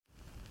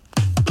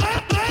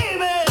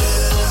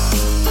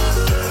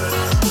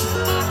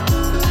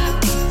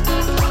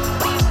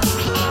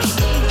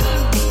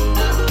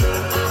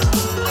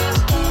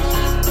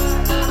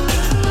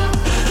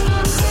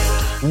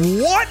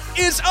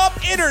is up,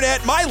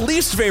 Internet? My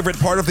least favorite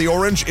part of the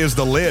orange is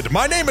the lid.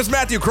 My name is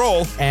Matthew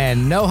Kroll.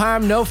 And no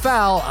harm, no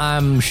foul.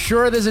 I'm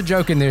sure there's a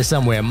joke in there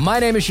somewhere. My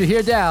name is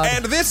Shahir Dowd.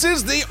 And this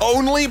is the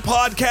only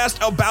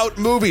podcast about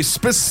movies,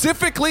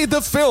 specifically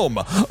the film,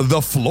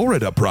 The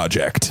Florida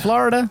Project.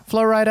 Florida.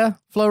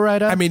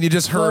 I mean, you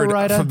just heard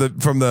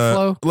from the.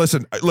 Flo.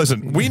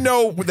 Listen. We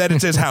know that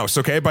it's his house.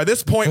 Okay, by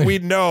this point, we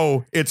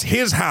know it's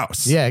his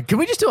house. Yeah, can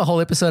we just do a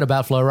whole episode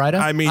about Flo Rida?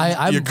 I mean,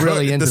 I'm you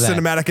really could, into the that.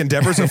 cinematic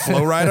endeavors of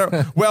Flo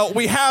Rida. Well,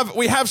 we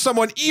have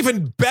someone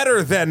even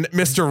better than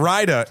Mr.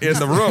 Rida in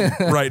the room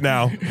right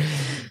now.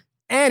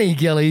 Annie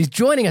Gillies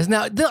joining us.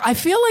 Now, I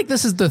feel like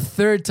this is the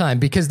third time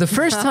because the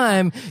first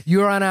time you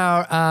were on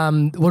our,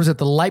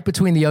 the Light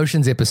Between the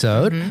Oceans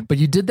episode, but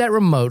you did that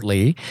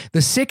remotely.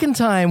 The second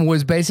time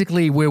was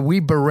basically where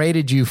we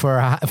berated you for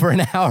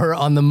an hour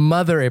on the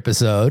Mother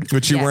episode.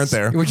 Which you weren't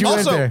there.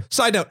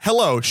 Side note,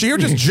 hello. Shahir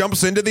just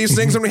jumps into these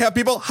things when we have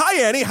people.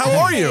 Hi, Annie. How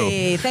are you?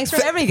 Hey, thanks for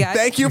having me, guys.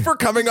 Thank you for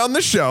coming on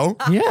the show.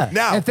 Yeah.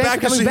 Now, back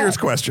to Shahir's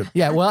question.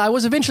 Yeah, well, I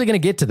was eventually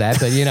going to get to that,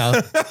 but,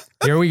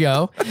 here we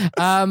go.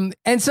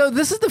 And so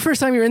this is the first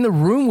time you're in the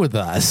room with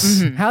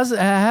us. How's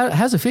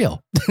it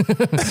feel?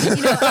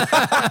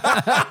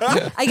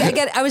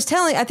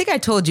 I think I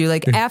told you,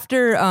 like,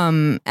 after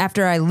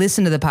I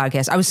listened to the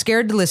podcast, I was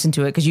scared to listen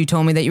to it because you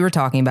told me that you were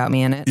talking about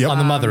me in it. Yep. On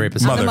the Mother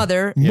episode. On the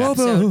Mother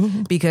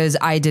episode, because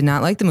I did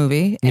not like the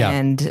movie. Yeah.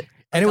 And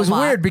it was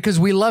weird because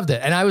we loved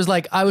it. And I was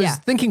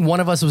thinking one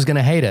of us was going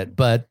to hate it,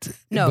 but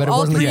it all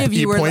wasn't three of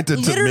you were pointed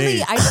to literally,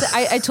 me.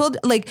 I told,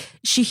 like,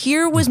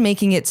 Shahir was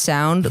making it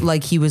sound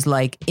like he was,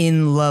 like,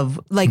 in love.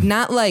 Like,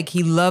 not like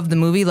he loved the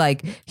movie,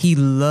 like he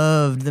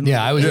loved the movie.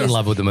 Yeah, I was in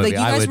love with the movie. Like,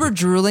 you guys were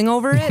drooling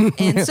over it.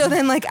 And so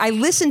then, like, I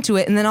listened to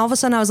it, and then all of a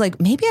sudden I was like,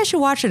 maybe I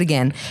should watch it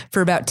again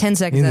for about 10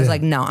 seconds. I was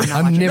like, no, I'm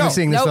not watching never it.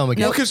 seeing this film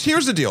again. No, because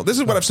here's the deal. This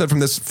is what I've said from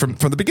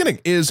the beginning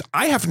is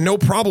I have no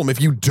problem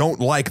if you don't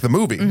like the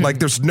movie. Like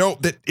there's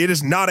that it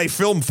is not a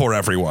film for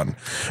everyone.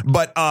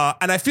 But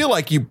and I feel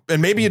like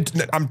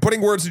I'm putting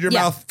words in your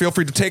mouth. Feel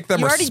free to take them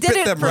You or already spit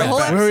did it them for a right whole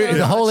back. episode.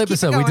 The whole Let's keep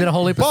episode. it We did a going.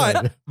 whole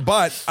episode.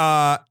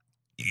 But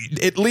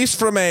at least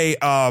from a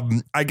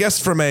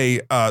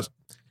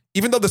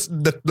even though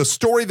the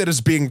story that is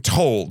being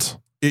told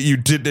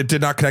it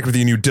did not connect with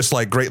you and you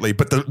dislike greatly,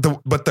 but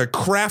the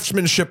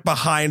craftsmanship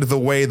behind the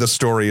way the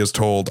story is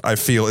told, I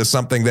feel, is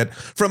something that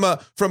from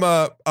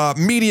a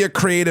media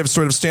creative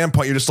sort of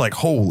standpoint, you're just like,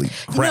 holy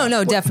crap.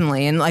 No,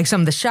 definitely. And like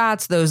some of the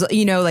shots, those,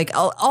 like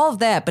all of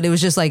that, but it was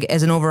just like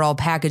as an overall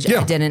package,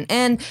 I didn't.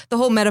 And the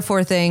whole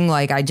metaphor thing,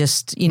 like I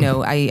just,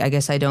 I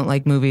guess I don't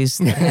like movies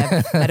that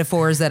have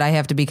metaphors that I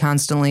have to be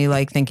constantly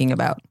like thinking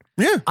about.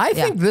 Yeah. I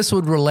think this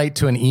would relate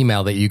to an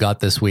email that you got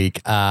this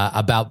week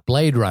about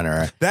Blade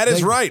Runner. That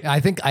is right.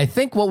 I think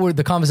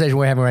the conversation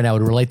we're having right now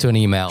would relate to an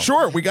email.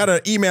 Sure. We got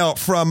an email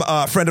from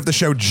a friend of the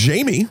show,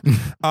 Jamie.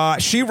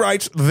 She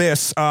writes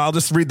this. I'll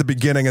just read the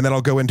beginning and then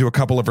I'll go into a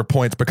couple of her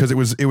points because it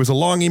was a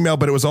long email,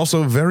 but it was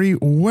also very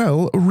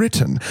well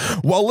written.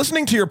 While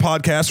listening to your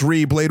podcast,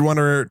 Blade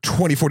Runner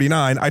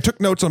 2049, I took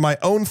notes on my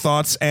own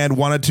thoughts and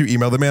wanted to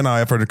email them in.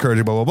 I offered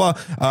encouragement, blah, blah,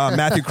 blah.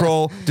 Matthew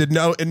Kroll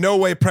in no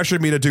way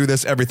pressured me to do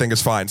this. Everything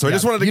is fine. So I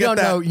just wanted to get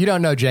that. You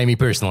don't know Jamie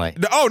personally.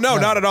 Oh, no,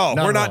 not at all.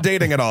 We're not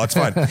dating at all. It's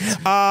fine.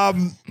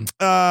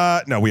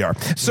 No, we are.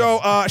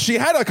 So she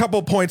had a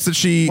couple points that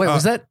she... Wait,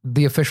 was that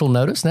the official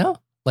notice now?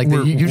 Like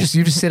you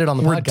just said it on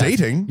the podcast. We're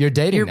dating. You're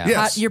dating now.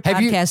 Yes. Your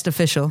podcast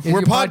official.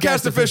 We're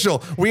podcast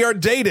official. We are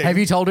dating. Have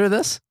you told her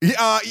this?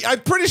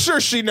 I'm pretty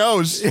sure she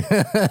knows. I'm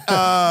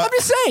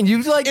just saying.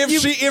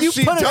 If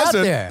she put it out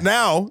doesn't there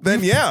now,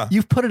 then yeah.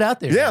 You've put it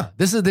out there. Yeah.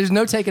 There's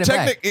no taking it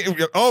back.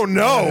 Oh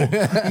no,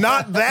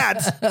 not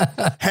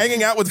that.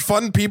 Hanging out with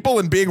fun people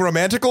and being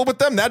romantical with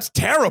them, that's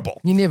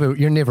terrible.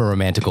 You're never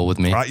romantical with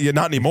me. Yeah,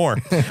 not anymore.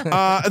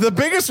 The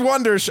biggest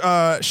wonder,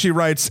 she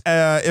writes,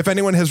 if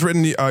anyone has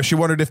written, she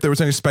wondered if there was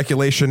any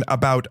speculation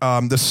about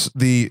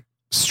the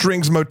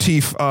strings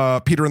motif,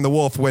 Peter and the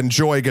Wolf, when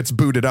Joy gets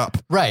booted up.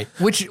 Right.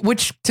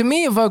 Which to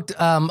me evoked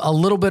a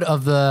little bit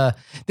of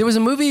there was a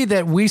movie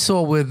that we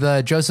saw with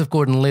Joseph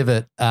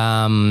Gordon-Levitt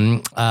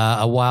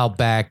a while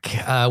back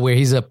where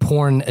he's a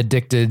porn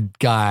addicted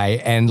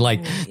guy. And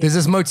like, there's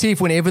this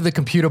motif whenever the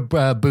computer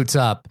boots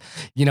up,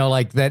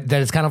 like that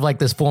it's kind of like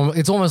this form.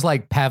 It's almost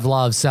like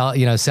Pavlov's,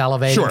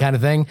 salivating kind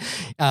of thing.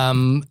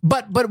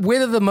 But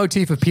whether the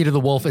motif of Peter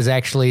the Wolf is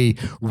actually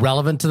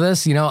relevant to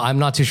this, I'm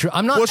not too sure.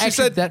 I'm not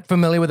that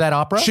familiar with that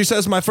opera. She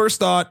says, my first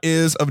thought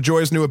is of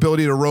Joy's new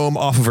ability to roam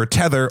off of her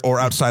tether or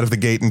outside of the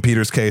gate in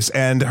Peter's case,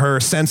 and her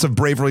sense of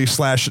bravery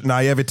 /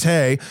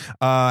 naivete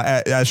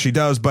as she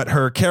does, but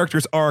her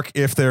character's arc,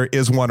 if there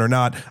is one or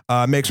not,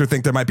 makes her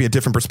think there might be a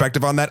different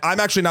perspective on that. I'm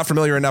actually not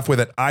familiar enough with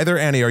it either.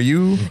 Annie, are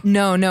you?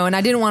 No, and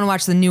I didn't want to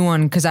watch the new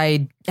one because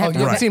I Oh, you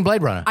haven't seen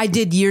Blade Runner? I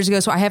did years ago,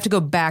 so I have to go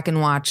back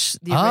and watch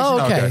the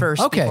original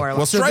first. Okay. Before I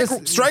Well,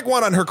 strike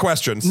one on her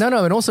questions.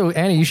 No, and also,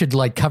 Annie, you should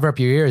like cover up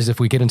your ears if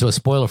we get into a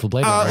spoiler for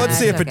Blade Runner. Let's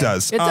see if it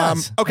does. It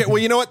does. Okay, well,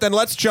 you know what? Then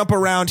let's jump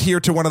around here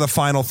to one of the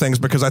final things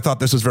because I thought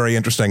this was very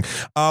interesting.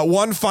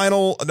 One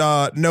final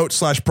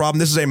note/problem.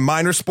 This is a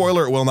minor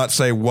spoiler. It will not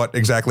say what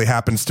exactly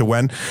happens to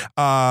when.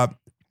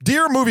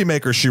 Dear movie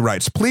maker, she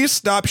writes, please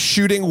stop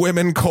shooting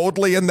women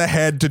coldly in the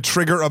head to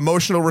trigger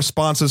emotional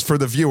responses for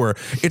the viewer.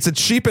 It's a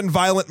cheap and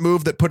violent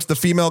move that puts the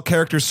female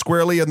characters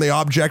squarely in the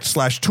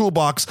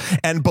object/toolbox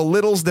and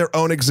belittles their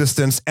own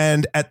existence,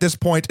 and at this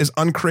point is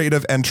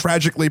uncreative and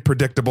tragically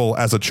predictable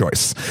as a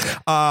choice.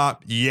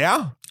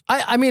 Yeah?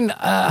 I mean,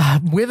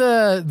 with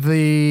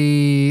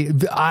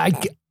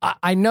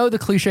I know the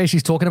cliche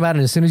she's talking about,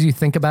 and as soon as you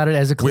think about it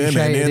as a cliche,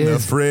 Women in it the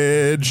is.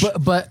 fridge.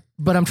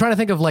 But I'm trying to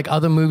think of like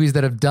other movies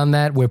that have done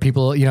that where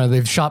people,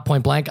 they've shot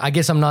point blank. I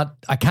guess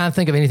I can't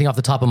think of anything off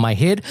the top of my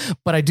head,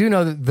 but I do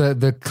know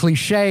that the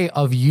cliche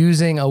of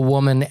using a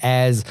woman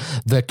as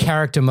the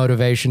character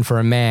motivation for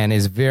a man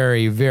is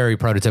very, very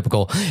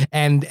prototypical.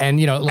 And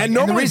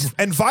normally,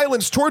 and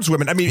violence towards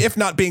women. I mean, if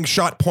not being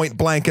shot point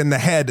blank in the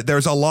head,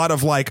 there's a lot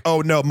of like, oh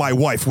no, my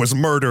wife was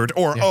murdered,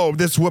 or oh,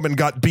 this woman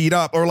got beat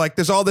up, or like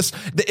there's all this.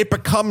 It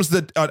becomes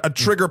a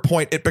trigger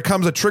point. It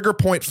becomes a trigger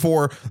point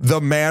for the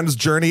man's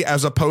journey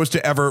as opposed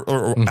to ever,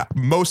 or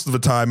most of the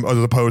time, as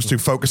opposed to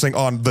focusing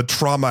on the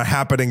trauma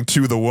happening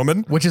to the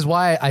woman. Which is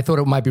why I thought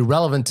it might be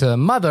relevant to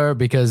Mother,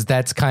 because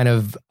that's kind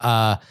of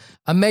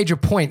a major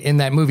point in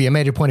that movie. A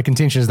major point of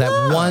contention is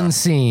that one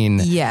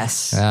scene.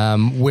 Yes.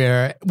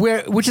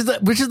 Which is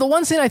the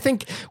one scene I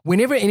think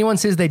whenever anyone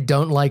says they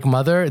don't like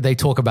Mother, they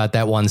talk about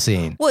that one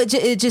scene. Well,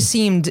 it just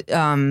seemed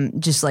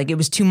just like it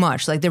was too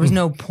much. Like there was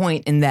no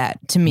point in that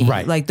to me.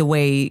 Right. Like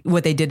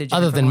what they did to Jennifer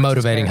other than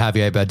Lawrence's motivating character.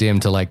 Javier Bardem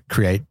to like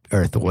create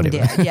Earth or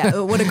whatever. Yeah.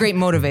 What a great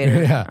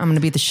motivator. Yeah. I'm going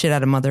to beat the shit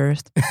out of Mother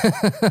Earth.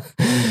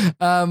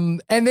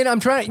 And then I'm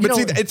trying. But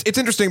see, it's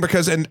interesting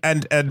because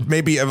and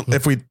maybe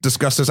if we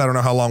discuss this, I don't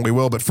know how long we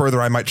will, but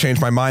further I might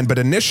change my mind. But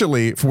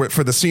initially,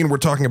 for the scene we're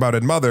talking about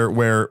in Mother,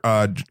 where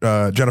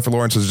Jennifer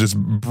Lawrence is just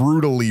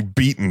brutally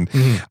beaten,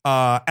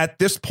 at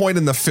this point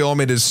in the film,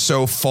 it is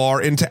so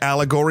far into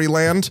allegory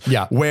land,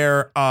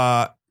 where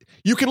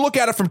you can look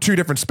at it from two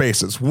different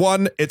spaces.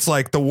 One, it's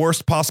like the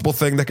worst possible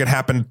thing that could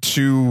happen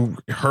to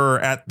her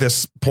at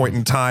this point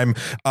in time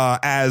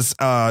as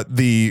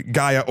the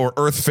Gaia or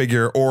Earth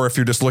figure, or if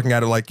you're just looking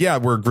at it like, yeah,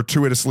 we're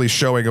gratuitously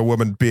showing a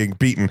woman being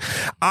beaten.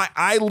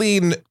 I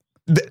lean,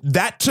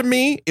 that to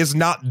me is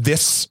not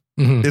this.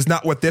 Is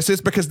not what this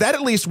is, because that,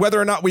 at least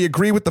whether or not we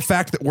agree with the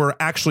fact that we're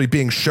actually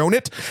being shown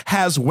it,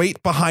 has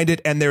weight behind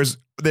it, and there's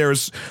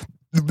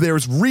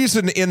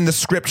reason in the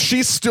script.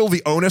 She's still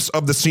the onus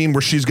of the scene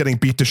where she's getting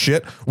beat to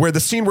shit, where the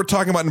scene we're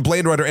talking about in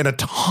Blade Runner and a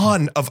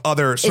ton of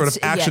other sort of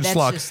action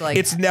slog,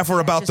 it's never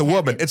about the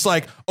woman. It's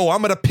like, oh, I'm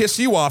going to piss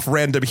you off,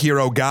 random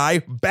hero guy,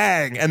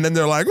 bang. And then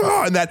they're like,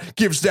 oh, and that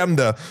gives them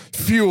the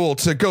fuel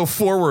to go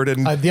forward.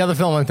 And the other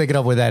film I'm thinking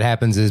of where that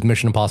happens is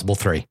Mission Impossible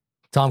 3.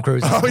 Tom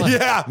Cruise. Oh,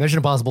 yeah. Mission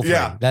Impossible 3.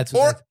 Yeah.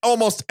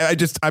 Almost. I'm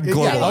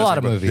globalizing. A lot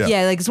of movies.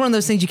 Yeah, like it's one of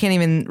those things you can't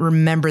even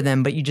remember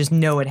them, but you just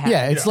know it happened.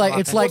 Yeah, it's like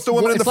What's the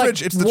woman in the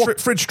fridge? It's the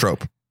fridge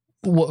trope.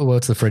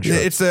 What's the fridge trope?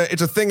 It's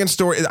a thing in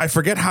story. I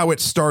forget how it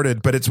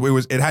started, but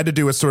it had to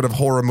do with sort of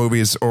horror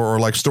movies or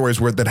like stories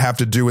that have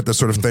to do with this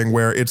sort of thing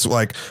where it's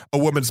like a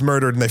woman's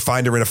murdered and they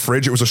find her in a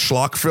fridge. It was a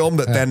schlock film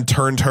that then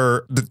turned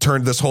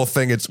this whole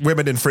thing. It's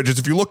women in fridges.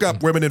 If you look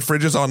up women in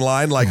fridges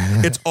online, like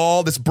it's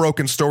all this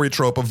broken story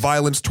trope of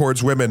violence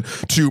towards women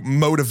to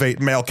motivate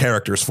male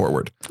characters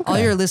forward. All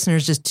your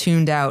listeners just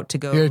tuned out to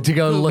go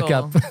look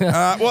up.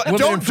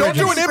 Don't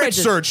do an image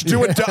search.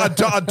 Do a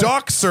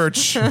doc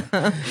search.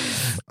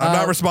 I'm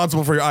not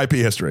responsible for your IP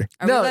history.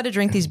 Are we allowed to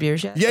drink these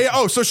beers yet? Yeah.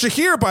 Oh, so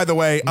Shahir, by the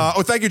way.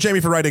 Thank you,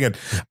 Jamie, for writing in.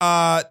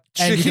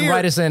 And you can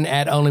write us in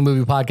at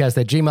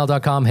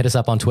onlymoviepodcast@gmail.com. Hit us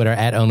up on Twitter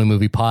at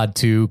onlymoviepod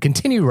to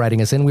continue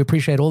writing us in. We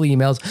appreciate all the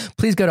emails.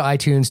 Please go to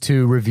iTunes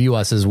to review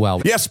us as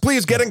well. Yes,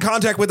 please get in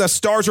contact with us.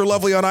 Stars are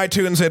lovely on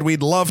iTunes, and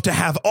we'd love to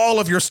have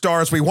all of your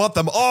stars. We want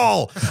them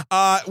all.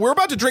 We're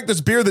about to drink this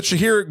beer that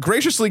Shahir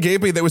graciously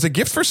gave me that was a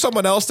gift for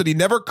someone else that he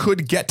never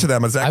could get to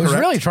them. Is that correct? I was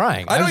really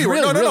trying. I know you were.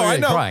 No, I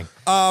know. Trying.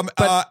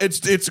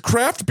 It's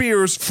craft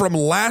beers from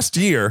last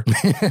year.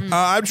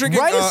 I'm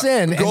drinking Write us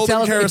in Golden and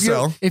tell us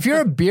Carousel. if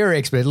you're a beer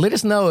expert. Let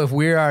us know if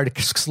we are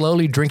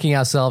slowly drinking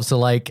ourselves to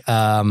like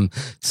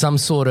some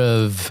sort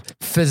of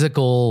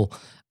physical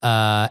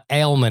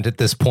ailment at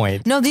this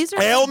point. No, these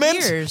are ailment.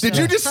 beers. Did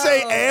you just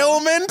say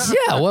ailment?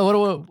 Yeah. What?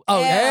 Oh,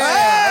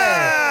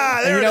 yeah.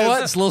 There you know it what?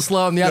 is. It's a little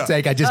slow on the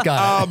uptake. I just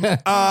got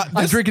it.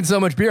 I'm drinking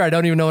so much beer, I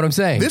don't even know what I'm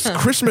saying. This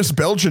Christmas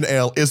Belgian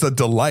ale is a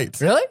delight.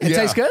 Really? It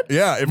tastes good?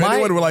 Yeah. If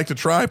anyone would like to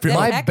try, people.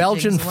 My packaging's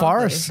Belgian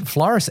lovely.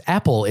 Floris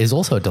apple is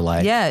also a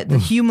delight. Yeah, the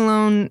Hugh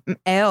Malone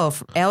ale,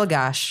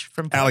 Allagash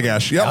from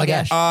Allagash. Yep.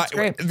 Allagash.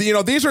 Great.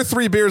 These are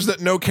three beers that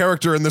no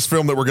character in this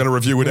film that we're going to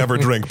review would ever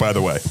drink, by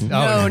the way.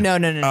 No.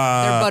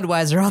 They're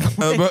Budweiser all the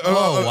way.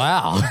 Oh,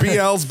 wow.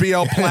 BLs,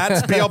 BL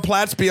Plats, BL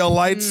Plats, BL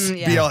Lights,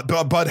 yeah.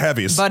 Bud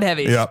Heavies. Bud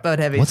Heavies. Yeah. Bud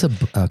Heavies. What's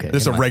okay?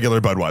 This is a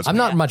regular Budweiser. I'm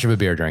not much of a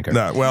beer drinker.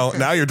 No, well,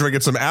 now you're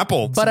drinking some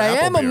apple. But I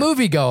am a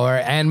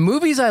moviegoer, and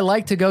movies I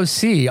like to go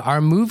see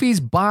are movies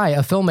by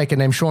a filmmaker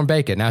named Sean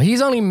Baker. Now,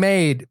 he's only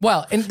made,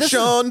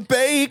 Sean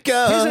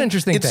Baker. Here's an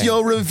interesting thing. It's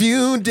your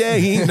review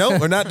day. No,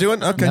 we're not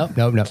doing. Okay.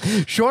 No.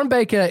 Sean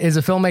Baker is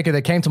a filmmaker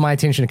that came to my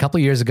attention a couple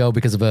of years ago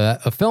because of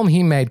a film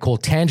he made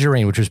called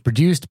Tangerine, which was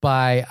produced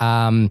by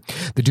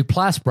the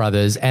Duplass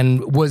brothers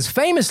and was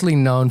famously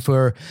known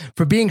for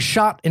being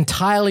shot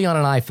entirely on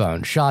an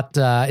iPhone. Shot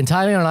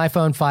entirely on an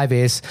iPhone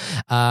 5S,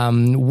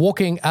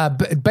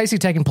 basically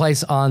taking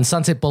place on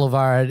Sunset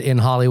Boulevard in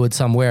Hollywood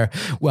somewhere,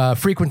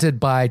 frequented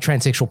by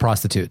transsexual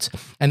prostitutes.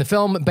 And the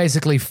film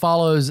basically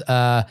follows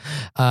a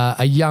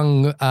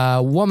young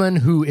woman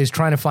who is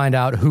trying to find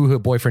out who her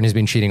boyfriend has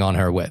been cheating on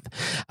her with.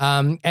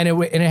 And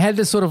it had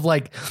this sort of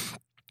like,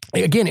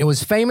 again, it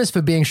was famous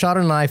for being shot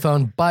on an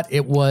iPhone, but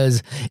it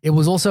was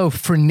also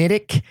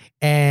frenetic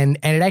and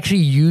it actually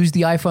used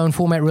the iPhone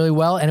format really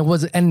well. And it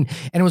was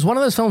one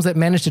of those films that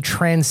managed to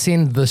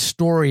transcend the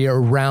story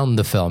around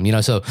the film.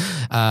 So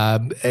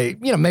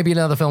maybe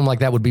another film like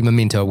that would be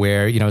Memento,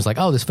 where it's like,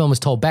 oh, this film is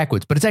told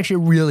backwards, but it's actually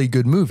a really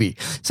good movie.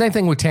 Same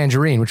thing with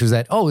Tangerine, which was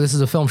that, oh, this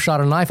is a film shot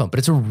on an iPhone, but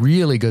it's a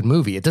really good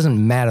movie. It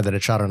doesn't matter that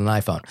it's shot on an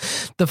iPhone.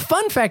 The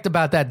fun fact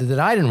about that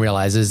I didn't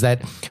realize is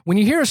that when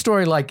you hear a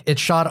story like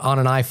it's shot on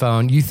an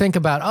iPhone, you think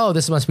about, oh,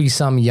 this must be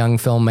some young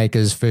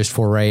filmmaker's first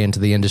foray into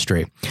the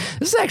industry.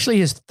 This is actually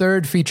his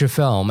third feature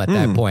film at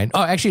that point.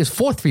 Oh, actually his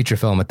fourth feature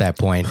film at that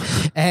point.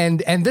 And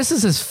this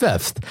is his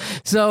fifth.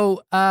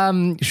 So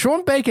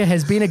Sean Baker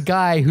has been a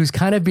guy who's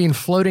kind of been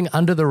floating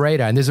under the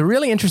radar. And there's a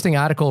really interesting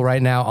article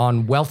right now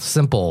on Wealth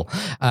Simple,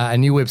 a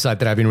new website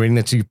that I've been reading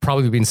that you've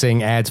probably been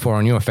seeing ads for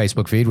on your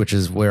Facebook feed, which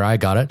is where I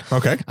got it.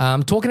 Okay.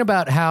 Talking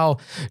about how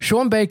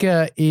Sean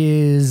Baker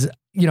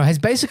has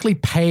basically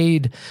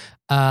paid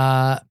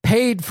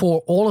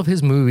for all of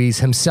his movies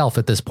himself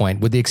at this point,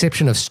 with the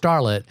exception of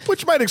Starlet.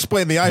 Which might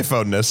explain the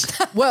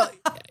iPhone-ness. Well,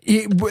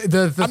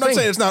 I'm not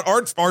saying it's not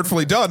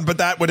artfully done, but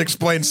that would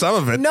explain some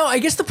of it. No, I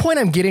guess the point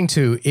I'm getting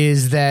to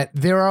is that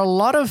there are a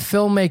lot of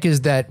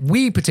filmmakers that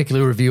we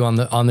particularly review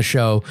on the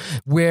show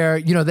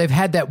where, they've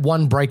had that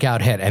one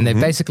breakout hit and they've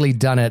basically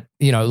done it,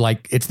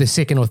 like it's the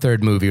second or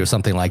third movie or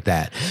something like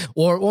that.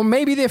 Or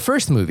maybe their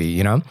first movie,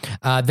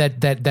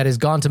 that has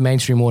gone to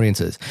mainstream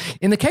audiences.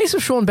 In the case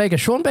of Sean Baker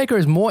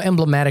is more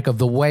emblematic of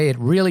the way it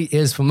really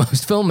is for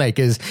most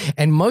filmmakers,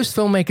 and most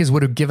filmmakers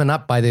would have given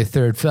up by their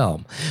third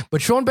film.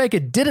 But Sean Baker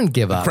didn't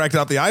give up. Cracked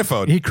out the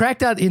iPhone. He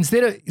cracked out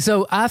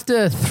so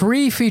after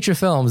 3 feature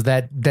films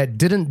that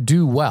didn't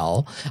do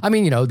well. I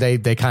mean,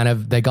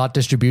 they got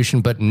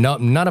distribution, but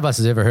none of us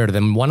has ever heard of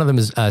them. One of them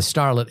is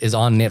Starlet, is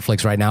on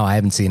Netflix right now. I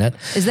haven't seen it.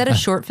 Is that a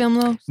short film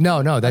though?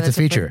 No, that's a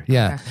feature.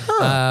 Yeah.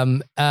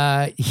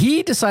 Okay.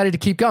 He decided to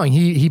keep going.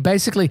 He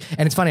basically,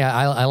 and it's funny,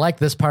 I like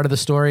this part of the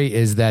story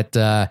is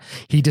that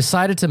he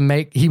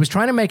was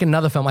trying to make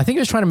another film. I think he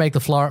was trying to make the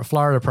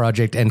Florida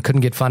Project and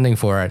couldn't get funding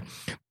for it.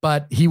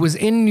 But he was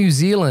in New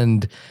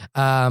Zealand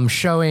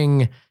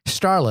showing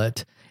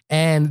Starlet,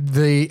 and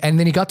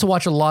then he got to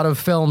watch a lot of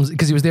films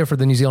because he was there for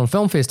the New Zealand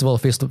Film Festival, a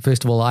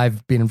festival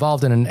I've been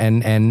involved in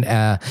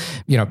and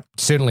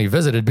certainly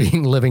visited,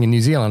 living in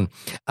New Zealand.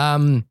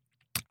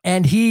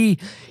 And he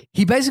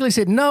basically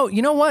said, no,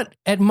 you know what?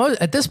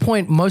 At this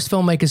point, most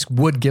filmmakers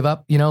would give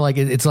up.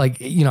 It's like,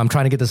 I'm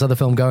trying to get this other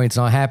film going. It's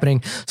not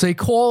happening. So he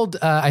called,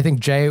 I think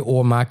Jay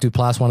or Mark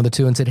Duplass, one of the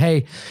two, and said,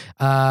 hey,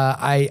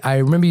 I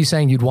remember you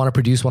saying you'd want to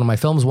produce one of my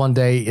films one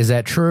day. Is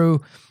that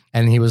true?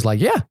 And he was like,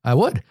 yeah, I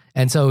would.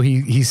 And so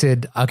he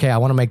said, okay, I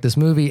want to make this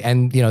movie.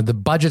 And, the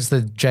budgets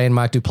that Jay and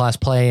Mark Duplass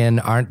play in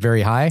aren't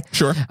very high.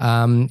 Sure.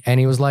 And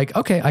he was like,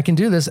 okay, I can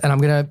do this. And I'm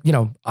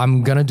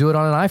going to do it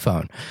on an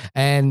iPhone.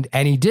 And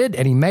he did,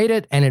 and he made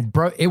it. And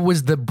it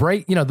was the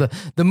break,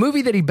 the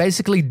movie that he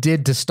basically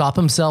did to stop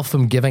himself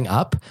from giving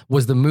up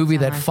was the movie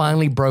that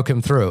finally broke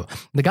him through.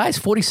 The guy's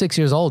 46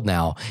 years old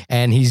now,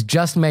 and he's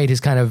just made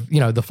his kind of,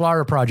 the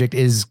Florida Project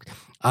is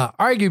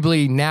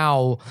arguably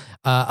now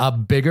a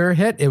bigger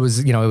hit. It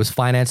was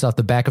financed off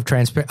the back of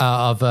Tangerine,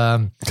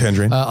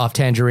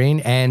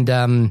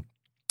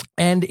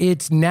 and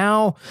it's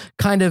now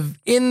kind of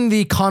in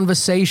the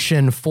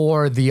conversation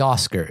for the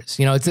Oscars.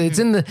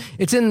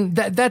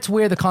 That's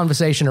where the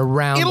conversation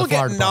around it'll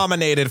get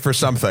nominated for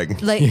something.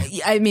 Like,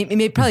 I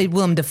mean, probably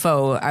Willem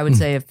Dafoe, I would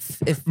say,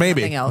 if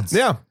maybe nothing else.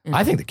 Yeah.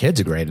 I think the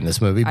kids are great in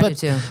this movie. I do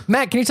too.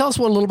 Matt, can you tell us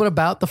a little bit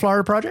about the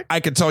Florida Project? I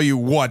can tell you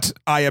what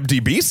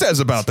IMDb says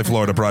about the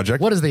Florida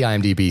Project. What does the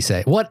IMDb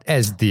say? What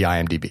is the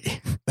IMDb?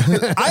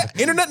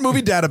 Internet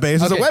Movie Database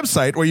is a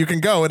website where you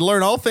can go and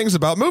learn all things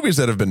about movies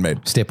that have been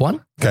made. Step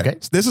 1. Okay.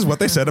 This is what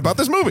they said about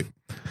this movie.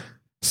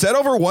 Set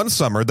over one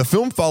summer, the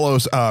film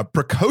follows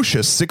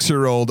precocious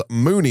 6-year-old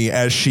Mooney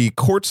as she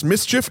courts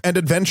mischief and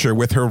adventure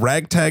with her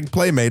ragtag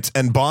playmates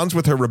and bonds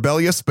with her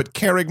rebellious but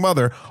caring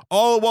mother,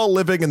 all while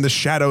living in the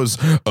shadows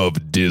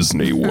of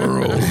Disney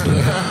World.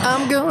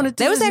 I'm going to.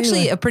 That was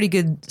actually a pretty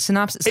good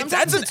synopsis.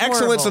 That's an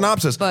excellent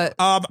synopsis. But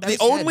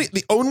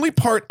the only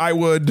part I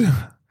would.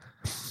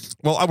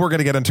 Well, we're going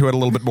to get into it a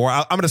little bit more.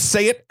 I'm going to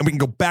say it, and we can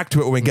go back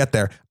to it when we get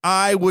there.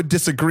 I would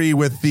disagree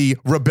with the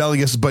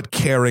rebellious but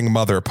caring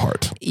mother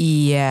part.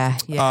 Yeah.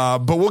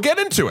 But we'll get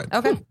into it.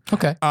 Okay.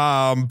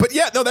 But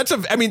yeah, no, as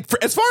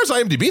far as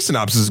IMDb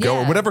synopses go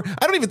or whatever,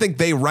 I don't even think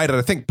they write it.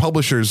 I think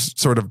publishers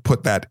sort of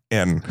put that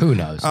in. Who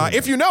knows?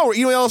 If you know,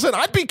 email us in.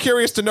 I'd be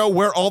curious to know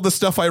where all the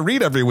stuff I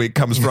read every week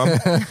comes from.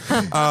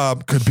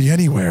 Could be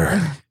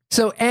anywhere.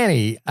 So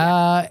Annie,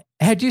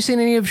 had you seen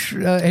any of?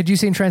 Had you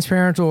seen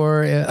Transparent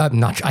or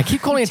not? I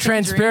keep calling it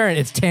Transparent.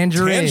 It's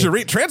Tangerine.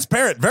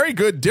 Transparent. Very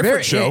good.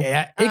 Different show.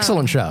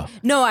 Excellent show.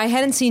 No, I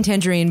hadn't seen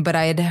Tangerine, but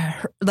I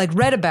had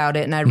read about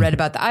it, and I read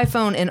about the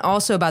iPhone, and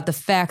also about the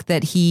fact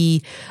that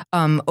he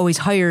always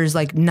hires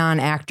like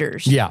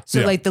non-actors. Yeah.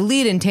 So like the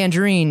lead in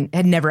Tangerine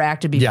had never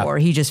acted before.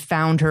 Yeah. He just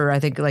found her, I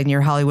think, like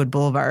near Hollywood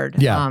Boulevard.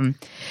 Yeah.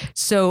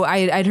 So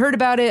I'd heard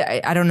about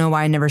it. I don't know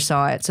why I never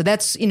saw it. So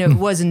that's I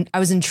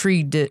was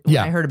intrigued when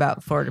I heard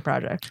about Florida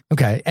Project.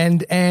 Okay,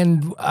 and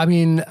I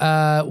mean,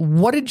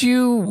 what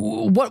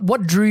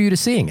drew you to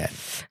seeing it?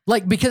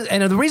 Like, because,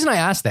 and the reason I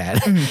asked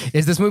that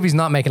is this movie's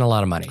not making a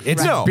lot of money.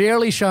 It's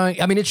barely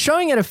showing. I mean, it's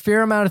showing at a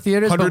fair amount of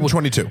theaters.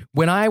 122. But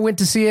when I went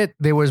to see it,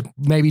 there was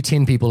maybe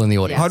 10 people in the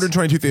audience.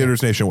 122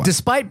 theaters nationwide.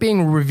 Despite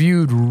being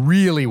reviewed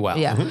really well.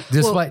 Yeah.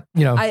 Despite,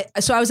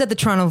 So I was at the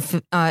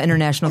Toronto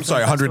International. I'm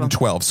sorry,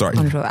 112. Sorry.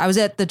 112. I was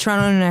at the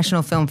Toronto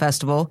International Film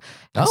Festival.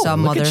 I saw look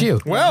Mother. at you.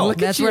 Well, look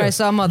That's at where I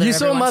saw Mother. You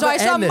saw Mother. So I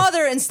saw and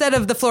Mother instead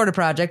of the Florida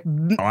Project.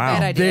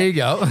 Bad idea. There you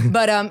go.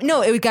 But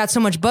no, it got so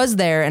much buzz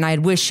there, and I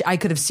wish I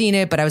could have seen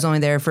it, but I was only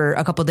there for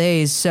a couple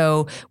days.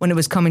 So when it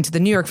was coming to the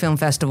New York Film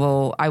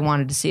Festival, I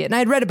wanted to see it, and I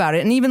had read about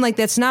it, and even like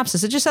that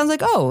synopsis, it just sounds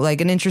like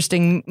like an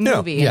interesting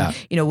movie. Yeah.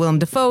 And, Willem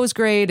Dafoe is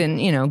great,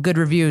 and good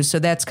reviews. So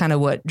that's kind of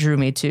what drew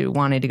me to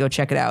wanting to go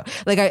check it out.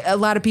 Like a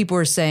lot of people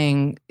were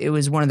saying it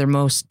was one of their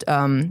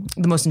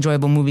the most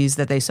enjoyable movies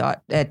that they saw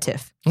at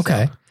TIFF.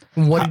 Okay.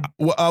 What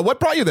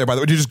brought you there, by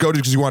the way? Did you just go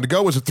because you wanted to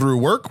go? Was it through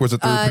work? Was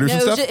it through producing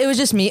stuff? It was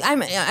just me.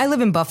 I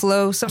live in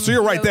Buffalo. So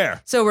you're right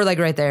there. So we're like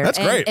right there. That's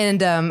great.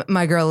 And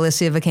my girl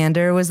Alicia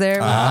Vikander was there.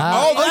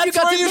 That's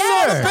where you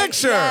saw the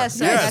picture.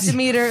 Yes. I got to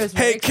meet her. It was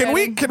very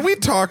exciting. can we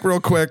talk real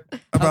quick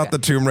about the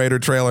Tomb Raider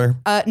trailer?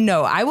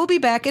 No, I will be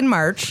back in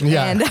March.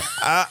 Yeah. And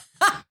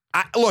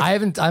Look, I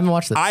haven't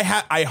watched it.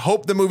 I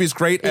hope the movie's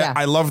great. Yeah.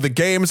 I love the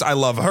games. I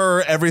love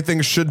her.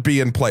 Everything should be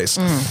in place.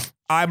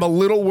 I'm a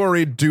little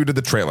worried due to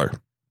the trailer.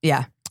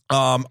 yeah.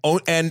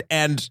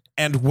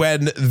 And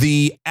when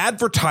the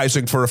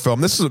advertising for a film,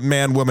 this is a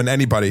man, woman,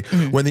 anybody,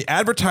 when the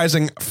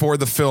advertising for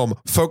the film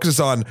focuses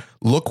on,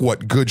 look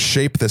what good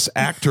shape this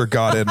actor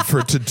got in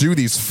to do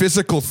these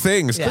physical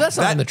things. But that's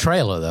not in the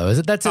trailer, though, is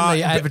it? That's in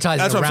the advertising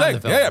That's what I'm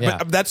around saying. the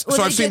film. But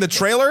so I've seen the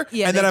trailer,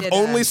 and then I've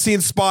only did,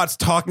 seen spots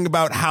talking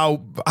about how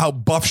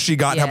buff she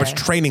got, and how much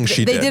training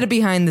she did. They did a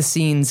behind the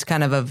scenes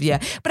kind of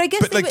but I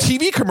guess But like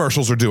TV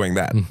commercials are doing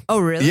that. Oh,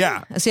 really?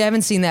 Yeah. See, I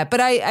haven't seen that, but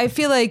I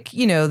feel like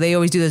they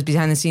always do those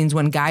behind the scenes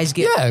when guys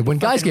get when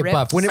guys get ripped.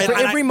 buff. For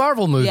every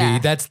Marvel movie,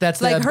 that's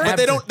like her.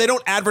 But they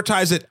don't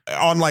advertise it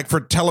on like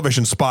for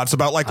television spots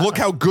about like look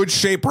how good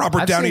shape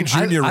Robert Downey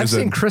Jr. is in. I've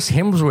seen Chris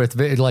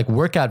Hemsworth like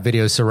workout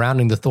videos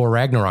surrounding the Thor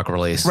Ragnarok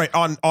release. Right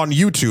on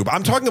YouTube.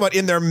 I'm talking about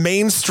in their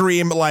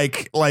mainstream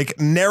like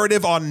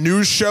narrative on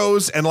news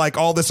shows and like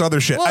all this other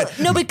shit. Well,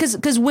 no,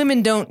 because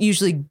women don't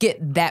usually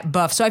get that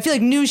buff. So I feel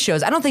like news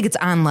shows. I don't think it's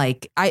on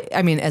like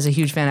I mean, as a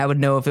huge fan, I would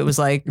know if it was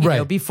like you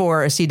know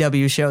before a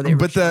CW show.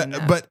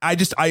 But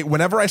I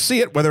whenever I see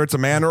it, whether it's a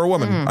man or a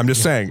woman, I'm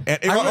just saying.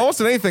 And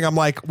almost in anything, I'm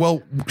like,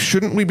 well,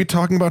 shouldn't we be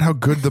talking about how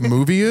good the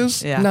movie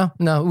is? Yeah.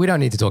 No, we don't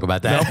need to talk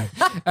about that.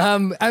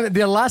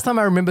 The last time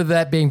I remember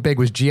that being big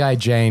was G.I.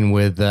 Jane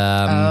with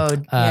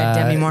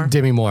Demi Moore.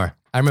 Demi Moore.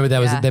 I remember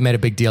that they made a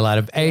big deal out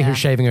of her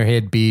shaving her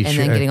head, B, and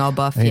then getting all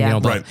buff. Yeah,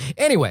 Right.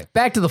 Anyway,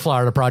 back to the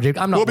Florida Project.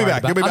 I'm not. We'll be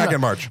back. You'll be back in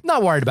March.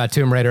 Not worried about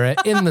Tomb Raider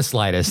in the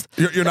slightest.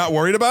 You're not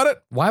worried about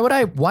it? Why would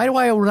I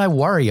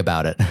worry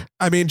about it?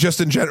 I mean, just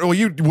in general,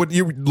 you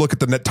look at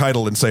the net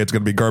title and say it's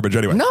going to be garbage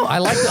anyway. No, I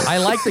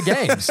like the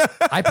games.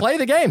 I play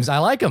the games. I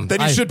like them.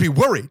 Then you should be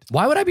worried.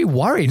 Why would I be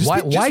worried?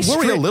 Why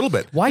worry a little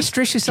bit. Why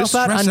stress yourself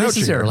out stress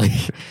unnecessarily?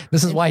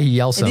 This is why he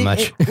yells so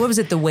much. What was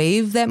it? The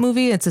Wave, that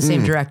movie? It's the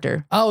same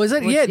director. Oh, is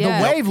it? Yeah,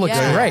 The Wave looks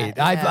great.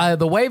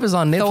 The Wave is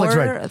on Netflix,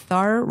 right?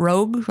 Thor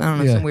Rogue? I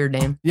don't know, some weird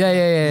name.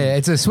 Yeah.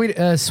 It's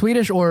a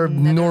Swedish or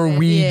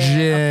Norwegian.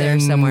 Yeah, up there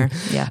somewhere.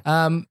 Yeah.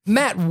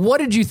 Matt, what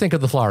did you think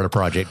of the Florida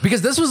Project?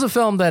 Because this was a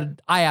film that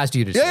I asked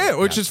you to see. Yeah,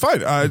 which is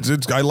fine.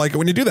 I like it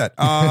when you do that.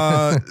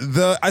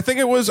 I think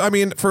it was. I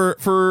mean,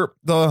 for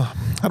the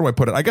how do I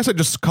put it? I guess I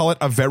just call it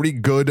a very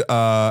good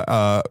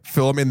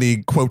film in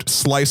the quote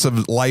slice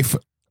of life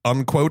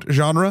unquote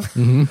genre.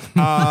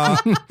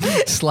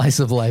 Slice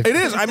of life. It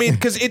is. I mean,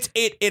 because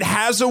it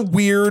has a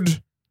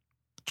weird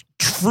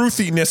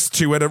truthiness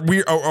to it,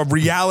 a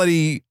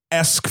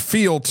reality-esque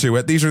feel to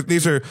it.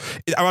 These are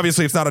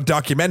obviously it's not a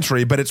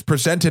documentary, but it's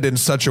presented in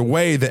such a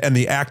way that, and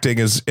the acting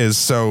is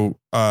so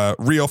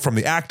real from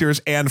the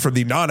actors and from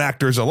the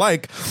non-actors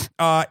alike.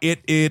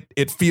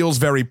 It feels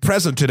very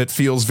present, and it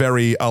feels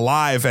very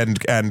alive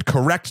and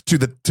correct to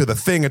the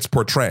thing it's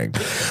portraying.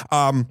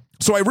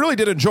 So I really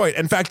did enjoy it.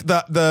 In fact,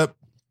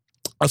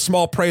 a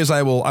small praise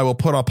I will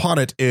put upon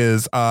it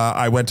is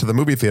I went to the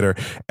movie theater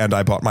and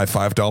I bought my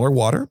 $5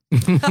 water.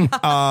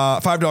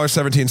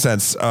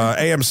 $5.17.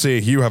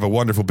 AMC, you have a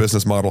wonderful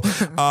business model.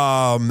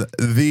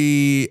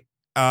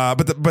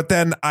 But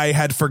then I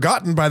had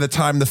forgotten by the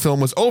time the film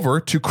was over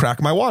to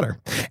crack my water.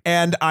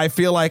 And I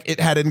feel like it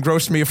had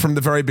engrossed me from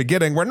the very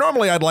beginning, where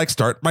normally I'd like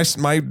start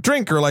my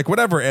drink or like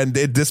whatever. And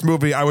this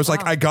movie, I was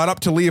like, I got up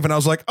to leave and I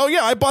was like, oh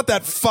yeah, I bought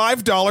that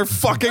 $5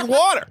 fucking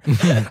water.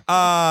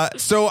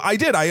 So I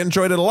did. I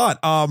enjoyed it a lot.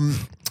 I'm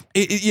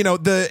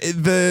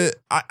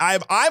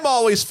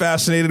always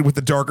fascinated with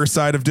the darker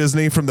side of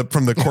Disney from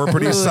the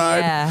corporate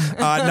side,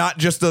 not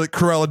just the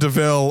Cruella de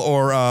Vil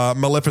or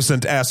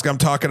Maleficent-esque. I'm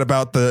talking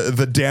about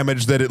the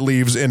damage that it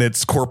leaves in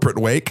its corporate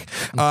wake,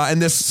 and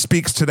this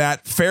speaks to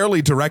that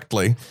fairly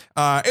directly,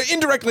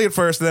 indirectly at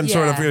first, and then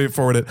sort of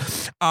forward it.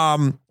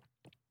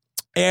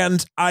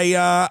 And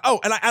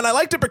I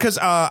liked it because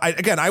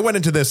I went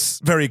into this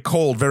very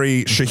cold,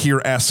 very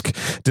Shahir-esque,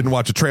 didn't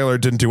watch a trailer,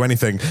 didn't do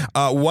anything.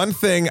 One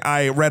thing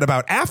I read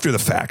about after the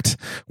fact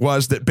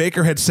was that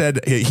Baker had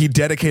said he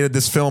dedicated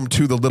this film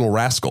to the Little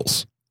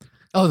Rascals.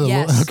 Oh,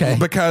 okay.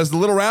 Because the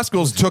Little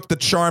Rascals took the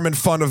charm and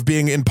fun of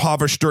being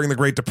impoverished during the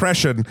Great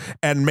Depression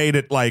and made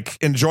it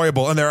like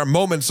enjoyable. And there are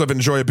moments of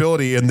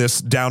enjoyability in this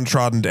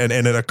downtrodden and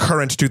in a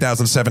current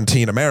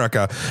 2017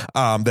 America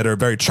that are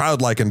very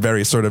childlike and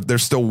very sort of,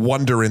 there's still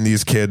wonder in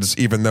these kids,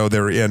 even though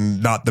they're in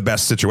not the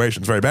best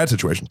situations, very bad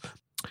situations.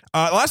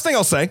 Last thing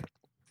I'll say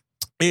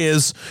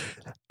is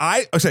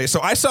so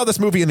I saw this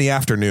movie in the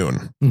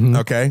afternoon,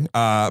 okay,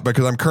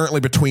 because I'm currently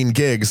between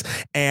gigs,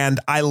 and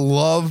I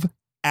love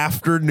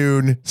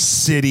afternoon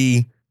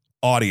city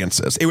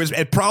audiences.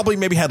 It probably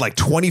maybe had like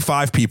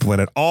 25 people in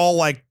it, all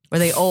like, were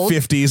they old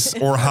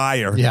 50s or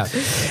higher? Yeah.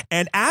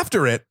 And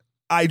after it,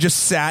 I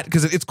just sat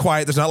because it's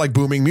quiet. There's not like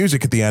booming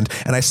music at the end.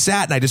 And I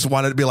sat and I just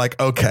wanted to be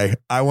like, okay,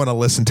 I want to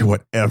listen to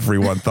what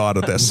everyone thought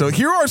of this. So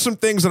here are some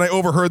things that I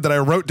overheard that I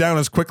wrote down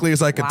as quickly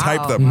as I could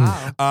type them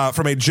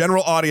from a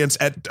general audience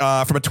from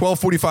a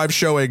 12:45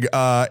 showing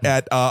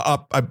at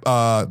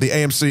the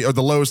AMC or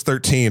the Lowe's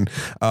 13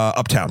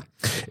 uptown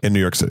in New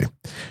York City.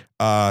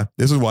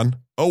 This is one.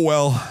 Oh,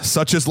 well,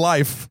 such is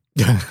life.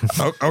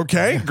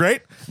 Okay,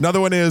 great.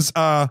 Another one is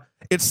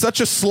it's such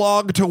a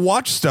slog to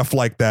watch stuff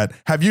like that.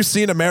 Have you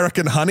seen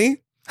American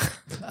Honey?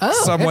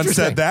 Oh, someone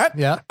said that.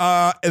 Yeah.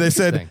 And they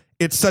said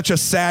it's such a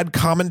sad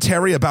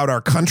commentary about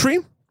our country.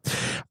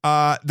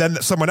 Then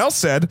someone else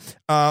said,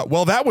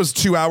 well, that was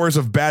 2 hours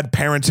of bad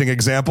parenting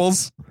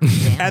examples.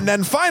 And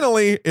then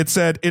finally it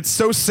said, it's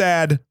so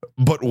sad,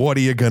 but what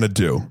are you going to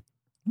do?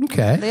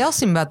 Okay. They all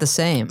seem about the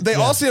same. They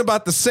all seem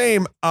about the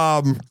same.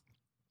 And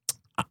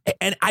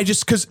I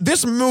just, because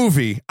this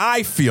movie,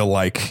 I feel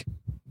like,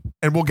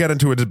 and we'll get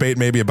into a debate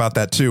maybe about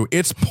that too,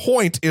 its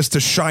point is to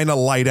shine a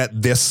light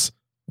at this,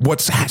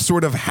 what's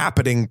sort of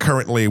happening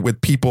currently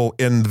with people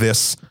in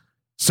this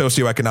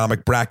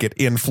socioeconomic bracket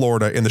in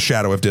Florida in the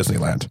shadow of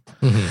Disneyland.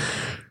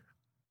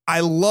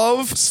 I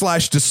love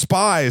 /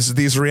 despise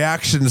these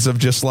reactions of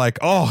just like,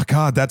 oh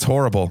God, that's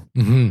horrible.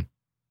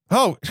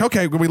 Oh,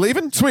 okay, were we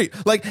leaving? Sweet.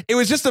 Like, it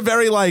was just a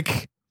very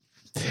like,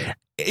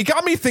 it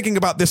got me thinking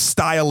about this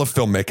style of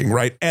filmmaking,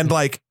 right? And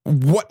like,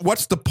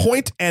 what's the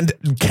point, and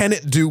can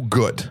it do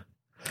good?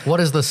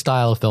 What is the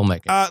style of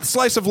filmmaking?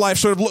 Slice of life.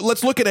 Sort of.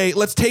 Let's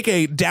take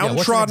a downtrodden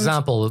what's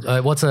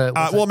an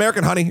example. Well,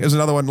 American Honey is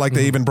another one. Like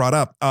they even brought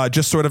up.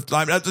 Just sort of.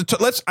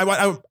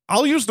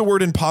 I'll use the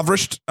word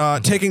impoverished.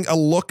 Taking a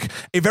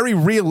very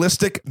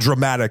realistic,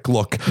 dramatic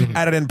look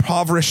at an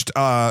impoverished,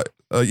 quality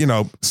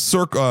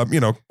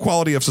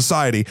of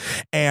society,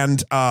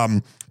 and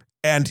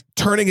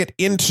turning it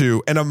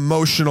into an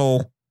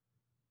emotional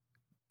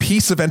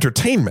piece of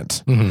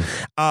entertainment.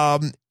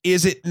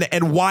 Is it,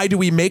 and why do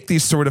we make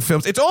these sort of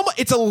films?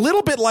 It's a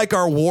little bit like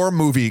our war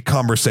movie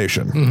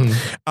conversation,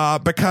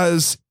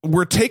 because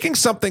we're taking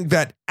something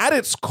that at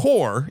its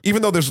core,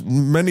 even though there's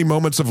many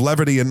moments of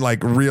levity and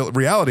like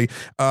reality,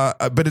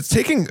 but it's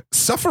taking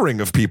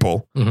suffering of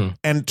people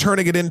and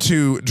turning it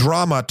into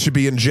drama to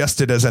be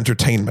ingested as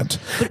entertainment.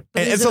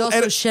 But is it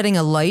also shedding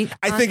a light?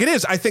 I think it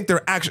is. I think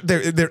there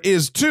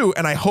is too,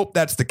 and I hope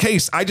that's the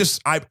case.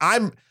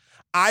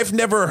 I've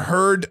never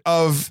heard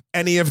of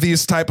any of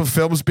these type of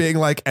films being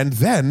like, and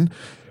then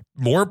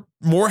more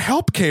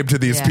help came to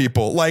these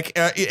people. Like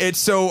it's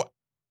so.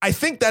 I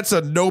think that's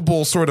a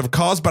noble sort of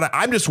cause, but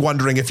I'm just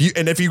wondering if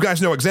you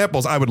guys know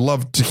examples, I would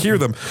love to hear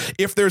them.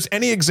 If there's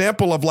any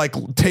example of like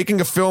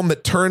taking a film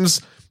that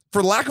turns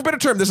for lack of a better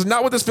term, this is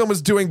not what this film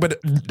is doing, but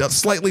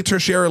slightly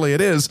tertiarily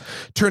it is,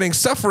 turning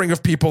suffering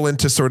of people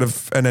into sort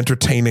of an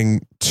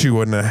entertaining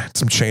 2 and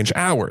some change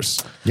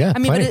hours. Yeah. I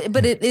mean,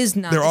 but it is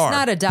not. It's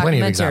not a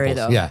documentary,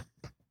 though. Yeah.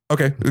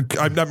 Okay.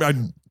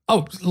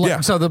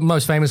 So the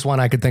most famous one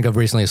I could think of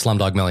recently is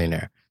Slumdog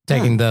Millionaire,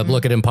 taking the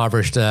look at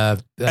impoverished.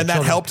 And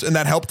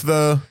that helped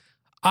the...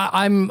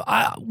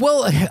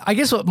 I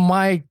guess what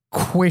my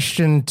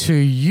question to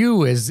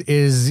you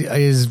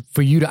is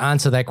for you to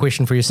answer that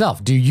question for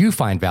yourself. Do you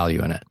find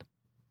value in it?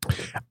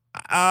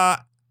 I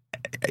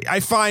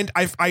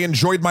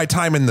enjoyed my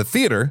time in the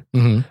theater,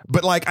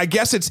 but like, I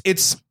guess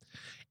it's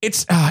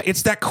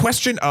that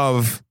question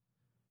of,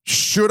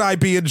 should I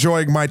be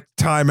enjoying my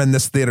time in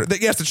this theater?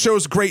 Yes, it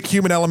shows great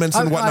human elements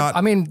and whatnot.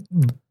 I mean,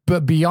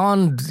 but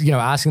beyond,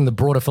 asking the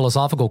broader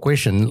philosophical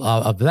question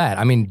of that,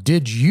 I mean,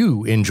 did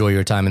you enjoy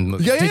your time in the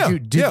movie?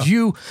 Did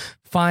you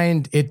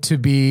find it to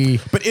be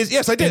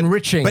yes, I did.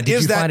 Enriching? But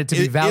did you find it to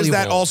be valuable? Is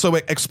that also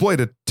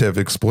exploitative?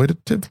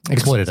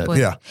 Exploitative.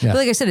 Yeah. But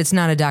like I said, it's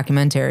not a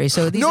documentary.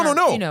 So these aren't,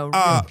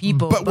 real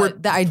people.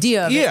 But the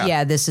idea of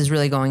it, this is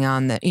really going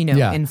on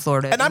in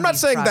Florida. And I'm not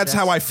saying that's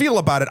how I feel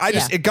about it.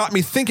 It got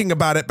me thinking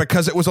about it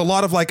because it was a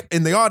lot of like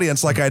in the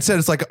audience, like I had said,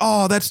 it's like,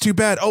 oh, that's too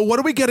bad. Oh, what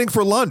are we getting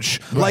for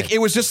lunch? Right. Like it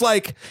was just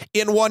like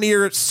in one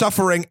ear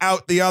suffering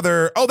out the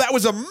other. Oh, that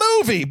was a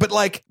movie. But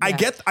like, I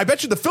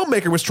bet you the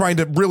filmmaker was trying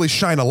to really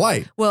shine a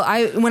light. Well,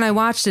 when I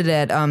watched it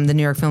at the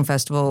New York Film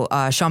Festival,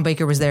 Sean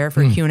Baker was there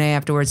for a Q&A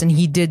afterwards, and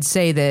he did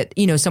say that,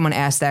 someone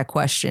asked that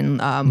question,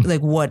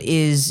 like, what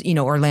is,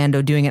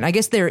 Orlando doing? And I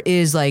guess there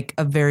is like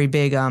a very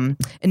big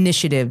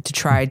initiative to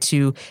try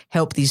to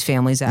help these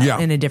families out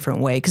in a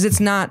different way, because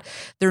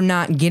they're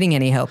not getting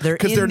any help. They're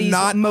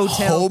not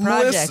motel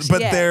homeless, projects. but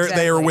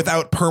they are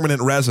without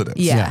permanent residence.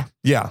 Yeah.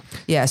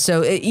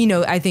 So,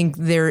 I think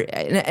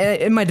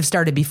it might have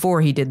started before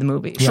he did the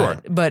movie. Sure.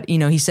 But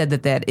he said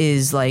that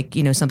is like,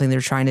 something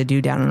they're trying to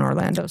do down in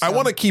Orlando. So. I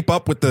want to keep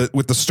up with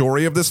the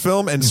story of this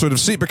film and sort of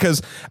see,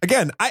 because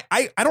again,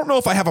 I don't know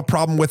if I have a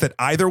problem with it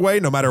either way,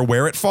 no matter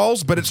where it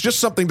falls, but it's just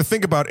something to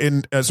think about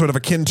in sort of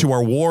akin to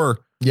our war.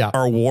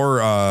 Our war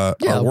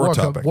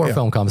topic. War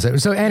film conversation.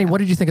 So Annie, what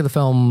did you think of the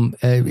film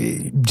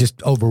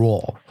just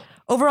overall?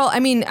 Overall, I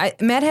mean,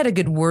 Matt had a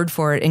good word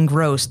for it,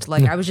 engrossed.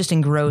 Like I was just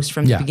engrossed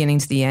from the beginning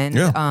to the end.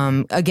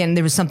 Yeah. Again,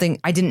 there was something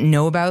I didn't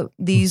know about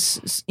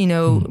these,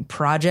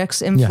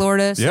 projects in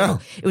Florida. So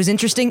it was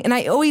interesting. And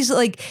I always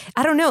I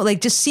don't know, like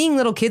just seeing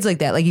little kids like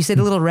that, like you said,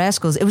 the little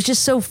rascals, it was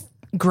just so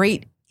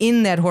great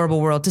in that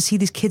horrible world to see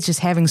these kids just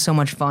having so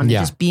much fun,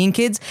 just being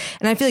kids.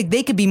 And I feel like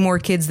they could be more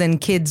kids than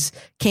kids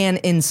can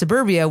in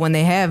suburbia when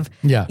they have,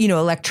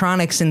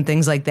 electronics and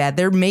things like that.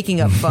 They're making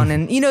up fun.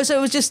 And,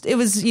 so it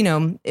was,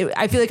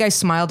 I feel like I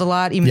smiled a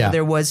lot, even though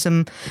there was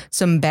some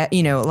bad,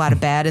 a lot of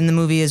bad in the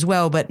movie as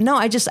well. But no,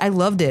 I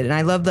loved it. And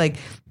I loved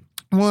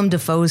Willem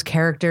Dafoe's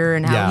character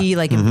and how he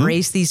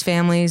embraced these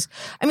families.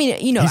 I mean,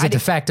 he's a de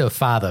facto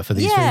father for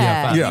these. He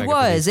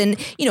was. And,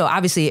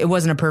 obviously it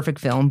wasn't a perfect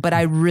film, but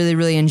I really,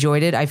 really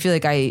enjoyed it. I feel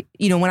like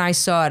when I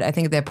saw it, I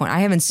think at that point, I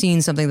haven't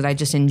seen something that I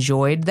just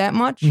enjoyed that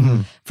much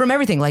from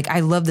everything. Like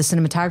I love the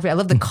cinematography. I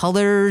love the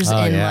colors.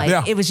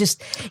 It was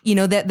just,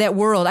 that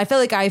world. I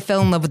felt like I fell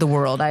in love with the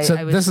world.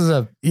 This is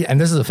a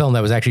film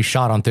that was actually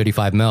shot on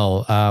 35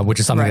 mil, which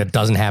is something that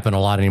doesn't happen a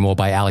lot anymore,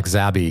 by Alex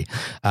Zabi,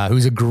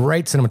 who's a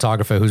great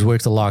cinematographer who's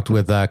worked a lot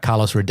with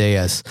Carlos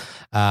Reyes,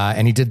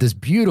 and he did this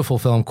beautiful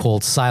film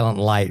called Silent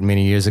Light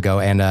many years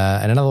ago, and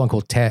another one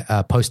called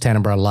Post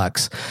Tenebrae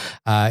Lux.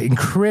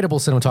 Incredible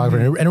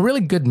cinematographer and a really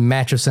good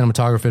match of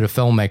cinematographer to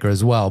filmmaker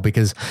as well,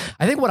 because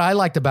I think what I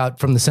liked about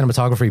from the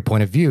cinematography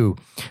point of view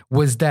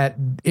was that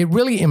it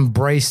really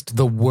embraced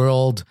the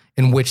world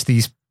in which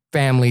these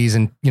families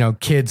and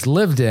kids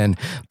lived in,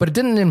 but it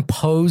didn't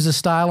impose a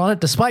style on it,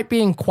 despite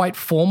being quite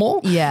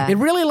formal. It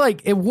really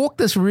it walked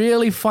this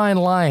really fine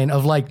line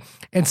of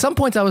at some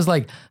points I was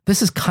like,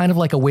 this is kind of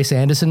like a Wes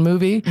Anderson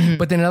movie,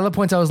 but then at other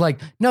points I was like,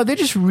 no, they're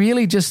just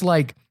really just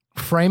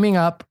framing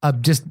up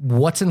just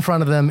what's in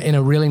front of them in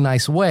a really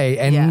nice way,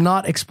 and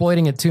not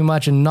exploiting it too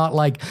much, and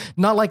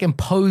not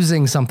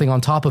imposing something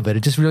on top of it. It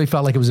just really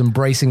felt like it was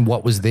embracing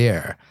what was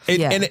there.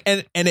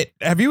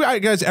 Have you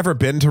guys ever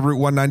been to Route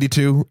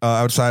 192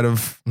 outside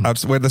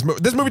where this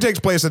movie takes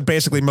place at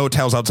basically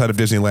motels outside of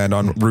Disneyland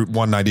on Route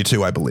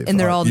 192, I believe, and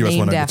they're all US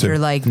named after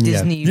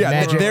Disney.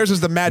 Theirs is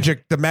the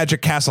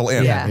Magic Castle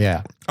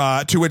Inn.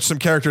 To which some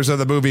characters of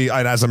the movie,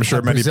 and as I'm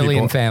sure many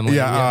Brazilian people, family,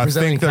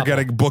 think they're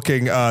getting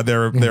booking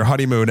their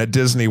honeymoon at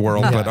Disney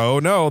World, but oh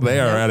no, they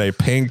are at a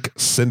pink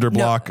cinder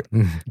block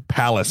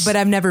palace. But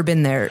I've never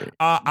been there.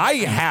 I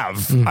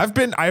have. I've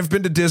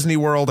been to Disney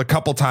World a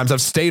couple times.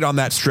 I've stayed on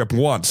that strip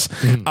once.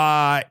 It's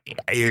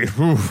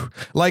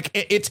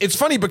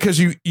funny because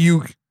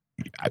you.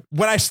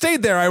 When I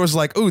stayed there, I was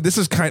like, ooh, this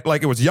is kind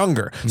of it was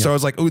younger. So I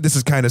was like, ooh, this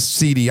is kind of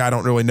seedy. I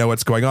don't really know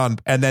what's going on.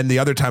 And then the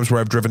other times where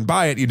I've driven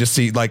by it, you just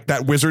see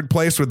that wizard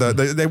place where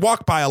they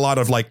walk by a lot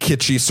of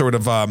kitschy sort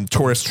of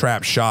tourist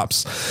trap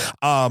shops.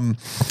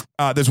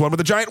 There's one with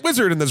a giant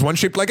wizard, and there's one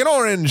shaped like an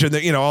orange,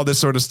 and all this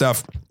sort of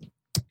stuff.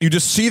 you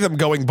just see them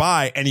going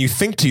by and you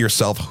think to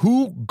yourself,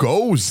 who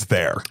goes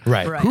there?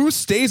 Right. Who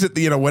stays at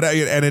the,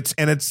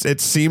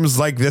 it seems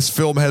like this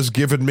film has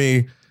given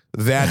me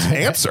that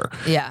answer.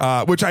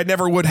 Yeah. Which I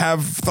never would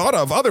have thought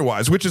of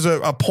otherwise, which is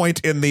a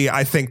point in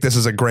I think this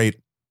is a great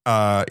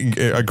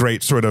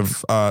sort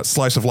of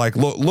slice of like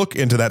look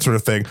into that sort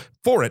of thing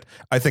for it.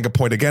 I think a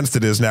point against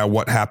it is now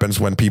what happens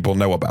when people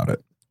know about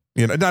it.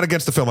 Not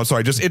against the film. I'm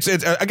sorry. Just it's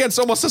against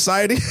almost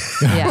society.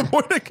 Yeah.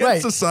 More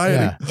against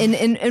society.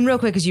 Yeah. And real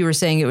quick, as you were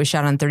saying, it was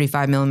shot on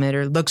 35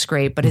 millimeter. Looks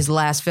great, but his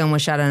last film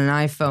was shot on an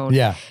iPhone.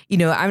 Yeah.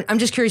 I'm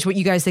just curious what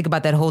you guys think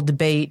about that whole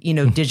debate.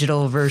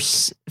 Digital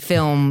versus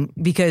film,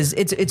 because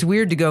it's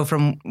weird to go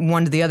from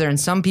one to the other. And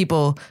some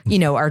people,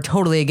 are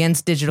totally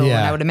against digital. Yeah.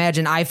 And I would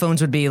imagine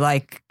iPhones would be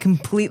like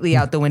completely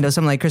out the window.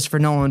 Someone like Christopher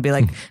Nolan would be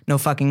like, no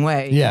fucking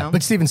way. Yeah.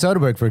 But Steven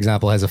Soderbergh, for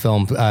example, has a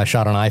film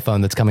shot on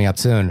iPhone that's coming up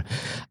soon.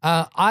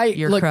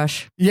 Your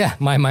crush. Yeah,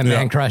 my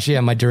man crush.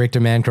 Yeah, my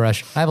director man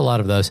crush. I have a lot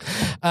of those.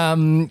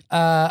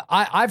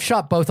 I've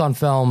shot both on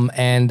film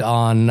and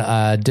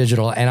on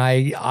digital, and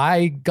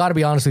I got to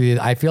be honest with you,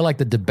 I feel like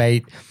the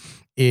debate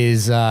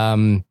is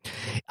I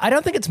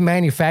don't think it's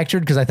manufactured,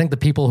 because I think the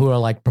people who are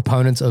like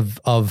proponents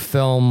of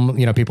film,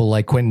 people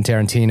like Quentin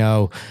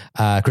Tarantino,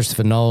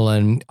 Christopher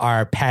Nolan,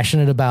 are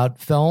passionate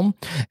about film,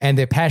 and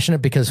they're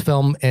passionate because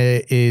film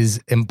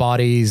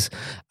embodies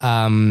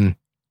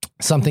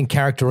something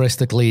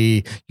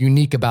characteristically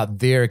unique about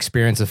their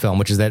experience of film,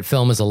 which is that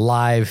film is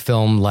alive,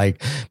 film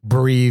like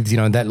breathes,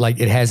 that like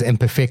it has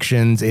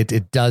imperfections,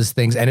 it does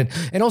things. And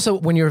also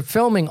when you're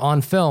filming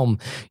on film,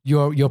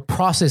 your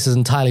process is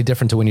entirely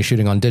different to when you're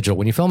shooting on digital.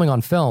 When you're filming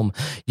on film,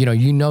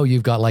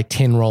 you've got like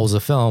 10 rolls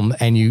of film,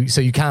 and so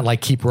you can't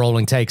like keep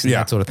rolling takes and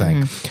that sort of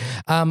thing.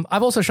 Mm-hmm.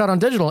 I've also shot on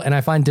digital, and I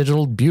find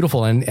digital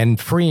beautiful and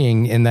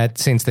freeing in that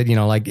sense that,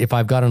 like if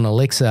I've got an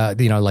Alexa,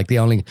 like the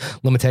only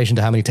limitation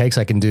to how many takes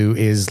I can do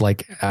is like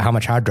how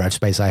much hard drive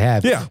space I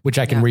have, which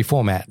I can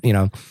reformat,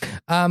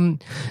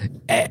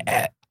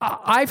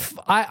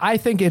 I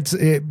think it's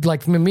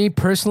like, for me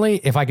personally,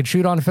 if I could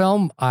shoot on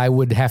film, I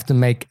would have to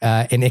make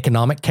an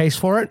economic case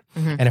for it.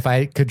 Mm-hmm. And if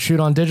I could shoot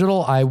on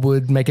digital, I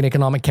would make an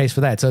economic case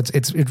for that. So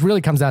it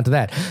really comes down to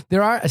that.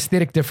 There are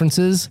aesthetic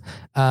differences,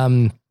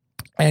 and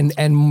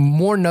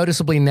more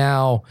noticeably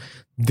now,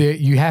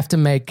 you have to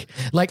make,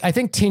 like, I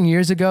think 10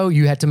 years ago,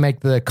 you had to make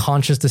the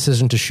conscious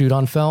decision to shoot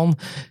on film.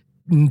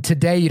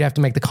 Today, you'd have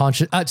to make the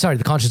conscious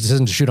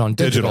decision to shoot on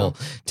digital.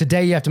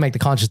 Today, you have to make the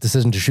conscious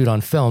decision to shoot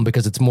on film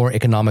because it's more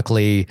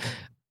economically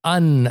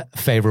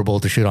unfavorable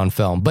to shoot on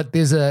film. But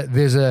there's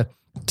a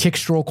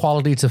textural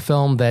quality to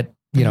film that,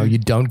 you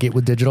don't get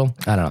with digital.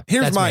 I don't know.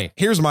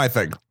 Here's my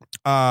thing.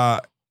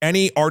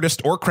 Any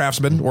artist or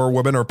craftsman or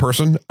woman or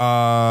person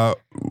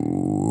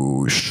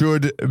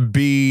should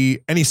be,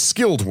 any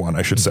skilled one,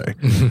 I should say,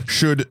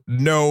 should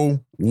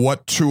know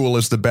what tool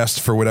is the best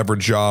for whatever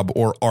job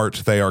or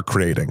art they are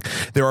creating.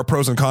 There are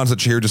pros and cons that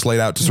Shahir just laid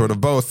out to sort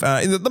of both.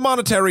 The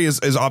monetary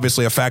is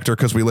obviously a factor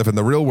because we live in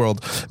the real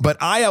world, but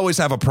I always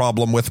have a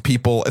problem with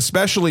people,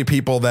 especially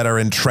people that are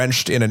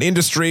entrenched in an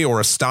industry or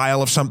a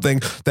style of something,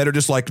 that are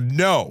just like,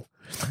 no,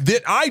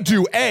 that I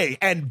do A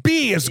and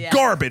B is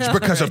garbage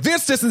because of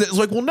this, and that. It's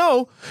like, well,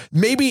 no,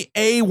 maybe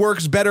A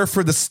works better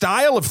for the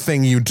style of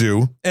thing you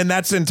do, and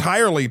that's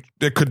entirely,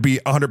 it could be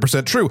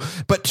 100% true.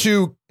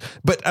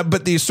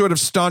 But these sort of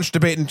staunch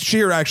debate, and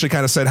Shahir actually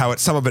kind of said how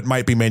some of it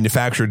might be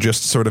manufactured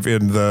just sort of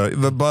in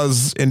the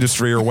buzz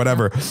industry or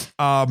whatever.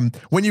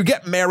 When you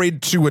get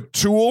married to a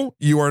tool,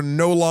 you are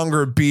no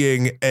longer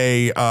being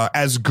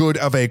as good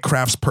of a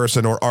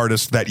craftsperson or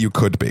artist that you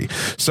could be.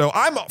 So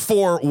I'm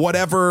for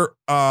whatever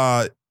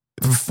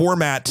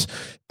format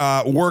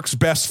works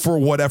best for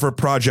whatever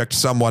project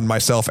someone,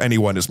 myself,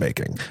 anyone is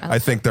making. I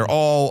think they're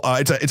all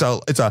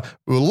it's a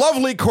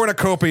lovely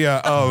cornucopia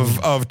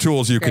of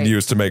tools you can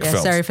use to make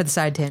films. Sorry for the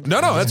side tangent.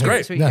 No, that's great.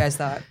 That's what you guys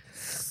thought.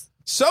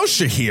 So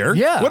Shahir,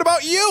 what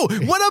about you?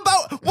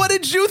 What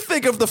did you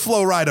think of the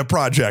Flow Rider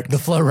project? The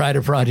Flow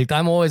Rider project.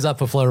 I'm always up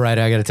for Flow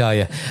Rider, I got to tell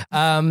you.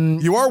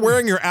 You are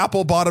wearing your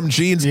apple bottom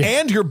jeans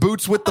and your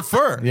boots with the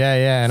fur.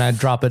 Yeah, and I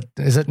drop it.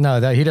 Is it?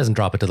 No, he doesn't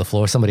drop it to the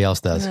floor. Somebody else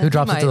does. Who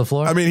drops it to the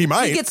floor? I mean, he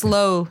might. He gets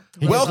low.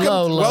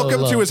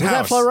 Welcome to his house. Is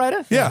that Flow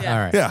Rider? Yeah. All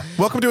right. Yeah.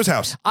 Welcome to his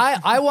house.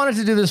 I wanted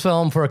to do this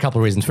film for a couple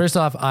of reasons. First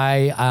off,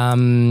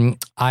 I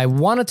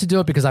wanted to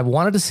do it because I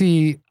wanted to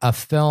see a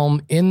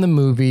film in the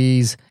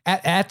movies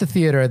at the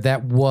theater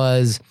that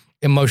was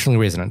emotionally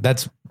resonant.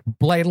 That's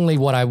blatantly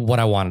what I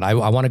wanted. I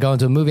want to go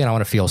into a movie and I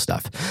want to feel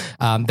stuff.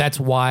 That's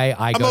why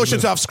I go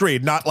emotions off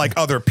screen, not like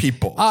other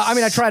people. I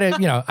mean, I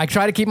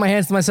try to keep my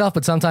hands to myself,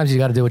 but sometimes you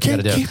got to do what you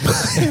got to do. Keep my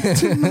hands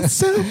to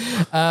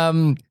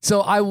myself.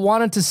 So I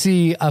wanted to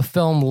see a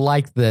film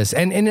like this,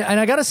 and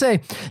I got to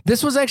say,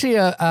 this was actually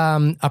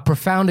a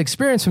profound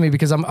experience for me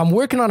because I'm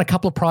working on a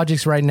couple of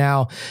projects right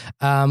now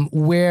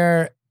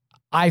where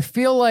I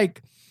feel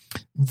like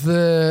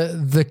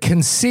the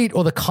conceit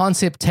or the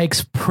concept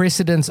takes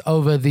precedence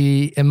over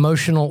the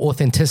emotional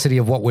authenticity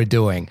of what we're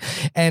doing.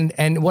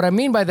 And what I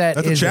mean by that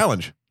is a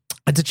challenge.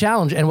 It's a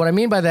challenge. And what I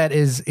mean by that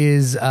is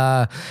with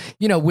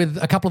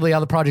a couple of the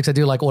other projects I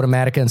do, like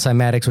Automatica and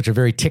Cymatics, which are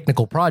very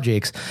technical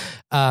projects,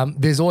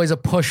 there's always a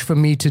push for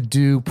me to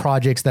do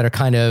projects that are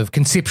kind of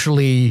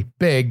conceptually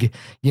big,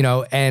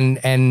 and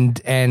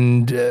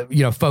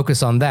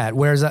focus on that.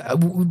 Whereas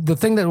the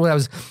thing that I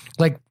was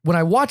like, when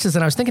I watched this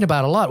and I was thinking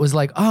about it a lot was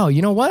like, oh,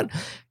 you know what?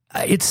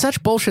 It's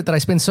such bullshit that I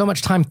spend so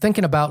much time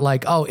thinking about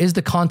like, oh, is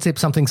the concept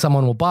something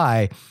someone will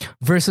buy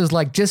versus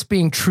like just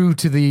being true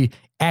to the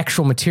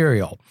actual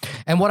material.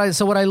 And what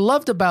I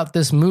loved about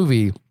this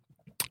movie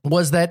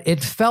was that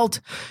it felt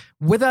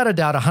without a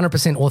doubt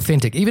 100%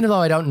 authentic, even though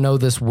I don't know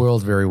this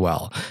world very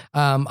well.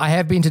 I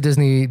have been to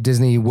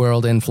Disney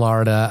World in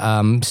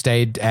Florida,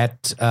 stayed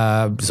at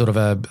sort of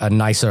a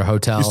nicer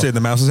hotel. You stayed in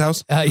the mouse's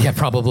house? Yeah,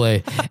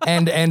 probably.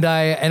 and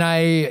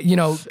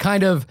I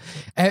kind of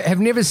have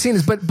never seen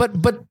this, but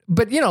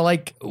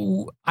like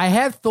I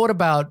have thought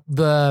about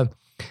the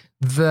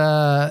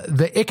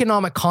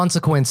economic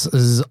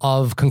consequences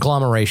of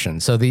conglomeration.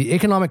 So the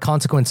economic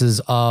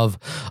consequences of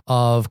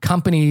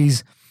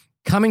companies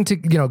coming to,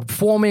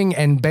 forming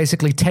and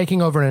basically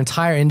taking over an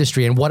entire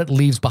industry and what it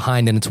leaves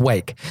behind in its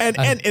wake. And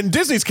in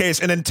Disney's case,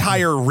 an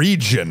entire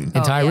region.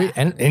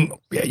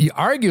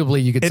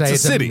 Arguably you could say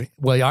it's a city.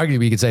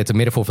 Arguably you could say it's a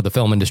metaphor for the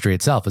film industry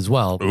itself as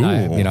well.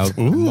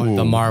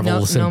 The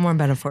Marvels. No more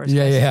metaphors.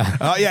 Yeah.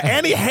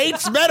 Annie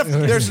hates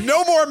metaphors. There's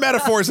no more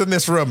metaphors in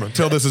this room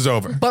until this is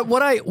over. But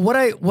what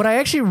I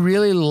actually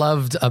really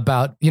loved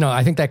about,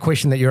 I think that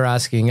question that you're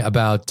asking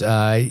about,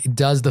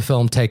 does the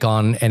film take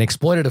on an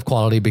exploitative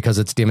quality because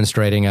it's demonstrating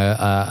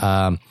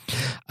a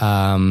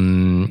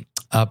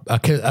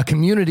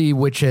community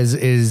which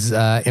is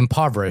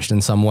impoverished in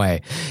some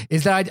way,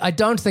 is that I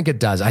don't think it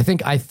does. I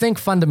think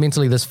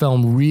fundamentally this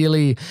film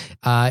really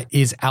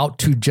is out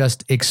to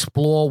just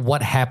explore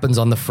what happens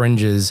on the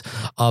fringes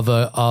of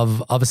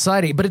a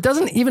society, but it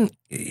doesn't even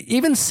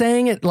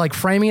saying it, like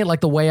framing it like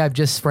the way I've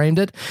just framed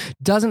it,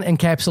 doesn't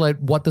encapsulate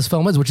what this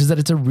film is, which is that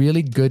it's a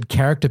really good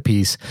character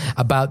piece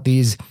about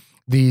these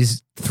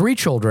three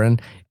children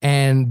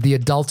and the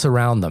adults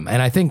around them.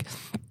 And I think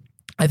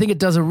it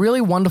does a really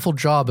wonderful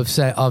job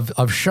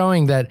of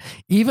showing that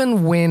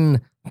even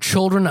when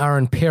children are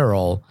in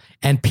peril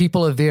and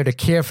people are there to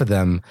care for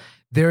them,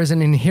 there is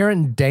an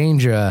inherent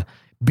danger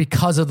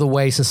because of the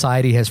way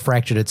society has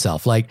fractured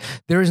itself. Like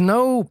there is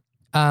no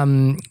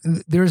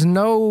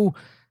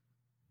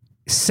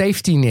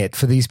safety net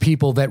for these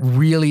people that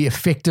really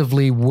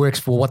effectively works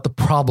for what the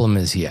problem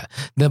is here.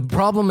 The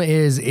problem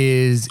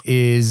is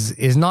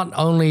not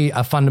only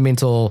a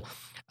fundamental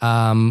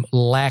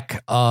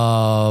lack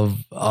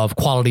of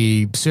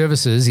quality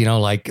services,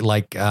 like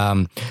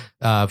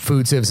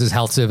food services,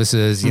 health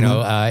services,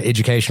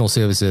 educational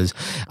services.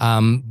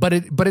 But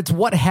it's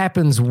what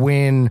happens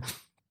when,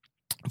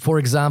 for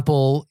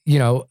example,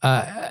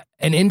 an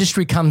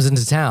industry comes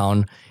into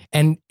town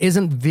and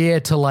isn't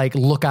there to like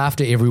look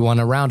after everyone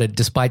around it,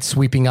 despite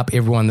sweeping up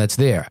everyone that's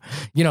there.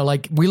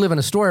 Like we live in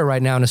Astoria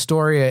right now, and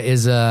Astoria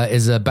is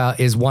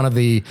one of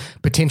the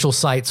potential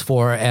sites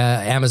for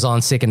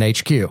Amazon's second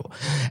HQ.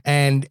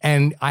 And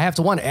I have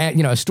to wonder,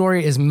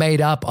 Astoria is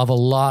made up of a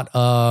lot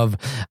of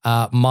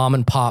mom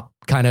and pop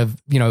kind of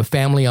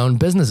family owned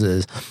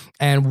businesses,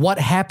 and what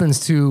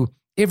happens to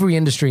every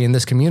industry in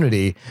this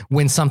community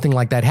when something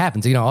like that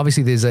happens.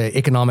 Obviously there's an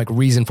economic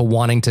reason for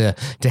wanting to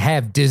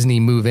have Disney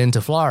move into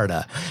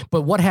Florida,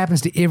 but what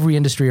happens to every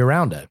industry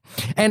around it?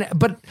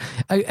 But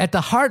at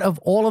the heart of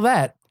all of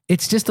that,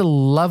 it's just a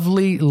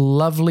lovely,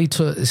 lovely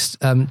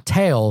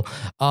tale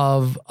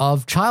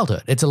of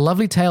childhood. It's a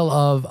lovely tale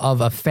of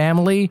a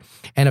family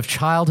and of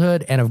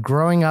childhood and of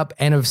growing up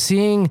and of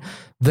seeing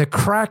the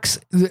cracks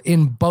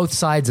in both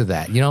sides of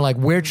that, like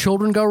where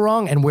children go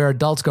wrong and where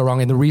adults go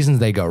wrong and the reasons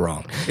they go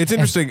wrong. It's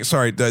interesting.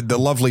 The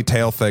lovely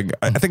tale thing.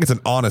 I think it's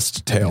an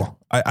honest tale.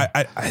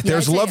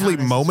 There's lovely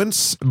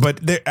moments,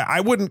 but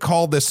I wouldn't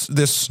call this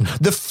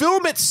the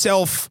film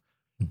itself,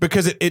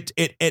 because it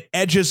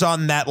edges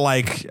on that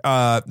like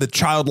the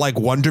childlike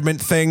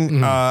wonderment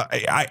thing.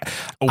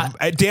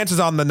 It dances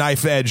on the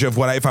knife edge of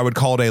if I would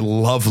call it a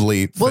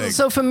lovely thing. Well,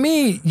 so for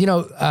me,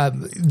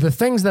 the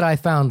things that I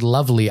found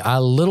lovely are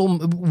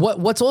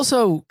what's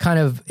also kind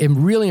of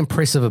really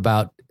impressive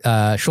about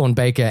Sean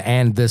Baker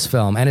and this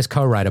film, and his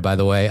co-writer, by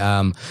the way,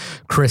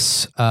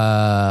 Chris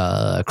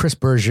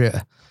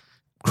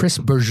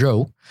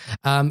Bergeau,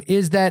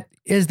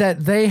 is that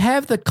they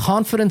have the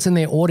confidence in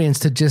their audience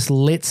to just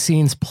let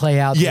scenes play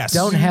out that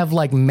don't have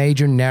like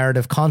major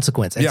narrative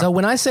consequence. And so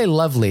when I say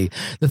lovely,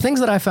 the things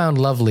that I found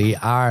lovely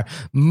are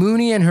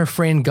Mooney and her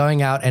friend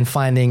going out and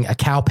finding a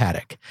cow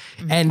paddock,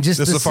 and just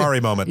the safari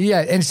moment.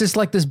 Yeah, and it's just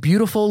like this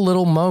beautiful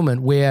little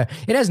moment where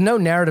it has no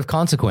narrative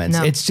consequence.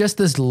 No. It's just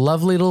this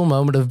lovely little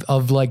moment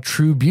of like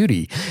true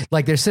beauty.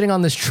 Like they're sitting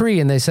on this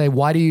tree and they say,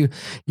 why do you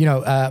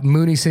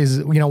Mooney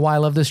says, why I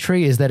love this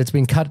tree is that it's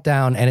been cut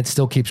down and it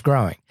still keeps keeps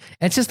growing.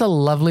 It's just a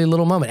lovely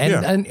little moment.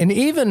 And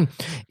even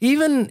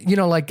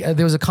like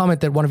there was a comment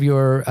that one of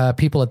your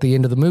people at the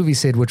end of the movie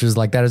said, which was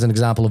like, that is an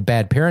example of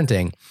bad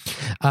parenting.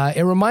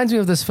 It reminds me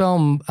of this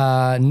film,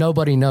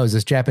 Nobody Knows,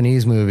 this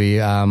Japanese movie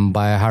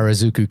by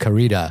Harazuku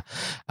Karida.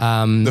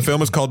 The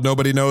film is called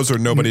Nobody Knows, or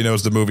Nobody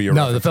Knows the movie?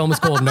 No, the film is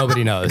called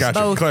Nobody Knows.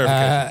 Gotcha.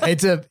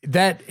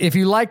 Clarification. If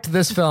you liked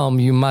this film,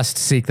 you must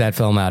seek that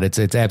film out.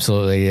 It's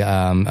absolutely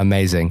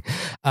amazing.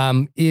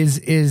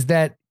 Is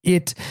that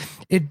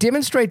it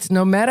demonstrates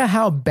no matter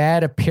how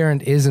bad a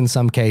parent is in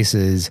some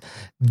cases,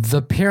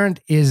 the parent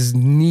is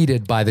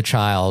needed by the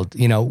child,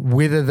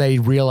 whether they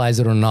realize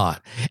it or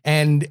not.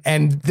 And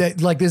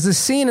like there's a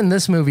scene in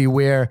this movie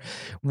where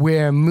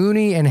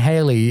Mooney and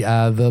Haley,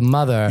 the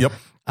mother,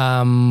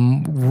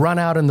 run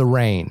out in the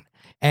rain.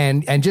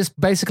 And just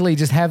basically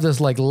just have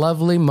this like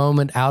lovely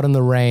moment out in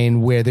the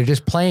rain where they're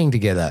just playing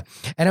together.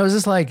 And it was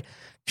just like,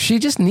 she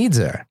just needs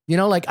her,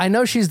 like I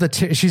know she's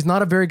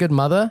not a very good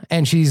mother,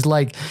 and she's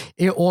like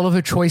all of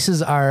her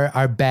choices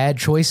are bad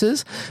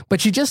choices, but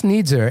she just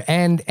needs her.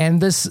 And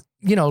this,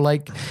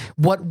 like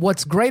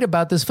what's great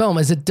about this film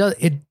is it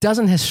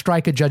doesn't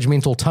strike a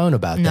judgmental tone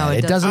about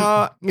that.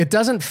 It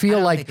doesn't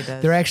feel like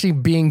they're actually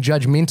being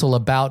judgmental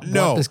about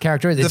what this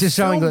character is. It's just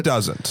showing that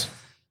doesn't.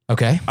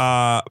 Okay.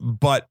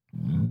 But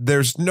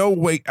there's no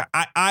way.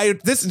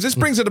 This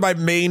brings into my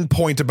main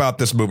point about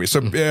this movie. So,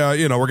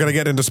 we're going to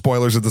get into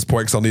spoilers at this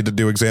point because I'll need to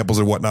do examples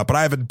and whatnot. But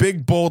I have in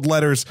big, bold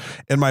letters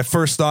in my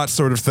first thought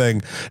sort of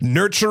thing: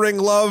 nurturing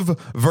love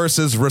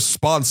versus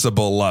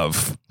responsible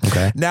love.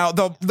 Okay. Now,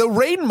 the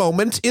rain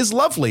moment is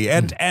lovely.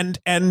 And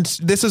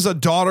this is a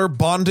daughter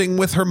bonding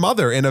with her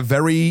mother in a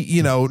very,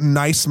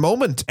 nice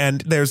moment.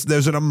 And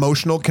there's an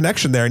emotional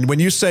connection there. And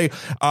when you say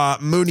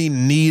Mooney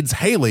needs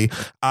Haley,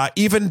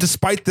 even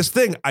despite this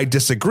thing, I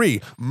disagree.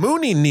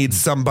 Mooney needs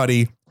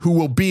somebody who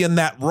will be in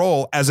that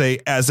role as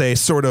a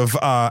sort of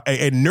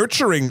a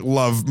nurturing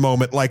love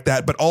moment like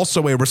that, but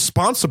also a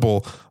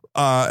responsible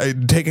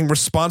taking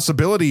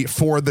responsibility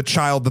for the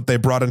child that they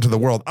brought into the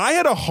world. I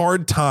had a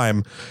hard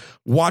time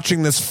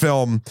watching this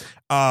film.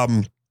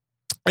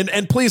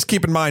 And please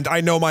keep in mind, I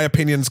know my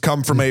opinions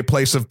come from a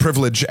place of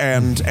privilege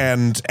and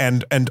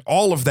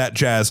all of that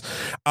jazz.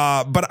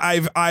 But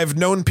I've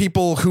known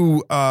people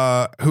who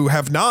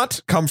have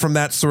not come from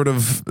that sort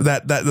of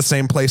that the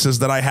same places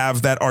that I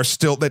have that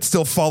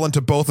still fall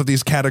into both of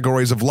these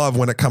categories of love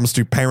when it comes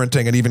to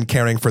parenting and even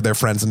caring for their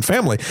friends and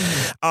family.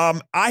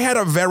 I had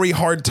a very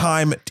hard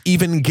time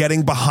even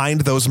getting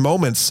behind those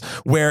moments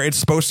where it's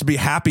supposed to be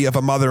happy of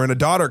a mother and a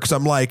daughter, because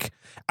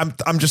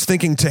I'm just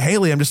thinking to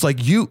Haley, I'm just like,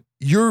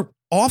 you're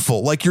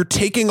awful. Like you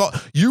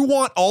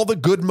want all the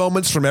good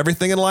moments from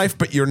everything in life,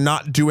 but you're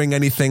not doing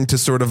anything to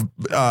sort of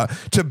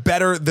to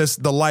better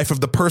the life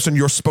of the person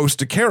you're supposed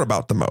to care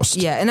about the most.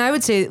 Yeah, and I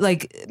would say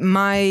like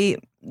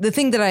the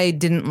thing that I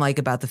didn't like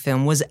about the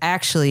film was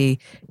actually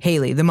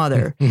Haley, the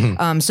mother.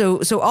 Mm-hmm.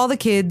 So all the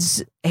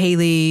kids,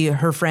 Haley,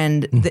 her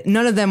friend,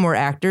 none of them were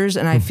actors,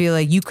 and I feel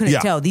like you couldn't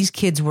tell. These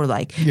kids were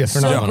like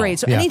so great.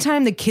 So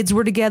anytime the kids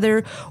were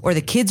together or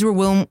the kids were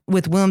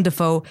with Willem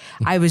Dafoe,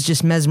 I was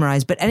just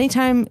mesmerized. But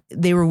anytime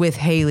they were with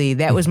Haley,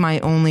 that was my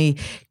only,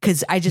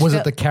 because I just was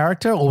it the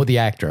character or the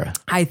actor?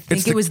 I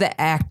think it was the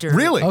actor.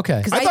 Really?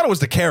 Okay. I thought it was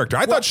the character.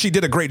 I thought she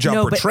did a great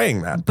job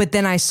portraying that. But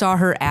then I saw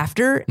her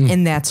after,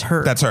 and that's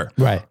her. That's her.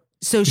 Right.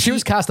 So she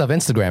was cast off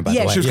Instagram, by the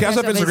way. She was cast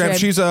off Instagram.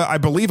 She's I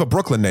believe a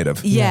Brooklyn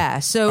native. Yeah.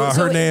 So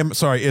her name,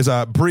 is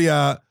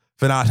Bria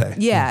Venate.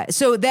 Yeah.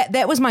 So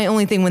that was my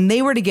only thing. When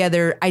they were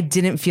together, I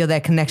didn't feel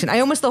that connection.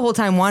 I almost the whole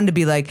time wanted to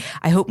be like,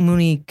 I hope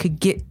Mooney could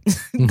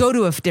go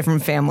to a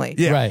different family.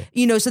 Yeah.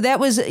 Right. So that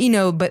was,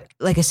 but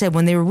like I said,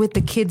 when they were with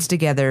the kids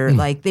together,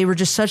 like they were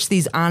just such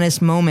these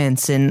honest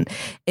moments. And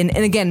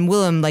again,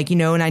 Willem,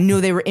 and I knew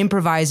they were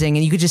improvising,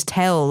 and you could just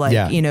tell,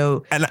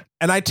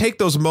 And I take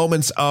those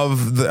moments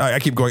of I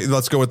keep going,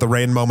 let's go with the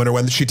rain moment, or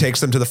when she takes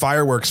them to the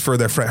fireworks for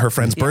her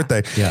friend's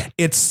birthday. Yeah.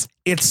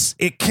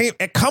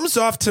 It comes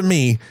off to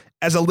me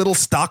as a little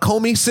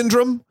Stockholm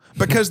syndrome,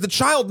 because the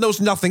child knows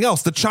nothing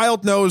else. The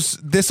child knows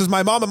this is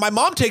my mom, and my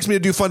mom takes me to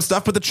do fun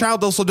stuff, but the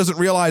child also doesn't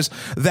realize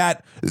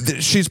that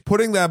she's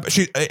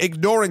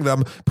ignoring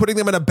them, putting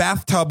them in a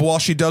bathtub while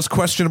she does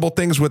questionable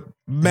things with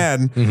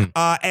men.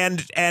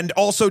 Mm-hmm. And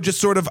also just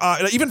sort of,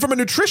 even from a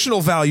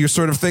nutritional value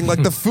sort of thing,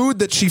 like the food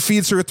that she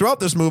feeds her throughout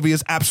this movie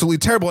is absolutely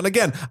terrible. And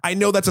again, I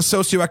know that's a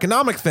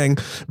socioeconomic thing,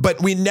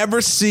 but we never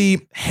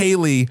see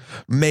Haley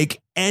make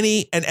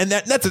any, and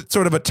that's a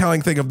sort of a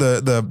telling thing of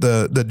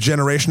the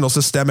generational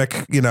systemic,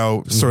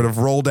 sort of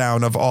roll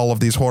down of all of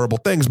these horrible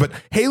things. But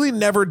Haley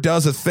never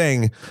does a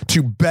thing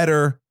to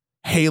better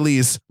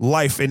Haley's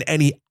life in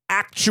any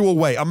actual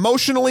way.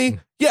 Emotionally,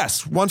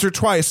 yes, once or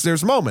twice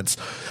there's moments.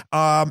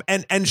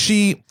 And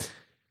she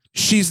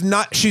she's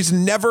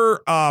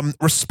never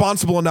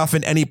responsible enough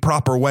in any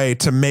proper way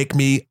to make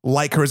me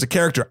like her as a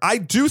character. I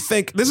do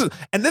think this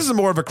is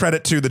more of a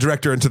credit to the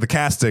director and to the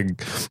casting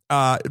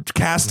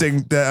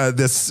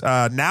this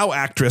now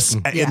actress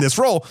in this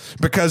role,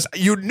 because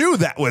you knew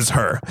that was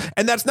her.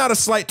 And that's not a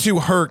slight to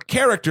her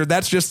character.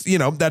 That's just,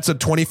 that's a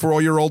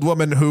 24-year-old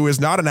woman who is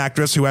not an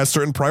actress, who has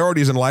certain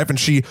priorities in life, and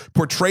she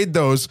portrayed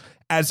those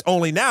as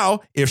only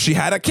now if she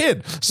had a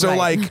kid. So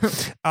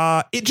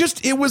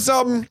it was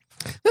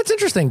That's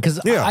interesting, because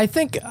I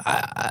think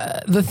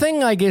the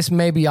thing I guess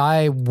maybe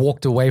I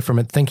walked away from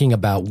it thinking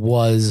about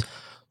was,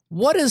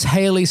 what is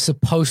Haley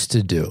supposed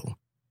to do?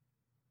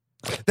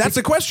 That's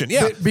the question.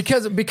 Yeah.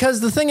 Because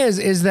the thing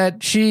is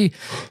that she,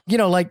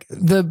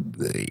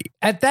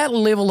 at that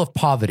level of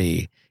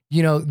poverty,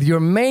 your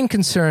main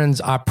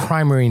concerns are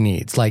primary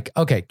needs. Like,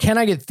 okay, can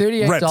I get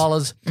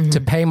 $38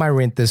 to pay my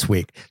rent this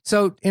week?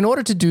 So in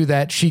order to do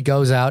that, she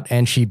goes out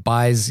and she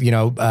buys,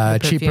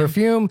 cheap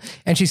perfume,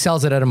 and she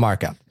sells it at a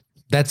markup.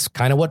 That's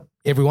kind of what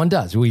everyone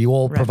does. We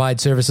all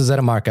provide services at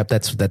a markup.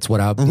 That's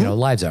what our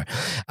lives are.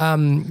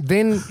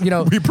 Then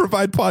we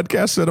provide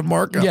podcasts at a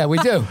markup. Yeah, we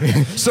do.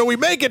 So we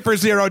make it for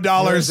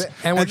 $0,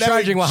 and we're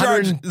charging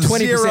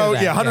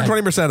 120%. Yeah,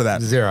 120% of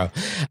that. Zero.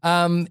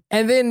 And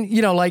then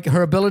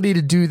her ability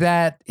to do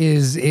that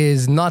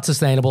is not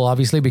sustainable,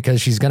 obviously,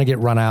 because she's going to get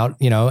run out.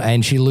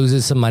 And she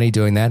loses some money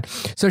doing that.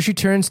 So she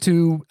turns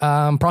to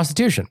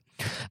prostitution.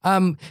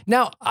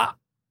 Now,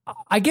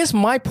 I guess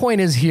my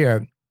point is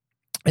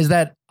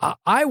that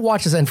I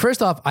watch this, and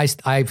first off,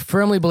 I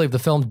firmly believe the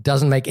film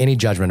doesn't make any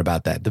judgment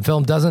about that. The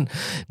film doesn't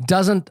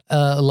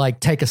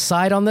take a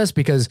side on this,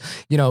 because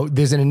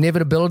there's an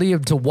inevitability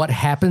to what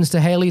happens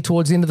to Haley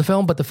towards the end of the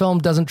film, but the film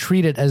doesn't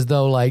treat it as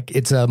though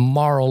it's a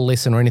moral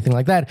lesson or anything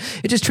like that.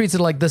 It just treats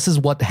it like this is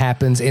what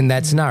happens in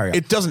that scenario.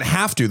 It doesn't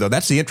have to, though.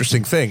 That's the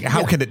interesting thing.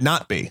 How can it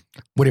not be?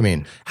 What do you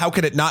mean? How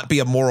can it not be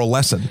a moral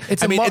lesson?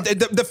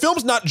 The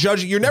film's not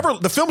judging.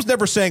 The film's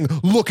never saying,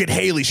 look at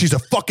Haley, she's a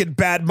fucking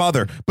bad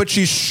mother, but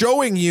she's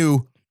showing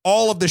you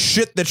all of the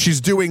shit that she's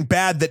doing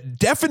bad that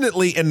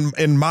definitely,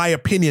 in my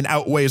opinion,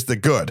 outweighs the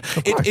good.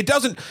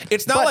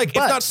 It's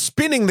not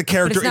spinning the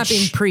character. But it's not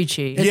being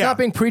preachy. It's not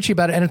being preachy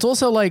about it. And it's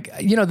also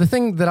the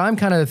thing that I'm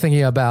kind of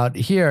thinking about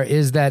here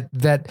is that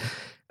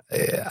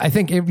I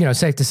think,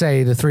 safe to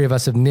say the three of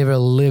us have never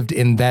lived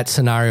in that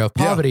scenario of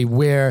poverty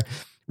where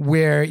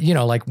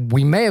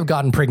we may have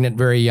gotten pregnant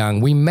very young.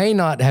 We may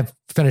not have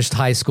finished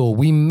high school.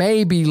 We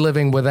may be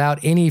living without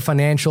any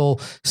financial,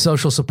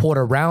 social support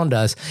around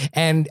us,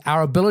 and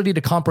our ability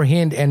to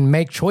comprehend and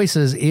make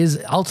choices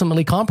is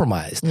ultimately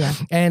compromised. Yeah.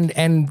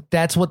 And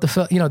that's what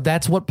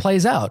that's what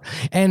plays out.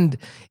 And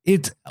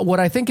it's what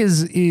I think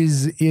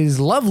is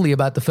lovely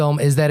about the film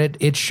is that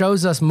it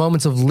shows us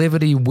moments of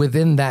levity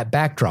within that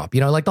backdrop.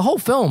 The whole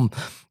film.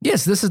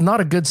 Yes, this is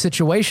not a good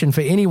situation for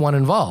anyone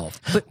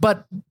involved.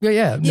 But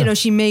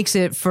she makes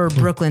it for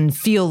Brooklyn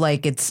feel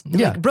like it's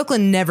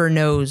Brooklyn never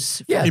knows.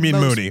 Yeah, you mean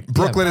Mooney?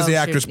 Brooklyn is the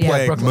actress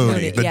playing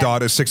Mooney, the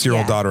daughter,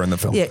 6-year-old daughter in the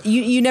film. Yeah,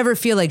 you never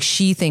feel like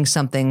she thinks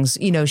something's.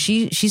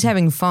 She's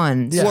having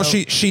fun. Yeah. Well,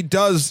 she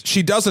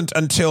doesn't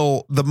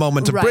until the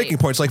moment of breaking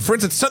points. Like, for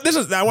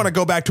instance, I want to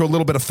go back to a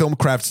little bit of film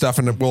craft stuff,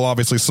 and we'll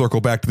obviously circle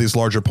back to these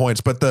larger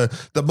points. But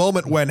the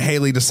moment when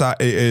Haley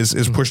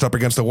is pushed up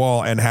against the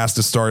wall and has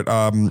to start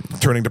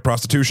turning to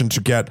prostitution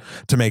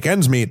to make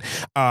ends meet,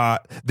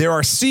 there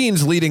are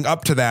scenes leading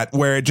up to that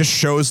where it just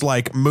shows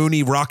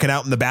Mooney rocking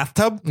out in the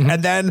bathtub,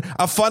 and then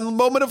a fun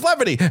moment of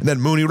levity, and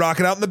then Mooney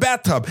rocking out in the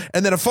bathtub,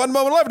 and then a fun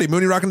moment of levity,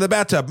 Mooney rocking in the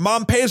bathtub.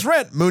 Mom pays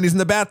rent, Mooney's in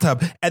the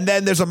bathtub, and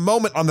then there's a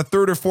moment on the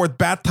third or fourth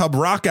bathtub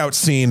rockout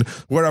scene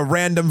where a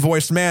random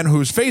voiced man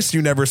whose face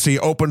you never see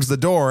opens the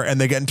door,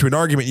 and they get into an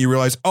argument. You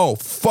realize, oh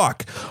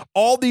fuck,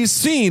 all these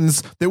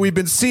scenes that we've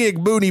been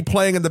seeing Mooney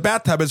playing in the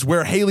bathtub is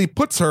where Haley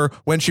puts her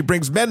when she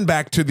brings men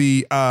back to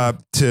the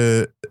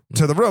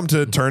the room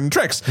to turn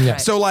tricks. Yeah.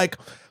 So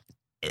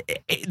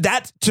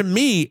that to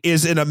me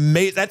is an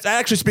amazing. That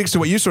actually speaks to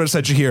what you sort of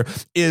said, Shahir.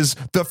 Is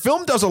the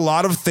film does a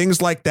lot of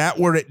things like that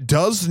where it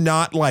does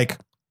not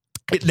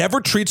it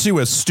never treats you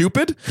as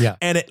stupid,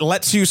 and it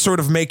lets you sort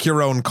of make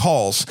your own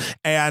calls.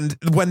 And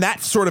when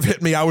that sort of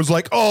hit me, I was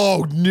like,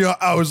 oh, no.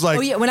 I was like...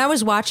 Oh, yeah. When I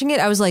was watching it,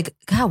 I was like,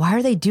 God, why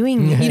are they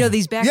doing,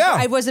 these back... Yeah.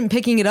 I wasn't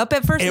picking it up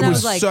at first, and I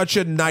was like... such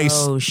a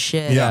nice... Oh,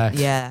 shit.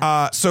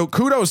 Yeah. So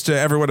kudos to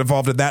everyone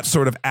involved in that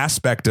sort of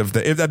aspect of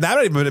that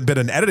might even have been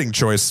an editing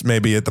choice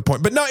maybe at the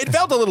point. But no, it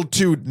felt a little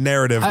too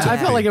narrative. I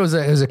felt like it was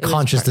a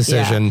conscious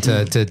decision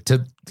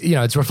to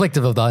it's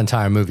reflective of the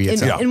entire movie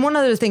itself. And one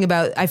other thing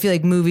about, I feel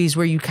like movies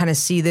where you kind of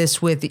see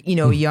this with, a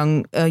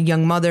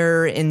young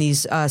mother in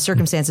these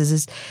circumstances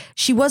is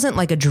she wasn't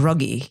like a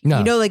druggie.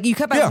 No. You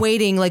kept on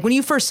waiting. Like when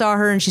you first saw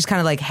her and she's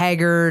kind of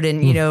haggard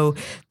and,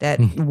 that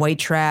white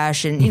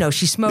trash and,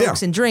 she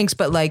smokes and drinks,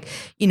 but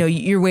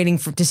you're waiting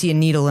to see a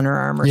needle in her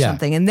arm or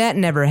something. And that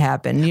never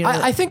happened.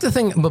 I think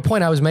the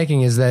point I was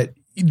making is that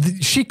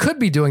she could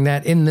be doing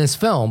that in this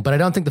film, but I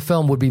don't think the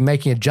film would be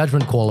making a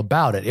judgment call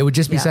about it. It would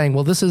just be saying,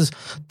 well, this is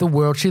the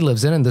world she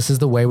lives in, and this is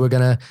the way we're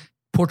going to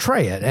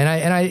portray it.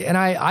 And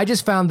I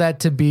just found that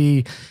to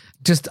be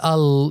just a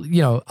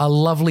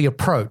lovely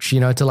approach,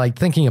 to like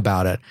thinking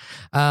about it.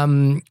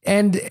 And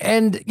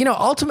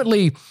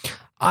ultimately,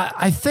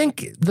 I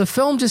think the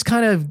film just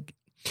kind of,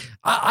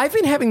 I've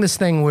been having this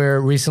thing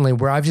recently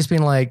where I've just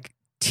been like,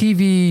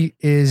 TV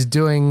is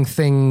doing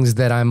things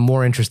that I'm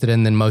more interested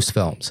in than most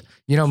films.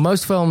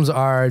 Most films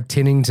are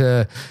tending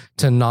to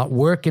not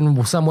work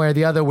in some way or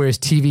the other, whereas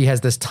TV has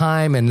this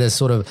time and this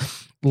sort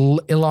of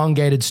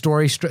elongated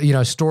story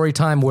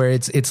time where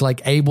it's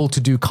like able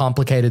to do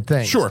complicated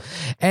things. Sure.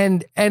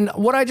 And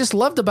what I just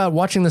loved about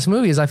watching this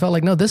movie is I felt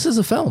like, no, this is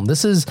a film.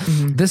 This is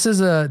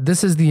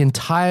the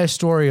entire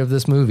story of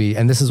this movie,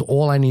 and this is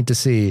all I need to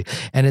see.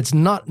 And it's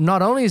not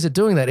only is it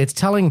doing that, it's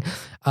telling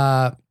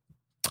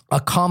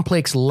a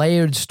complex,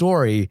 layered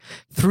story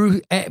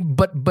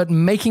but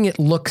making it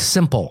look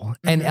simple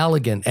and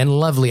elegant and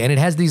lovely. And it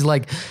has these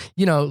like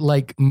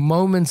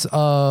moments there's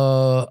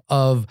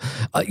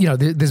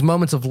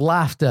moments of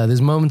laughter,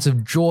 there's moments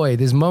of joy,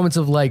 there's moments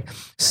of like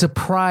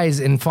surprise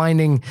in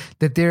finding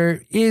that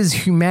there is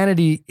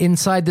humanity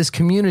inside this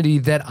community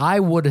that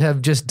I would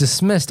have just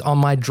dismissed on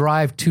my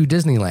drive to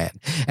Disneyland.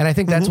 And I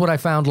think that's what I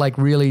found like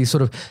really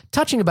sort of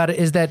touching about it,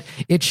 is that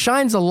it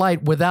shines a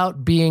light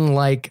without being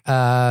like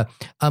a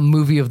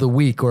movie of the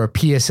week or a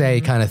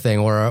PSA kind of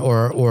thing,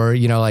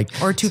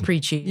 or too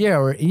preachy.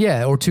 Or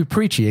too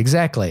preachy.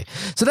 Exactly.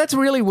 So that's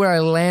really where I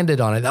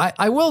landed on it.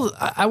 I want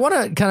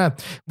to kind of,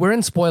 we're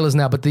in spoilers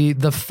now, but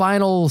the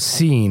final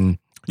scene.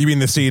 You mean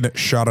the scene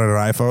shot on an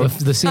iPhone?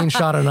 The scene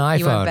shot on an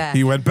iPhone.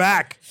 He went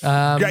back.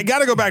 Got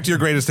to go back to your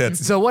greatest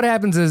hits. So what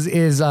happens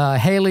is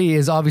Haley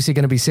is obviously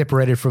going to be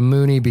separated from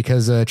Mooney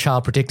because of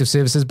Child Protective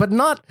Services, but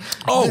not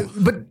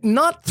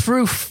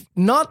through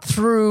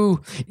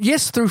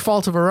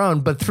fault of her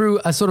own, but through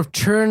a sort of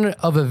turn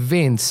of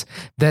events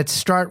that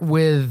start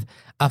with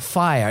a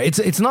fire.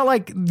 It's not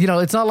like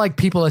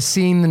people are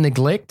seeing the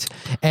neglect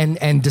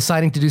and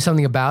deciding to do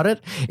something about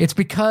it. It's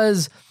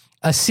because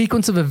a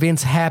sequence of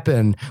events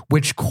happen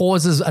which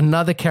causes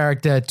another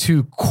character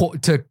to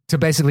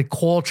basically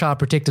call Child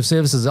Protective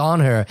Services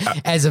on her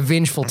as a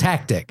vengeful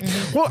tactic.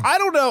 Well, I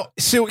don't know.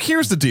 So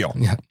here's the deal.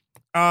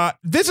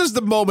 This is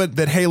the moment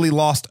that Haley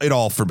lost it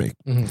all for me.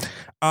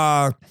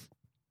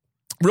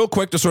 Real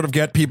quick to sort of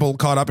get people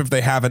caught up if they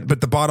haven't,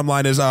 but the bottom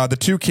line is the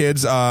two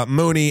kids,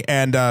 Mooney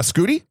and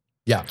Scooty.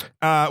 Yeah.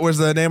 Was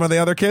the name of the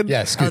other kid?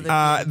 Yeah,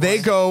 Scooty. They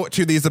go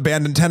to these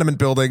abandoned tenement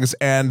buildings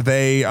and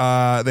they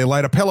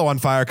light a pillow on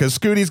fire because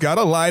Scooty's got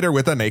a lighter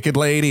with a naked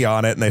lady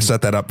on it, and they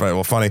set that up.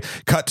 Well, funny.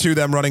 Cut to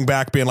them running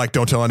back, being like,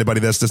 "Don't tell anybody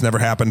this never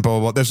happened." Blah,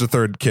 blah, blah. There's a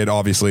third kid,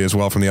 obviously, as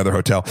well from the other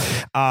hotel.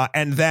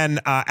 And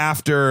then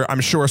after,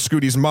 I'm sure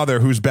Scooty's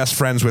mother, who's best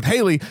friends with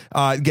Haley,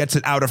 gets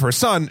it out of her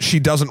son. She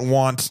doesn't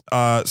want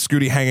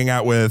Scooty hanging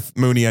out with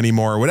Mooney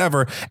anymore or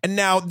whatever. And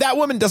now that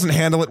woman doesn't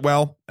handle it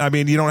well. I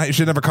mean, you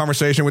shouldn't have a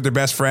conversation with their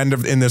best friend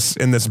in this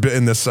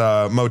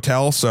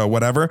motel, so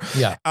whatever.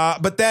 Yeah.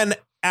 But then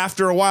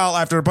after a while,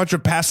 after a bunch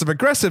of passive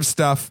aggressive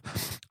stuff,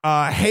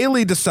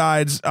 Haley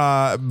decides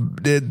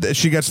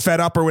she gets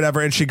fed up or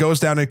whatever, and she goes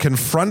down and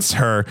confronts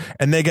her,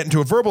 and they get into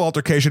a verbal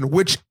altercation,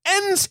 which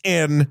ends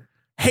in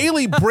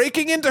Haley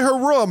breaking into her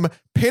room,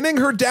 pinning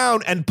her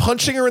down, and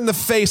punching her in the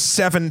face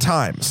 7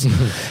 times.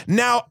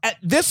 Now, at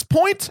this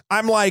point,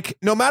 I'm like,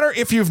 no matter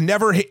if you've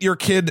never hit your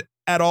kid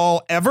at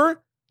all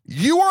ever,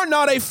 you are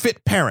not a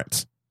fit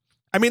parent.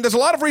 I mean, there's a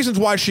lot of reasons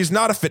why she's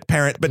not a fit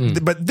parent,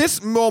 but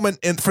this moment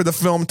for the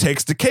film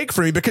takes the cake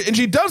for me, and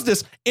she does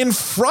this in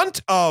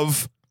front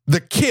of the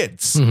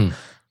kids. Mm-hmm.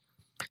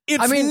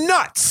 It's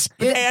nuts.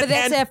 But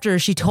that's after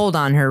she told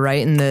on her,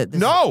 right?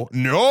 No.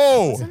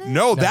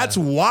 That's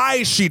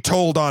why she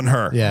told on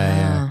her.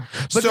 Yeah.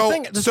 But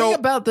the thing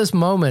about this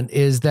moment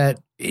is that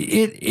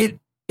it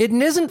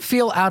doesn't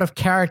feel out of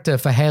character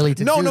for Haley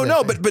to do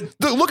No. But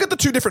look at the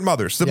two different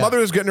mothers. The mother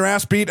that's getting her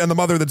ass beat and the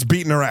mother that's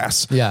beating her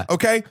ass. Yeah.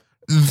 Okay?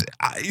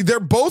 They're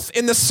both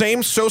in the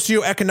same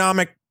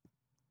socioeconomic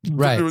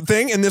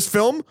thing in this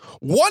film.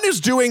 One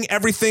is doing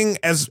everything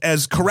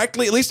as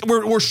correctly. At least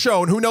we're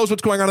shown. Who knows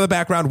what's going on in the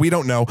background? We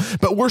don't know.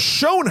 But we're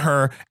shown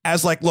her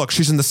as like, look,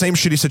 she's in the same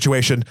shitty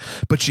situation,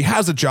 but she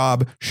has a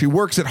job. She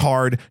works it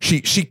hard.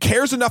 She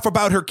cares enough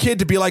about her kid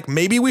to be like,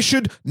 maybe we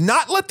should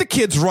not let the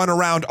kids run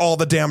around all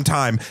the damn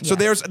time. Yeah. So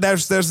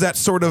there's that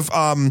sort of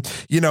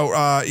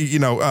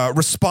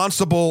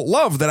responsible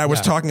love that I was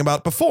talking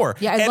about before.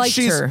 Yeah, I liked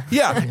her.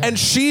 Yeah, and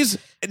she's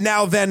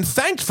now then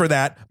thanked for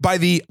that by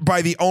the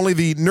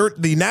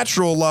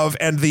natural love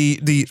and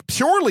the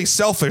purely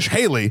selfish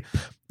Haley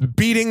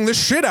beating the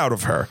shit out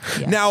of her.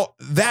 Yeah. Now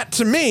that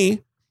to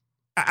me,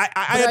 I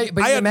had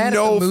mad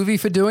at the movie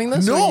for doing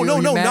this? No,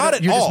 not at all.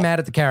 You're just mad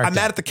at the character. I'm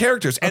mad at the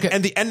characters,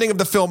 and the ending of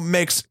the film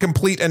makes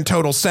complete and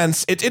total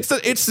sense.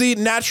 It's the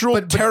natural,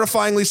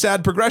 terrifyingly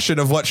sad progression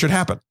of what should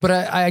happen. But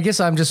I guess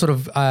I'm just sort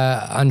of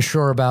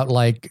unsure about,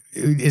 like,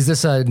 is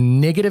this a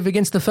negative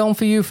against the film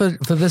for you for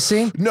this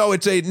scene? No,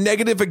 it's a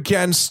negative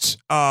against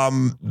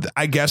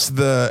I guess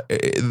the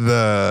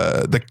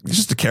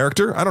just the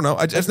character. I don't know.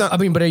 It's not. I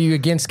mean, but are you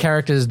against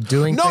characters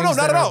doing? No, not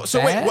at all.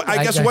 So wait,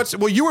 I guess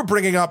you were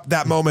bringing up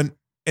that moment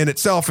in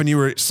itself, and you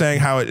were saying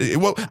how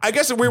well, I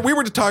guess we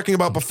were talking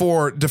about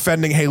before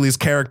defending Haley's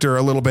character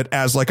a little bit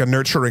as like a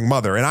nurturing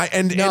mother, and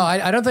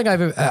I don't think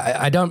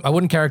I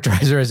wouldn't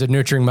characterize her as a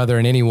nurturing mother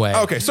in any way.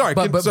 Okay, sorry,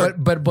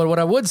 but what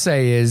I would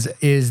say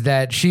is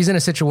that she's in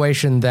a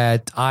situation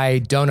that I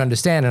don't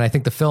understand, and I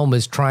think the film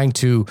is trying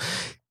to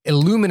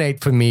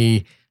illuminate for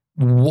me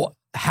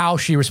how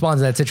she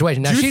responds in that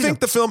situation. Now, do you think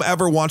the film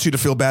ever wants you to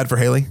feel bad for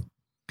Haley?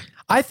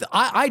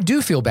 I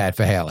do feel bad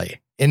for Haley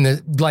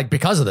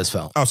because of this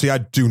film. Oh, see, I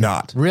do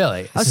not.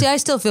 Really? Oh, see, I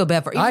still feel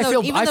bad for her. I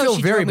feel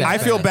very bad. I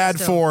feel bad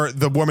for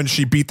the woman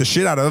she beat the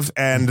shit out of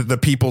and the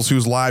people's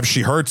whose lives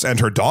she hurts and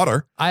her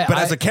daughter. But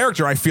as a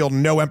character, I feel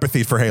no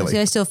empathy for Haley. See,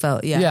 I still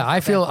felt, Yeah,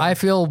 I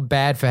feel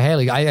bad for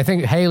Haley. I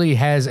think Haley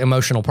has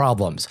emotional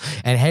problems,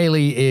 and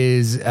Haley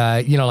is,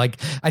 I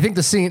think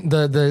the scene,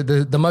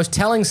 the most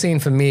telling scene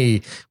for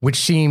me,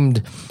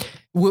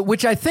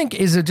 which I think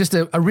is just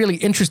a really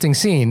interesting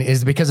scene,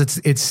 is because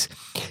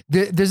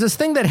there's this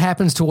thing that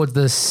happens towards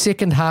the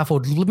second half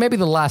or maybe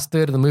the last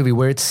third of the movie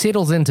where it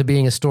settles into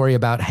being a story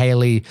about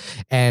Haley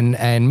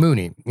and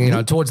Mooney,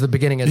 towards the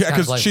beginning. Yeah,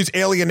 because she's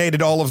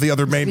alienated all of the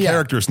other main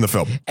characters in the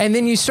film. And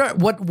then you start,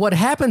 what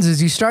happens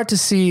is you start to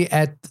see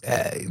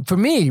for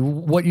me,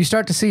 what you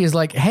start to see is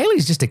like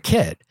Haley's just a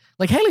kid.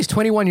 Like Haley's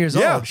 21 years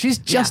old. She's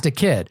just a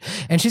kid.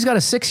 And she's got a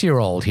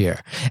 6-year-old here.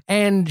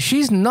 And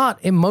she's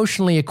not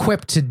emotionally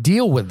equipped to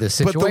deal with this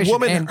situation. But the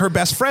woman, her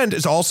best friend,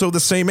 is also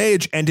the same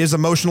age and is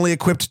emotionally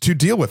equipped to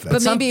deal with it.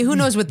 But maybe, who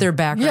knows what their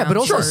background is. Yeah, but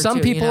also some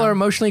people are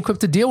emotionally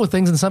equipped to deal with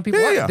things and some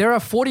people aren't. There are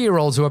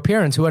 40-year-olds who are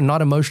parents who are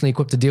not emotionally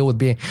equipped to deal with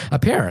being a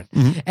parent.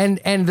 Mm-hmm.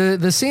 And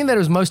the scene that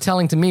was most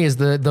telling to me is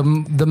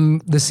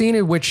the scene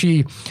in which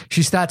she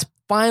starts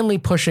finally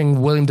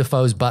pushing William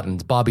Dafoe's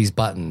buttons, Bobby's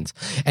buttons.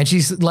 And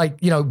she's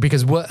like,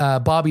 because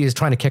Bobby is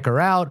trying to kick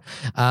her out.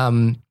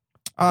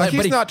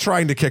 He's not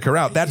trying to kick her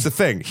out. That's the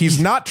thing. He's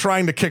not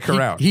trying to kick her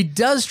out. He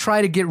does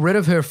try to get rid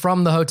of her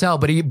from the hotel,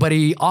 but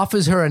he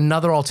offers her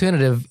another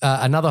alternative,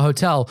 another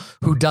hotel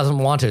who doesn't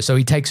want her. So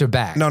he takes her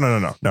back.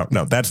 No.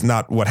 That's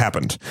not what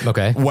happened.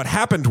 Okay. What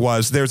happened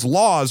was there's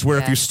laws where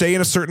if you stay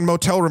in a certain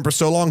motel room for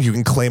so long, you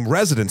can claim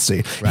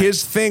residency. Right.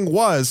 His thing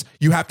was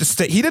you have to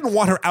stay. He didn't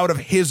want her out of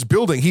his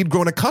building. He'd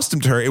grown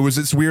accustomed to her. It was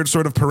this weird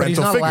sort of parental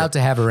figure. But he's not allowed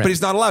to have her in. But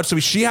he's not allowed. So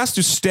she has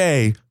to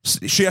stay.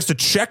 She has to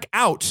check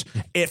out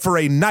for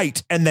a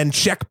night and then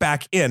check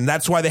back in.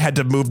 That's why they had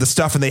to move the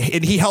stuff, and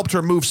he helped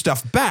her move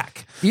stuff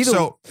back.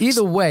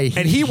 Either way,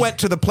 he went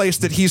to the place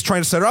that he's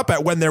trying to set her up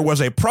at when there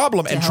was a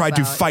problem and tried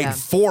to fight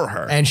for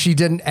her. And she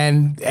didn't,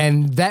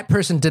 and that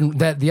person didn't.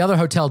 That the other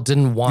hotel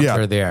didn't want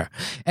her there.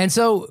 And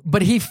so,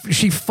 but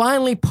she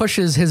finally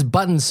pushes his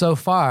buttons so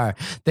far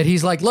that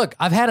he's like, "Look,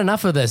 I've had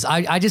enough of this.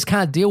 I just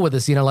can't deal with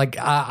this.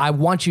 I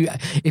want you.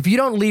 If you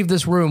don't leave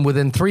this room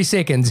within 3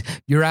 seconds,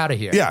 you're out of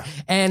here." Yeah.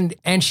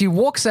 And she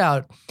walks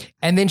out,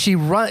 and then she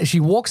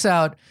walks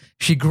out.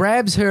 She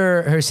grabs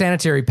her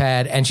sanitary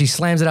pad and she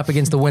slams it up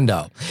against the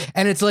window.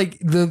 And it's like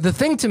the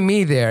thing to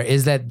me there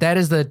is that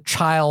is the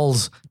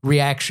child's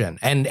reaction.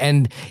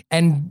 And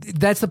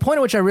that's the point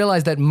at which I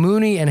realized that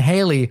Mooney and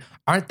Haley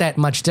aren't that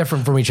much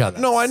different from each other.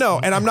 No, I know.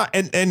 And I'm not,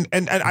 and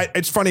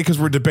it's funny because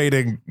we're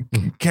debating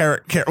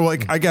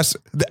I guess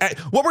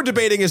what we're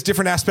debating is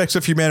different aspects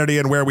of humanity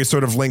and where we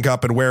sort of link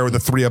up and where the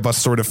three of us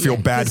sort of feel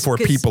bad for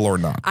people or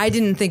not. I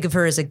didn't think of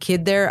her as a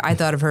kid there. I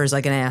thought of her as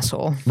like an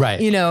asshole. Right.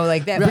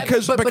 Like that. Right.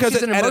 Because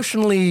she's an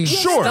emotionally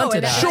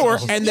stunted Sure.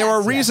 And there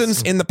are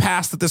reasons in the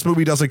past that this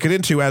movie doesn't get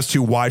into as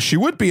to why she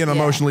would be an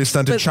emotionally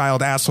stunted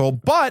child asshole.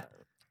 But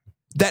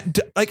that,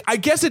 I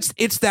guess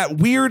it's that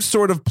weird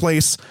sort of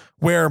place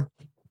where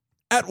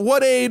at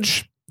what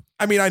age,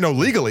 I mean, I know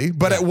legally,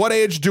 but at what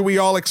age do we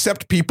all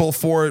accept people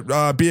for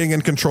being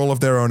in control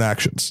of their own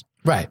actions?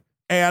 Right.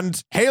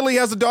 And Haley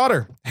has a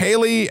daughter.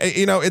 Haley,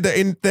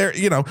 in there,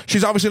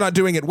 she's obviously not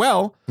doing it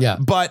well. Yeah.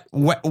 But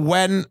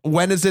when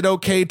is it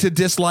okay to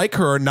dislike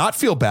her or not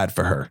feel bad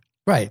for her?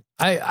 Right.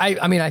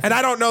 I mean,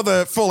 I don't know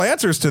the full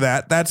answers to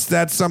that.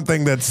 That's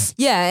something that's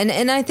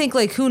and I think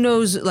who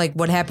knows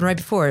what happened right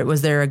before it.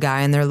 Was there a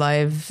guy in their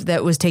life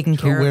that was taking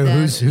care of them?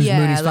 Who's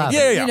Mooney's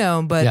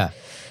father? But.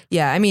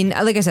 Yeah, I mean,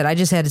 like I said, I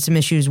just had some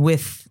issues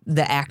with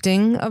the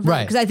acting of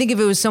her. Because I think if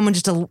it was someone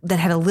just that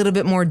had a little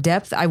bit more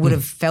depth, I would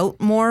have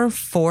felt more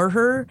for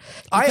her.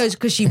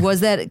 Because she was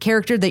that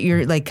character that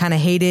you're kind of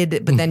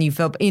hated, but then you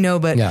felt,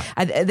 but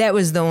that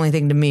was the only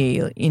thing to me,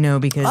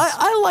 because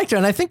I liked her,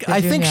 and I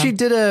think she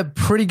did a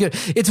pretty good.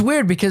 It's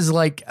weird because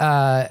what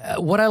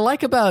I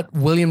like about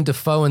William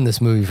Dafoe in this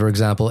movie, for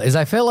example, is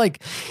I feel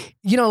like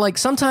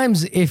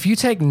sometimes if you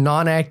take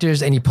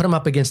non-actors and you put them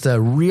up against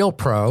a real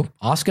pro,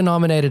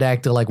 Oscar-nominated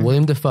actor like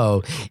William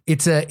Dafoe,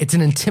 it's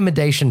an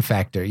intimidation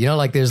factor.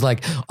 There's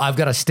I've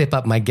got to step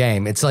up my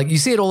game. It's you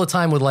see it all the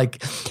time with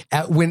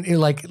when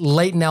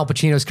late in Al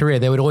Pacino's career,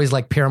 they would always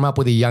pair him up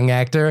with a young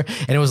actor,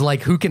 and it was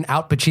who can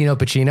out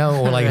Pacino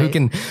or right. who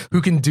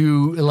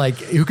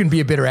can be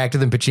a better actor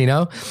than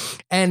Pacino.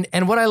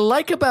 And what I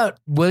like about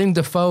William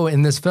Dafoe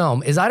in this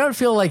film is I don't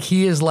feel like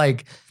he is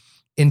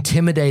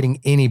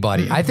intimidating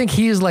anybody. I think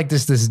he is like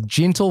this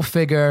gentle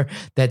figure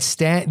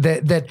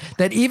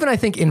that even I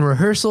think in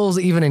rehearsals,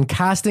 even in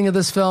casting of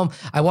this film,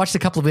 I watched a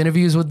couple of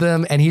interviews with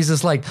them, and he's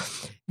just like,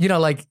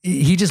 like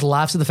he just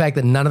laughs at the fact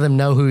that none of them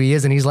know who he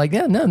is, and he's like,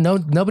 yeah, no,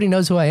 nobody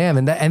knows who I am,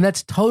 and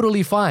that's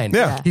totally fine.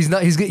 Yeah.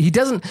 He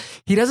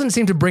doesn't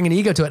seem to bring an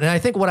ego to it, and I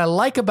think what I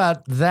like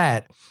about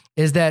that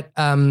is that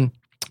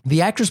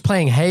the actress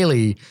playing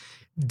Haley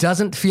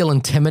doesn't feel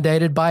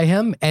intimidated by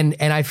him, and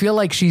I feel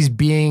like she's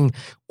being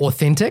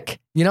authentic,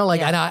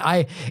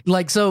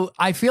 and so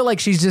I feel like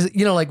she's just,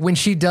 like when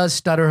she does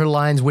stutter her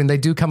lines, when they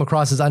do come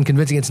across as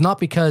unconvincing, it's not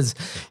because,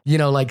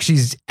 like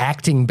she's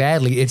acting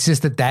badly. It's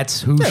just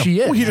that's who she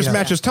is. Well, he just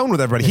matches tone with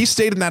everybody. He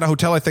stayed in that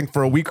hotel, I think,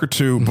 for a week or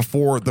two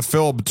before the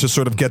film to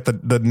sort of get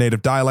the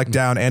native dialect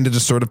down and to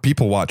just sort of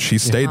people watch. He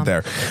stayed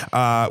there,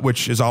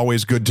 which is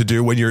always good to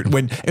do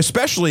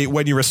especially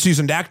when you're a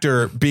seasoned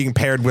actor being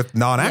paired with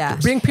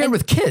non-actors. Being paired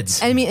with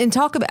kids.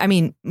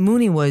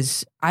 Mooney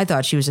I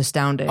thought she was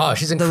astounding. Oh,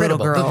 she's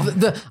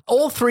incredible.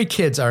 All three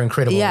kids are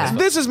incredible. Yeah.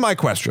 This is my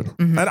question,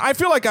 and I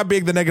feel like I'm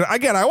being the negative.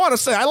 Again, I want to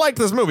say I like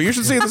this movie. You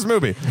should see this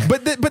movie.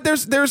 But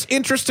there's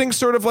interesting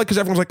sort of like, because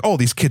everyone's like, oh,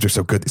 these kids are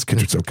so good. These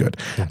kids are so good.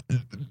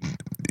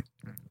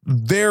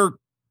 They're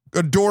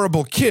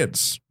adorable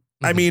kids.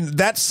 I mean,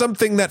 that's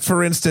something that,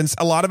 for instance,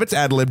 a lot of it's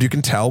ad-libbed, you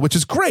can tell, which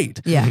is great.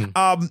 Yeah.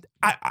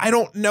 I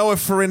don't know if,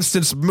 for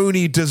instance,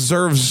 Mooney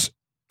deserves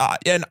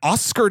an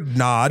Oscar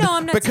nod. No,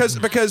 I'm not because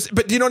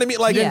but do you know what I mean?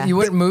 Like, you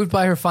weren't moved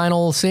by her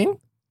final scene?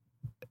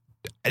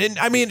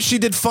 I mean, she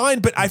did fine,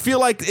 but I feel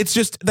like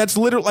that's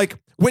literally like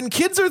when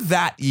kids are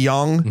that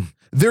young,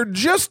 they're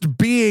just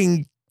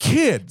being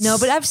kids. No,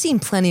 but I've seen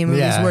plenty of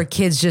movies where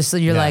kids just,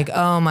 you're like,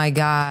 oh my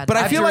God. But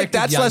I feel like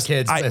that's less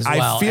kids as I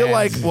well, feel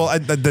like,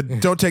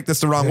 don't take this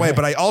the wrong way,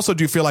 but I also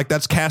do feel like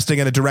that's casting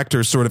and a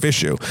director's sort of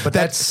issue. But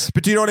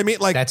do you know what I mean?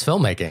 Like, that's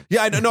filmmaking.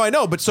 Yeah, I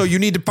know. But so you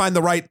need to find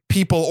the right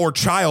people or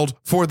child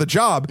for the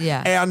job.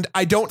 Yeah. And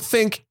I don't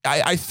think,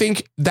 I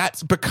think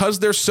that's because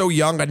they're so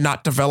young and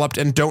not developed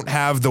and don't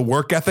have the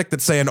work ethic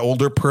that, say, an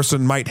older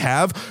person might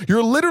have.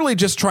 You're literally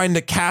just trying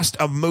to cast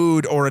a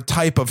mood or a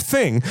type of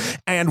thing.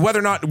 And whether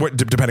or not,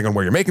 depending on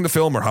where you're making the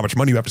film or how much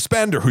money you have to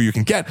spend or who you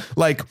can get,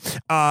 like,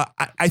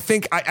 I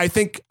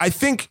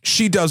think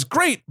she does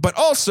great, but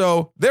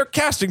also their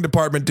casting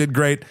department did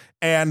great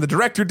and the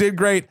director did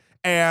great.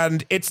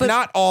 And it's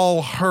not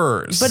all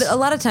hers. But a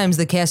lot of times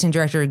the casting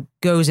director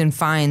goes and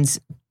finds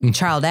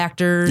child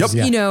actors,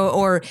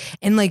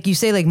 and like you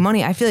say, like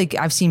money. I feel like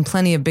I've seen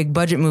plenty of big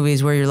budget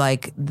movies where you're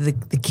like, the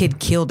kid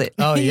killed it.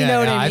 Oh, yeah. You know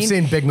what I mean? I've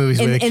seen big movies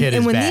where the kid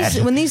is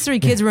bad. when these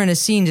three kids were in a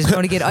scene just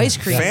going to get ice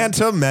cream.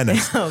 Phantom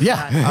Menace.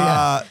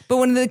 But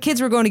when the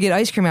kids were going to get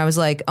ice cream, I was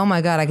like, oh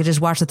my God, I could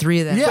just watch the three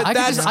of them. Yeah, but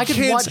I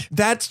could watch.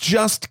 That's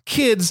just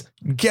kids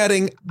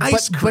getting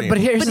ice cream. But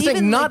here's the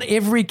thing. Not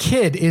every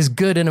kid is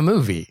good in a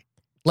movie.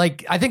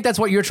 Like, I think that's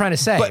what you're trying to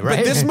say, right?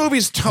 But this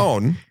movie's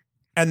tone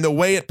and the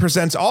way it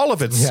presents all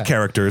of its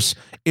characters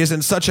is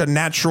in such a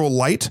natural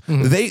light.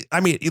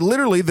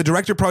 Literally, the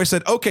director probably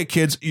said, okay,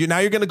 kids, now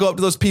you're going to go up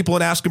to those people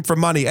and ask them for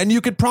money. And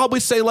you could probably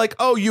say, like,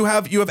 oh, you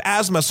have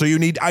asthma, so you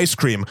need ice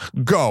cream.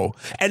 Go.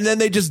 And then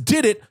they just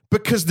did it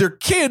because they're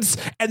kids,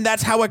 and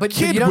that's how a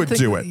kid would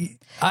do it.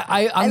 Like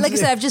I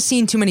said, I've just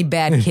seen too many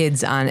bad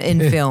kids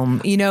in film,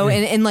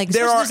 and like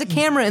there's a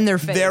camera in their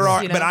face.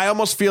 But I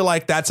almost feel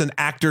like that's an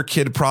actor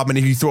kid problem.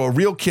 And if you throw a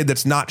real kid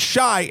that's not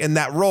shy in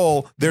that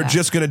role, they're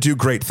just going to do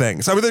great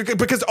things.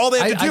 Because all they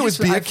have to do is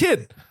be a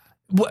kid.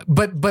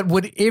 But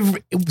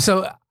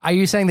so are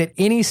you saying that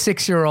any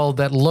 6-year-old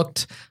that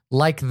looked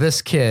like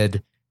this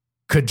kid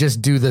could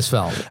just do this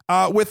film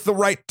with the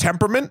right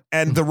temperament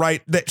and the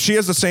right that she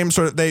has the same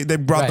sort of they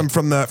brought them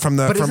from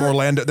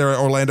Orlando. They're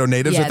Orlando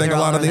natives. I think a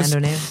lot of these.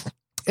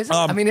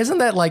 Isn't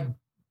that like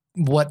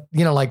what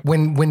like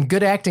when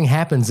good acting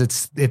happens,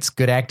 it's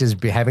good actors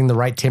having the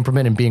right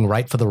temperament and being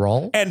right for the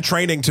role and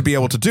training to be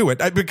able to do it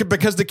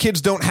because the kids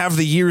don't have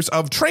the years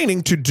of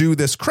training to do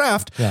this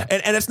craft.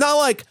 And it's not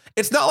like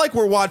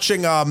we're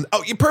watching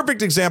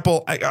perfect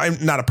example.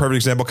 I'm not a perfect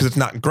example because it's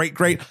not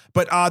great,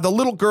 but the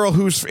little girl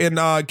who's in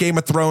Game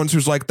of Thrones,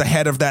 who's like the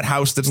head of that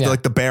house that's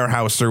like the bear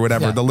house or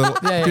whatever. The little,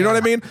 you know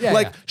what I mean?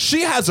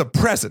 She has a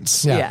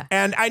presence.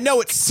 And I know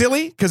it's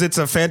silly because it's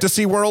a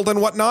fantasy world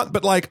and whatnot,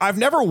 but like I've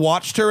never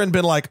watched her and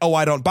been like, oh,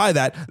 I don't buy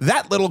that.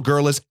 That little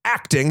girl is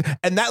acting,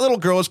 and that little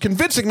girl is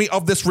convincing me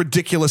of this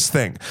ridiculous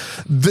thing.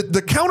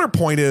 The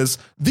counterpoint is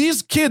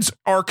these kids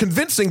are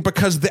convincing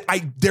because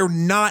they're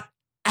not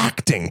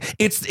acting.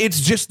 It's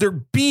just they're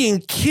being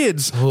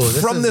kids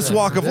from this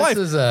walk of life.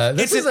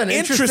 This is an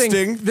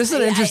interesting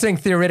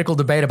theoretical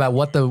debate about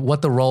what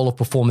the role of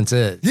performance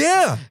is.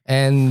 Yeah,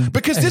 and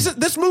because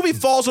this movie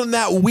falls on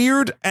that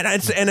weird and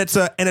it's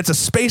a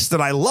space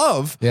that I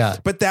love. Yeah,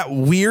 but that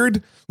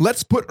weird.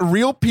 Let's put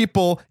real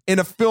people in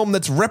a film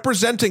that's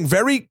representing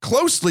very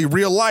closely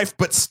real life,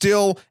 but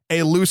still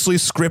a loosely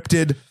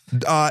scripted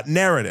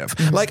narrative.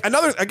 Like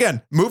another,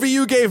 again, movie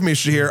you gave me,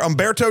 Shahir,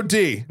 Umberto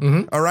D.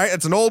 All right.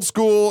 It's an old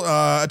school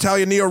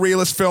Italian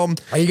neo-realist film.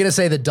 Are you going to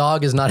say the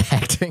dog is not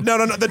acting?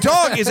 No. The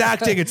dog is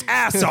acting its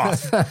ass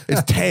off.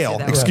 Its tail.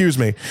 Excuse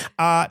me.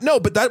 No,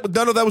 but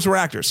none of those were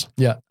actors.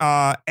 Yeah.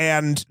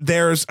 And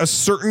there's a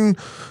certain...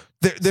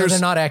 So they're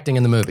not acting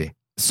in the movie.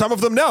 Some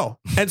of them no,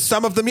 and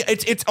some of them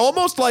it's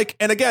almost like,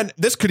 and again,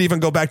 this could even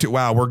go back to,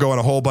 wow, we're going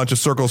a whole bunch of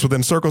circles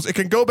within circles. It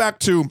can go back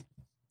to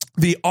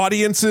the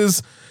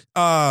audience's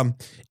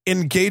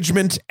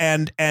engagement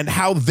and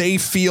how they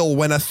feel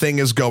when a thing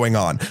is going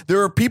on.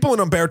 There are people in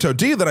Umberto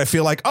D that I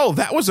feel like, oh,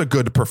 that was a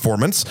good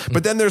performance,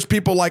 but then there's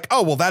people like,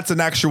 oh, well, that's an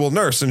actual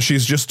nurse and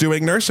she's just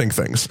doing nursing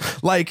things.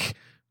 Like,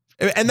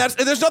 and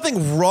there's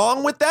nothing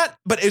wrong with that,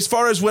 but as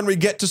far as when we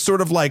get to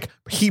sort of like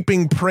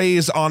heaping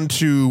praise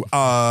onto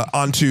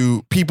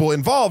people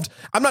involved,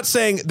 I'm not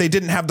saying they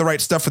didn't have the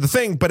right stuff for the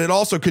thing, but it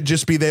also could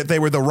just be that they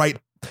were the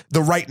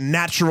right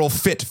natural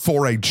fit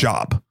for a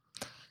job.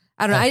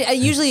 I don't know. I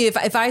usually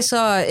if I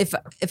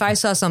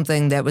saw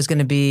something that was going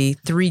to be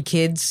three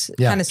kids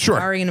kind of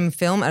starring in a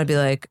film, I'd be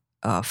like,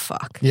 oh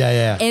fuck.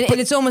 Yeah. And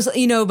it's almost,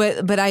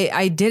 but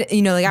I did,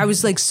 like I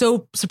was like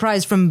so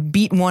surprised from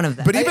beat one of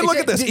them. But even look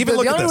at this.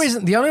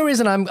 The only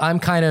reason I'm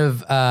kind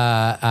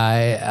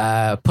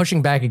of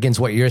pushing back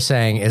against what you're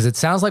saying is it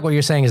sounds like what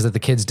you're saying is that the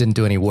kids didn't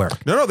do any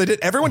work. No, they did.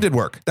 Everyone did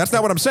work. That's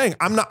not what I'm saying.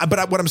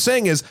 But what I'm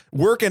saying is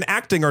work and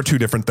acting are two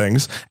different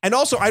things. And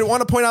also, I want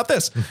to point out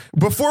this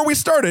before we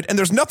started, and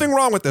there's nothing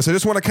wrong with this. I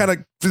just want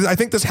to I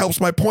think this helps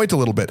my point a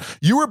little bit.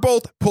 You were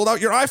both pulled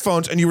out your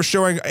iPhones and you were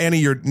showing Annie,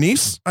 your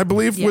niece, I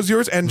believe was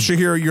yours, and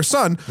Shahir, your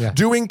son,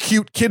 doing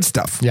cute kid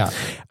stuff. Yeah.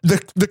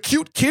 The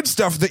cute kid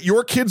stuff that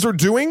your kids are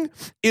doing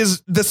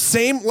is the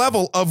same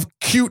level of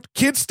cute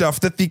kid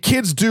stuff that the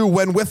kids do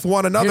when with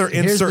one another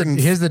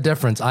here's the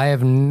difference. I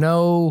have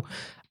no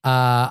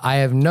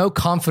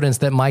confidence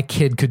that my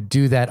kid could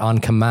do that on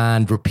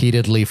command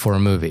repeatedly for a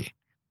movie.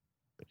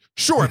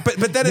 Sure,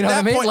 but then at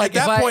that point, like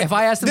if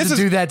I asked them to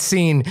do that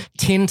scene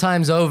 10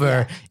 times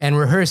over and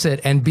rehearse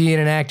it and be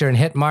an actor and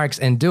hit marks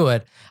and do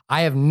it,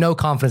 I have no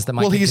confidence that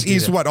my kid could do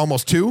he's that. What,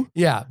 almost 2?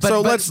 Yeah.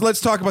 So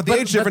let's talk about the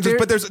age differences.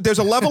 But there's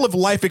a level of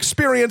life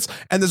experience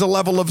and there's a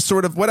level of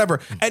sort of whatever.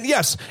 And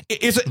yes,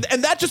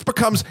 and that just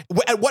becomes,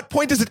 at what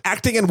point is it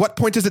acting and what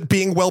point is it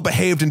being well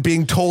behaved and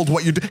being told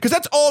what you do? Because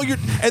that's all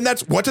and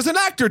that's what does an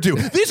actor do?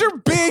 These are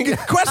big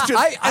questions,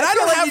 I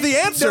don't have the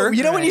answer.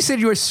 You know when you said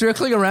you were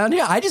circling around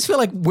here, I just feel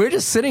like we're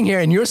just sitting here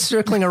and you're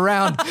circling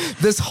around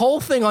this whole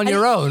thing on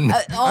your own.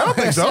 I don't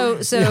think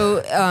so.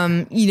 So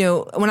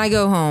when I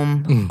go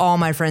home, all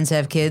my friends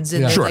have kids,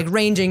 and they're like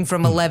ranging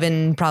from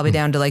 11 probably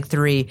down to like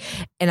 3,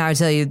 and I would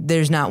tell you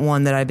there's not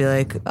one that I'd be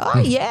like,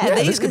 oh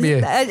this could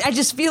be I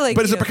just feel like,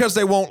 but is it because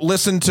they won't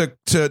listen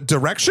to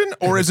direction,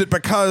 or is it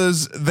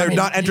because they're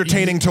not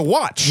entertaining to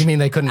watch? You mean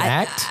they couldn't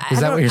act?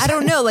 Is that what you're saying? I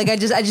don't know, like I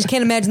just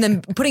can't imagine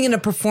them putting in a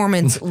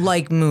performance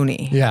like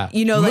Mooney. Like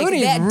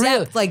Mooney that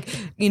depth, like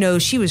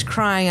she was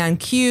crying on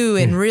cue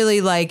and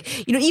really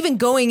like even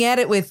going at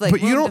it with like,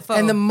 but you don't,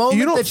 and the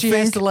moment that she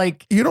has to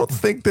like, you don't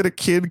think that a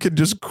kid could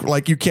just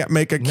like, you can't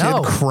make a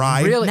kid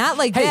cry? Really? Not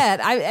like that.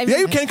 I mean,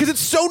 you can, because it's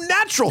so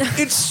natural.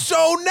 It's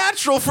so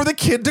natural for the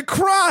kid to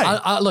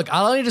cry. Look,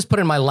 I'll only just put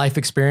in my life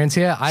experience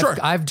here.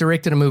 I've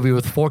directed a movie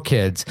with 4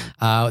 kids,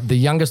 the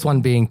youngest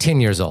one being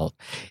 10 years old.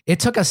 It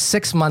took us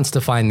 6 months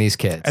to find these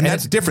kids. And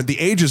that's different. The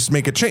ages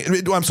make a change.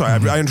 I'm sorry,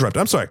 I interrupted.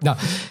 I'm sorry. No.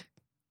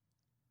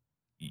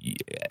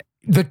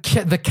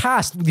 The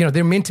cast,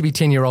 they're meant to be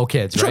 10-year-old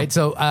kids, right?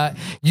 So I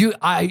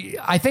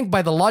think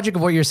by the logic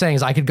of what you're saying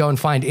is I could go and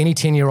find any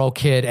 10-year-old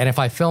kid, and if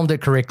I filmed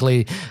it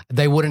correctly,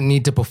 they wouldn't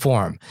need to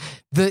perform.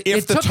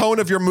 If the tone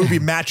of your movie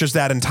matches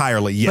that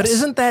entirely, yes. But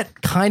isn't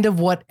that kind of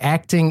what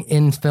acting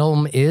in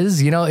film is?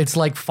 It's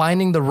like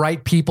finding the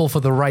right people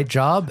for the right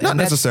job. Not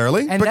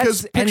necessarily,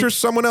 because picture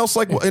someone else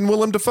like in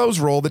Willem Dafoe's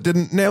role that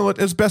didn't nail it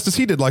as best as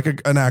he did, like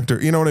an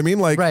actor. You know what I mean?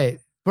 Like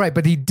Right,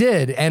 but he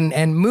did,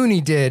 and Mooney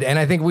did, and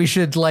I think we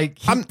should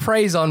heap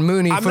praise on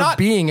Mooney for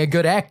being a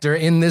good actor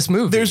in this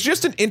movie. There's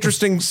just an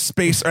interesting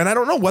space, and I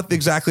don't know what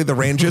exactly the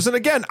range is. And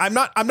again, I'm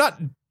not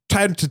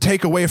trying to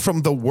take away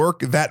from the work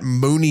that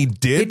Mooney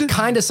did. It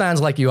kind of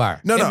sounds like you are.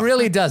 No, it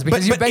really does,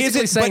 because you're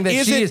basically saying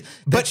that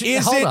she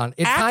is. Hold on,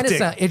 it kind of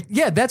sounds.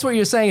 Yeah, that's what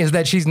you're saying is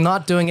that she's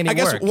not doing any work.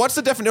 I guess what's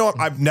the definition?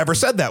 No, I've never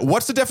said that.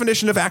 What's the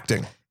definition of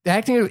acting?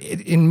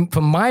 Acting,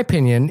 from my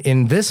opinion,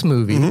 in this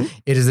movie,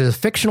 it is a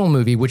fictional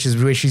movie, which is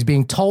where she's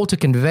being told to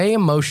convey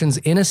emotions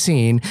in a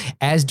scene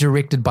as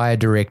directed by a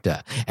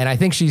director. And I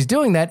think she's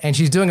doing that, and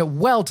she's doing it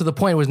well to the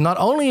point where not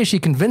only is she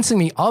convincing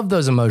me of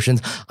those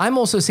emotions, I'm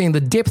also seeing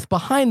the depth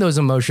behind those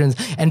emotions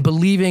and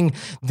believing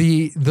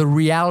the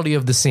reality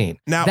of the scene.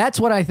 Now, that's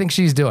what I think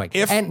she's doing.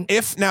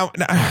 If now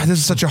this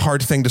is such a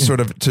hard thing to sort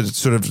of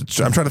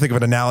I'm trying to think of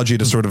an analogy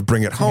to sort of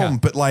bring it home,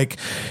 but like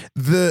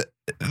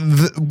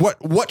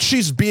what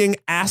she's being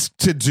asked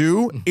to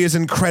do is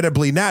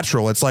incredibly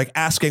natural. It's like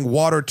asking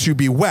water to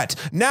be wet.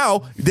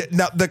 Now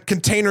the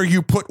container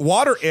you put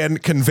water in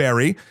can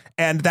vary,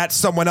 and that's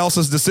someone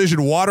else's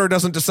decision. Water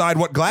doesn't decide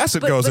what glass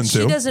it goes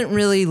into. She doesn't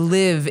really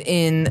live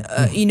in,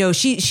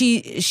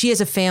 she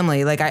has a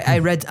family. Like I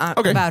read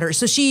about her.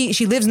 So she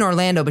lives in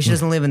Orlando, but she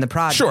doesn't live in the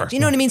project. Sure. You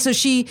know what I mean? So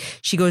she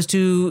goes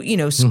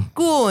to,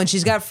 school, and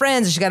she's got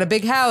friends, and she's got a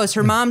big house.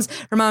 Her mom's,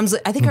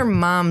 I think her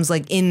mom's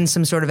like in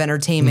some sort of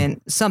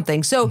entertainment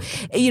something. So,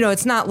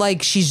 it's not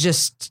like she's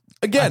just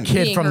again, a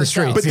kid from the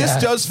streets. But this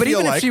does but feel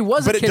even like, if she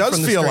was but a it kid does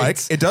from the feel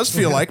streets. like, it does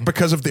feel like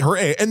because of her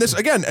age, and this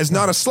again is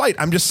not a slight.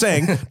 I'm just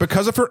saying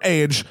because of her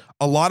age,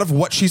 a lot of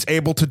what she's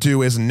able to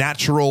do is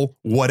natural,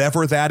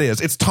 whatever that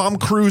is. It's Tom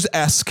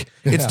Cruise-esque.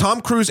 It's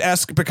Tom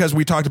Cruise-esque because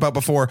we talked about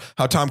before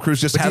how Tom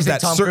Cruise just has that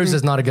Tom certain. Cruise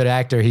is not a good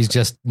actor. He's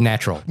just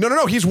natural.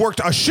 No. He's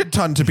worked a shit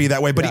ton to be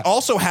that way, but he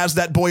also has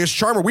that boyish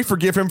charm. We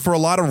forgive him for a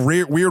lot of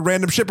weird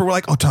random shit, but we're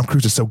like, oh, Tom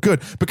Cruise is so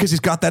good because he's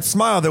got that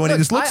smile that when he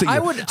just looks at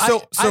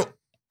you.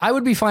 I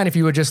would be fine if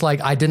you were just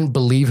like, I didn't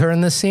believe her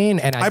in this scene,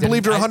 and I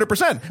believed her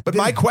 100%. But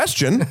my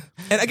question,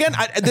 and again,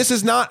 this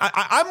is not.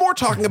 I'm more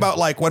talking about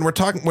like when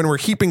we're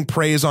heaping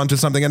praise onto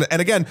something, and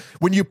again,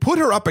 when you put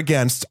her up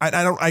against,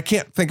 I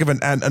can't think of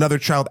another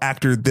child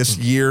actor this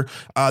year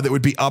that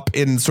would be up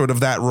in sort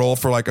of that role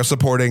for like a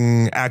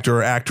supporting actor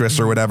or actress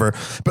or whatever.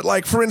 But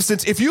like for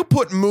instance, if you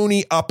put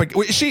Mooney up,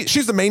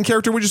 she's the main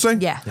character, would you say?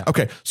 Yeah.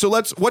 Okay, so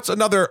what's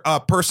another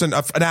person,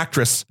 an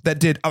actress that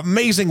did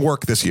amazing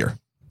work this year?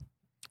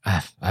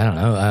 I don't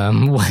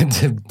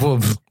know.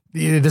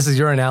 This is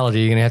your analogy.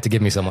 You're gonna have to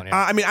give me someone.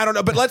 I don't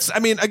know, but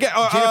again,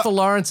 Jennifer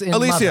Lawrence in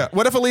Alicia. Mother.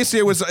 What if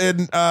Alicia was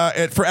in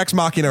for Ex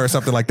Machina or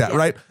something like that,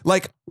 right?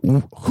 Like,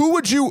 who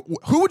would you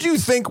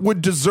think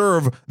would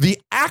deserve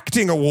the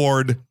acting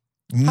award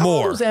How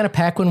more? old was Anna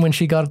Paquin when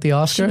she got the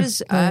Oscar? She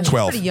was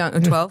 12. pretty young,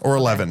 12 or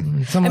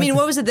 11.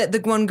 What was it that the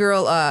one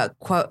girl,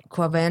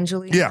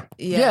 Quavangelie? Yeah.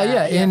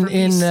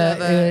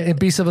 In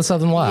Beasts of the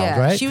Southern Wild,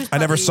 right? She was I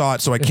never saw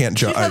it, so I can't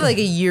She judge. was probably like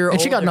a year older.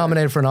 And she got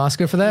nominated for an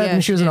Oscar for that, Yeah,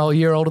 and she was she a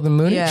year older than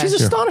Mooney. Yeah. She's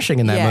astonishing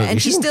in that movie.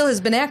 And she still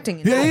has been acting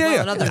in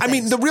Yeah. in other I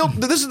mean,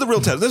 things. this is the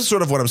real test. This is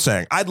sort of what I'm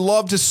saying. I'd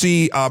love to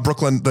see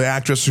Brooklyn, the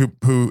actress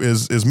who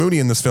is Mooney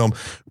in this film,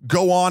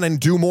 go on and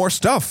do more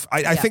stuff.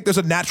 I think there's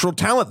a natural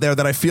talent there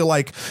that I feel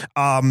like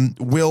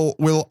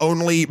will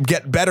only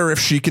get better if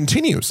she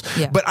continues.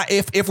 Yeah. But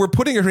if we're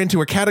putting her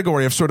into a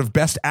category of sort of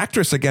best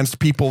actress against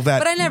people that,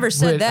 But I never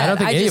said that. I don't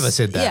think any of us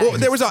said that. Yeah. well,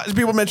 there was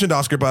people mentioned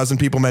Oscar buzz and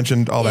people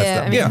mentioned all that Yeah,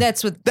 stuff. I mean,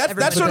 that's what that's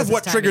everybody sort does of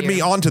what this time of triggered me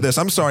year. onto this.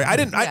 I'm sorry, I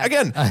didn't.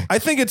 I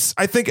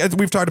think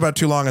we've talked about it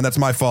too long, and that's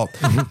my fault.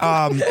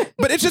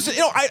 But it's just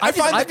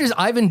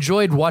I've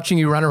enjoyed watching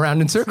you run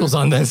around in circles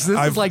on this.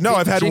 I've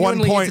had one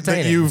genuinely point that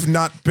entertaining. you've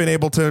not been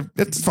able to.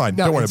 It's fine.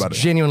 No, Don't worry it's about it.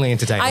 Genuinely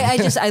entertaining.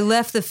 I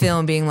left the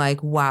film being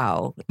like,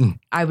 wow,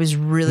 I was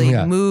really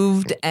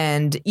moved,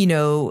 and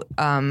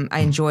I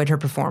enjoyed her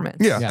performance.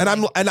 Yeah,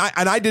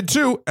 and I did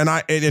too, and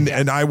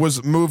I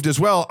was moved as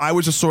well. I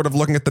was just sort of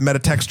looking at the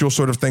metatextual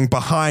sort of thing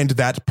behind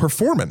that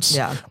performance,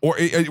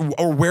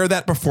 or where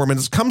that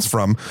performance comes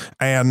from,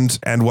 and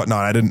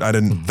whatnot. I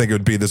didn't think it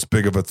would be this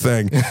big of a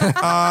thing.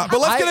 But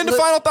let's get into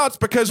final thoughts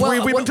because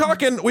we've been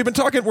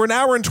talking. We're an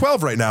hour and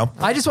 12 right now.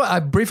 I just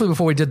want briefly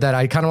before we did that,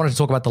 I kind of wanted to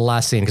talk about the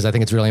last scene because I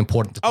think it's really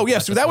important. Oh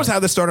yes, that was how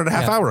this started a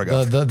half hour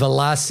ago. The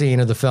last scene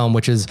of the film,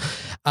 which is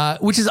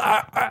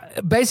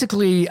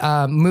basically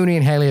Mooney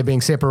and Haley are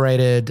being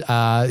separated.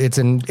 It's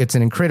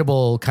an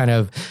incredible kind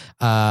of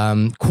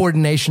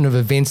coordination of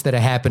events that are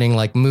happening.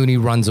 Like Mooney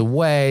runs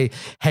away,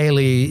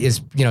 Haley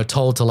is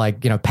told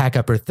to pack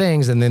up her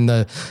things, and then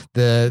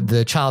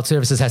the child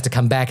services has to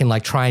come back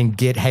and try and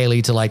get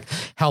Haley to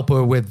help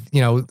her with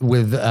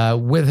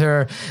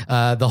her.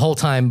 The whole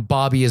time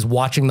Bobby is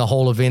watching the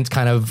whole event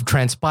kind of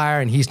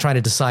transpire, and he's trying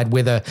to decide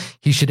whether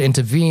he should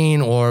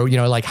intervene or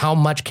how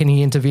much can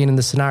he intervene in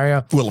the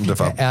scenario. Willem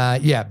Dafoe.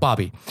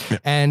 Bobby. Yeah.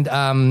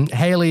 And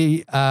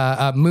Haley,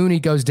 Mooney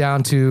goes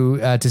down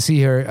to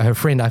see her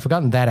friend. I've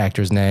forgotten that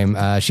actor's name.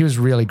 She was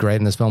really great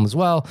in this film as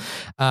well.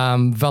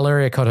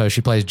 Valeria Cotto,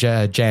 she plays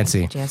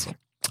Jancy.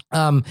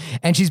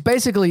 And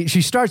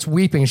she starts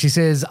weeping. She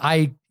says,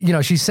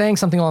 she's saying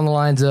something along the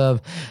lines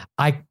of,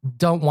 I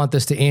don't want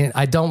this to end.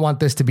 I don't want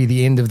this to be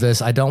the end of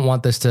this. I don't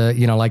want this to,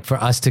 for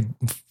us to,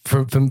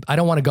 I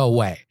don't want to go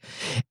away.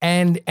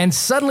 And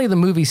suddenly the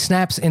movie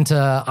snaps into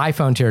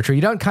iPhone territory.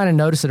 You don't kind of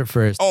notice it at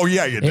first. Oh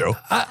yeah, you do.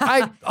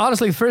 I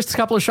honestly, the first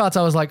couple of shots,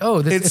 I was like, oh,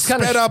 it's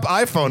kind of sped up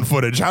iPhone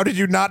footage. How did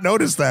you not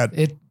notice that?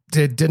 It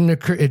didn't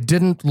occur. It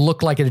didn't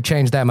look like it had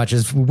changed that much.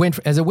 As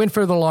it went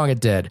further along, it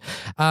did.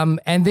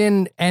 And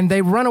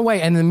they run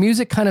away, and the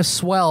music kind of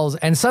swells,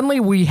 and suddenly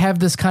we have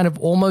this kind of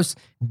almost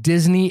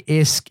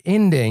Disney-esque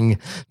ending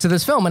to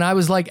this film.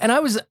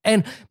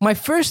 And my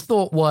first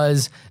thought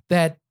was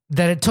that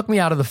it took me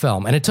out of the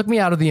film, and it took me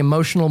out of the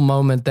emotional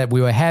moment that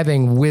we were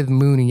having with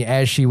Mooney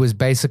as she was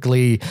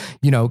basically,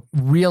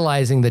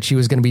 realizing that she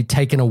was going to be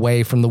taken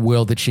away from the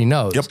world that she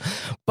knows. Yep.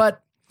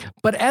 But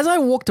But as I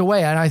walked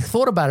away and I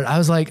thought about it, I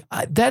was like,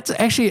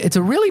 it's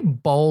a really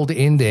bold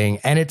ending.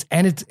 And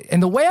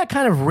the way I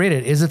kind of read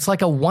it is it's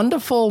like a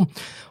wonderful,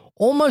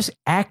 almost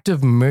act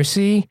of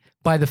mercy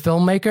by the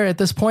filmmaker at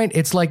this point.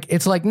 It's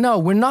like, no,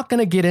 we're not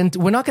going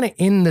to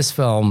end this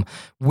film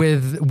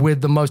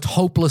with the most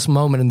hopeless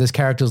moment in this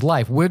character's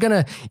life. We're going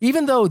to,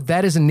 even though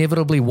that is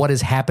inevitably what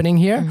is happening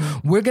here,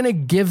 we're going to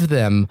give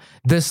them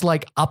this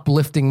like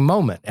uplifting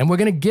moment, and we're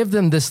going to give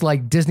them this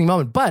like Disney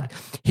moment. But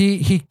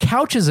he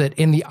couches it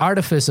in the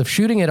artifice of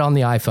shooting it on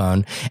the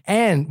iPhone,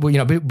 and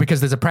because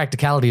there's a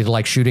practicality to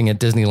like shooting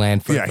at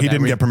Disneyland. He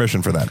didn't get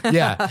permission for that.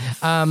 Yeah.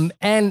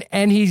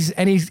 And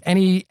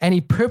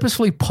he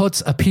purposefully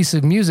puts a piece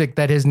of music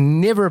that has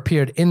never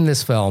appeared in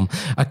this film,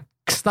 a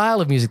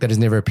style of music that has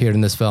never appeared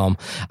in this film.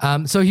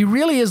 So he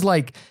really is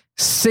like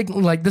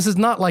this is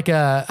not like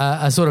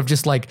a sort of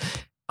just like,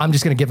 I'm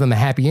just going to give them a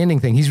happy ending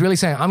thing. He's really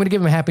saying, I'm going to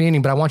give them a happy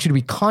ending, but I want you to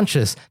be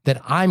conscious that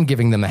I'm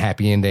giving them a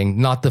happy ending,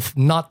 not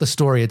the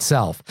story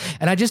itself.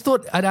 And I just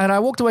thought, and I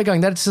walked away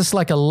going, that's just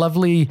like a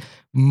lovely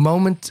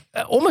moment,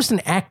 almost an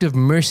act of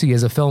mercy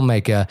as a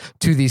filmmaker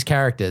to these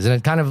characters. And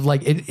it kind of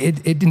like,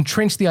 it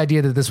entrenched the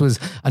idea that this was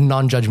a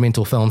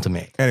non-judgmental film to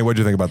me. Annie, what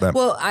do you think about that?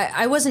 Well,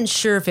 I wasn't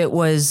sure if it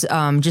was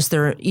just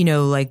their,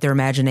 like their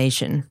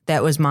imagination.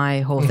 That was my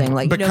whole thing.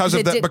 Like because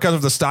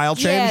of the style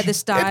change? Yeah, the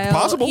style. It's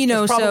possible.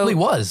 It probably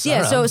was.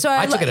 Yeah, so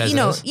I took it as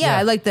is. Yeah,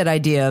 I like that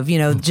idea of,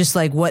 just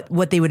like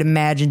what they would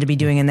imagine to be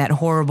doing in that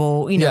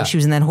horrible, she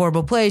was in that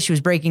horrible place. She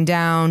was breaking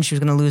down. She was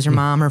going to lose her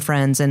mom, her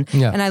friends. And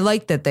I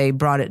like that they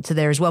brought it to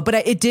there as well. But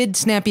it did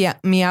snap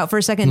me out for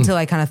a second until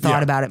I kind of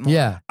thought about it more.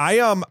 Yeah.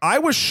 I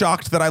was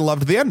shocked that I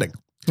loved the ending.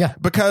 Yeah.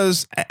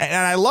 Because, and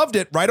I loved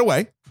it right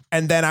away.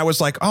 And then I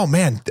was like, oh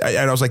man. And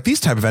I was like, these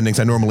type of endings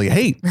I normally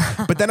hate.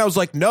 But then I was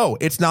like, no,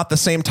 it's not the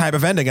same type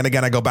of ending. And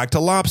again, I go back to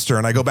Lobster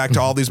and I go back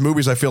to all these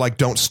movies I feel like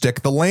don't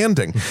stick the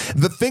landing.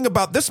 The thing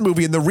about this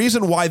movie, and the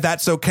reason why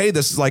that's okay,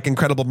 this is like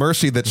Incredible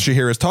Mercy that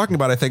Shahir is talking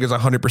about, I think is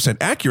 100%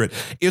 accurate,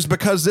 is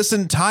because this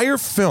entire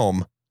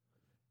film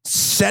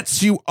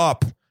sets you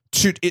up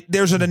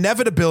there's an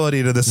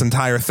inevitability to this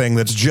entire thing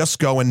that's just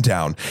going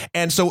down.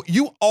 And so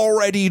you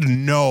already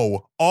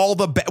know all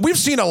the we've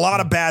seen a lot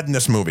of bad in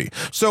this movie.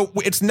 So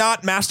it's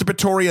not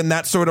masturbatory in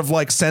that sort of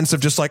like sense of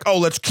just like, oh,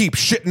 let's keep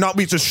shit, not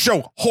we just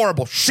show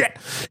horrible shit.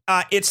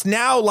 It's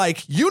now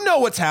like,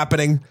 what's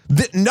happening.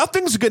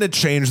 Nothing's going to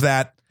change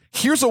that.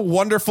 Here's a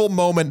wonderful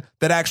moment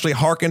that actually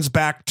harkens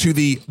back to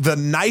the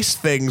nice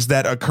things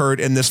that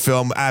occurred in this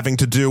film having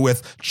to do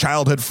with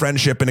childhood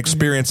friendship and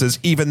experiences,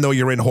 even though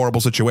you're in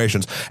horrible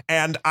situations.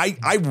 And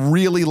I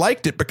really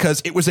liked it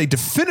because it was a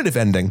definitive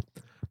ending.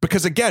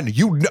 Because again,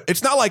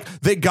 it's not like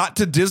they got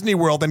to Disney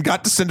World and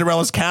got to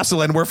Cinderella's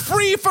castle and we're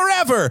free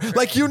forever.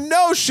 Like,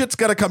 shit's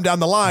going to come down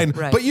the line,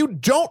 right. But you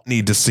don't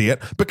need to see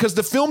it because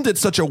the film did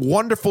such a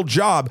wonderful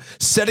job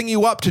setting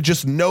you up to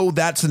just know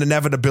that's an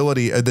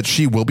inevitability that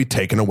she will be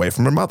taken away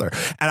from her mother.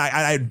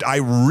 And I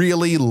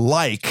really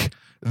like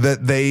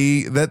that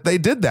they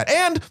did that.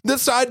 And the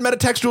side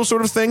metatextual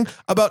sort of thing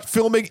about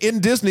filming in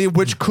Disney,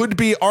 which could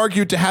be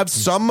argued to have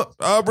some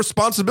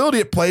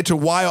responsibility at play to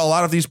why a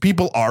lot of these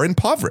people are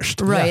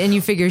impoverished. Right. Yeah. And you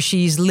figure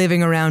she's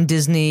living around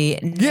Disney.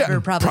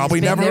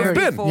 Probably never have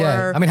been. Before.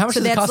 Yeah. I mean, how much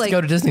does it cost to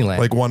go to Disneyland?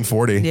 Like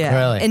 $140. Yeah.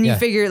 Really? And you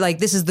figure like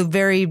this is the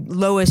very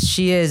lowest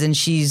she is, and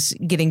she's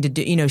getting to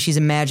do, she's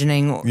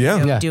imagining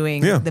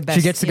doing the best.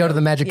 She gets to go to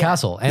the Magic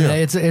Castle. And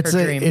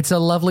it's a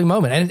lovely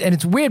moment. And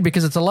it's weird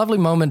because it's a lovely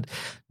moment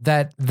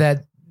that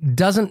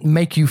doesn't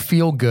make you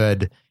feel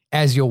good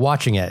as you're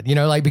watching it,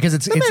 because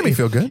it made me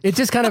feel good. It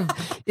just kind of,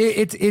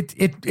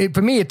 it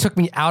for me, it took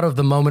me out of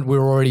the moment we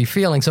were already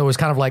feeling. So it was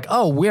kind of like,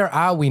 oh, where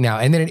are we now?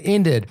 And then it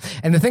ended.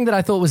 And the thing that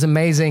I thought was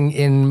amazing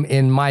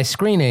in my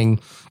screening,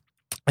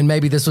 and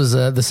maybe this was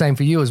the same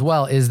for you as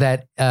well, is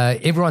that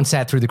everyone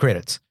sat through the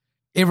credits.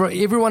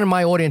 Everyone in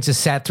my audience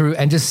just sat through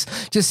and just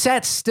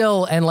sat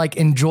still and like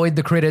enjoyed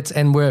the credits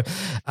and were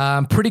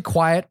pretty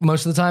quiet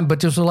most of the time, but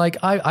just were like,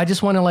 I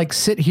just want to like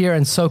sit here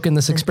and soak in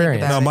this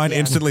experience. No, mine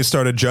instantly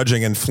started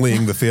judging and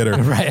fleeing the theater.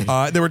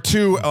 Right. There were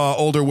two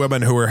older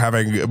women who were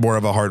having more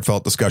of a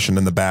heartfelt discussion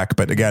in the back,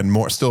 but again,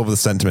 more still of the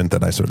sentiment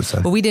that I sort of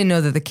said. But we didn't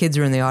know that the kids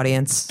were in the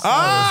audience. So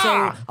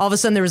all of a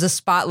sudden there was a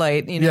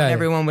spotlight, and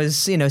everyone was,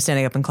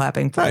 standing up and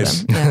clapping for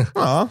them.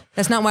 Yeah.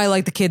 That's not why I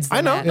like the kids.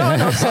 I know. No,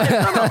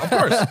 of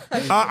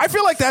course. I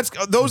feel like that's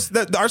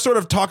our sort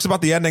of talks about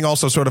the ending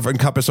also sort of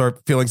encompass our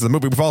feelings of the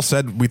movie. We've all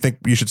said we think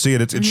you should see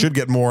it. It should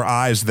get more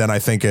eyes than I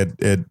think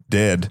it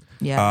did.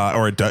 Yeah.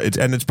 Or it does.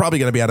 And it's probably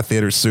going to be out of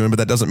theaters soon, but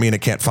that doesn't mean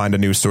it can't find a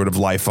new sort of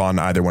life on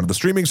either one of the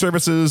streaming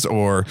services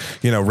or,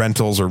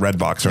 rentals or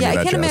Redbox or any of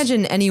that I can't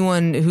imagine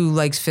anyone who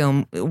likes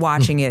film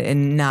watching it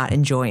and not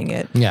enjoying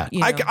it. Yeah.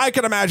 I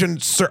can imagine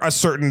a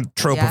certain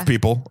trope of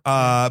people,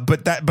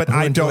 but I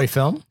don't enjoy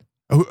film.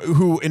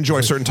 Who enjoy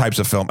certain types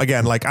of film.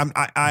 Again, like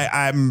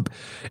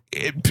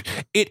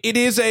it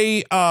is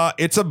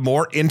it's a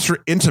more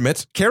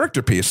intimate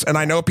character piece. And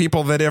I know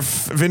people that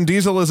if Vin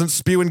Diesel isn't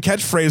spewing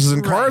catchphrases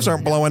and cars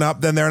aren't blowing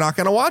up, then they're not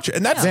going to watch it.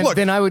 And that's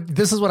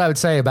this is what I would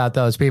say about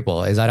those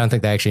people is I don't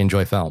think they actually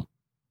enjoy film.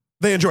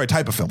 They enjoy a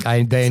type of film.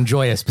 They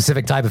enjoy a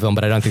specific type of film,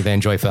 but I don't think they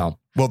enjoy film.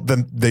 Well,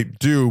 then they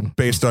do,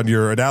 based on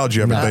your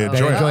analogy of it. They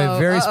enjoy it. a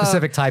very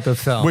specific type of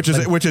film, Which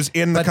is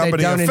in the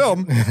company of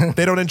film.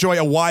 They don't enjoy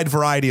a wide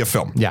variety of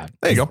film. Yeah.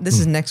 There you go. This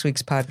is next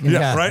week's podcast.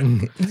 Yeah, right?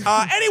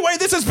 Anyway,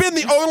 this has been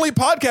the only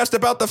podcast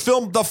about the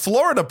film The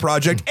Florida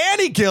Project.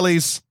 Annie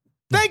Gillies,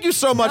 thank you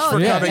so much for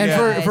coming and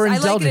in. for I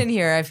like indulging. it in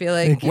here. I feel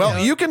like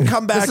You can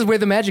come back. This is where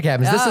the magic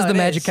happens. This is the it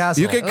magic is.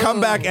 castle. You can come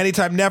back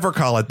anytime. Never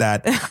call it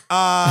that.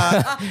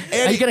 Are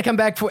you going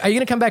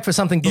to come back for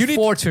something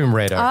before Tomb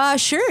Raider?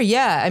 Sure,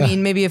 yeah. I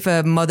mean, maybe if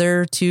a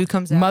Mother 2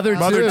 comes out. Mother 2.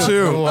 Mother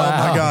 2. Wow. Oh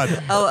my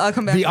God. I'll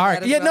come back. The to Ark.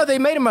 that as Yeah, well. no, they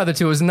made a Mother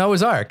 2. It was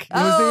Noah's Ark. It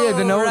was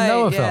the Noah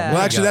film. yeah.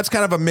 Well, actually, that's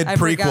kind of a mid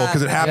prequel forgot.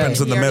 because it happens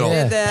in the You already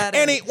middle. did that.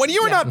 Annie, when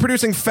you are not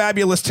producing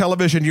fabulous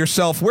television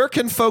yourself, where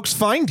can folks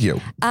find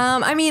you?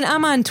 I mean,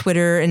 I'm on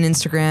Twitter and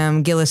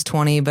Instagram,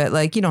 Gillis20, but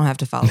like, you don't have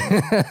to follow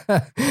me.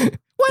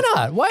 Why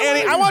not? Why?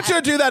 Annie, I want you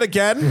to do that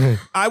again.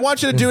 I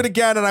want you to do it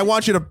again, and I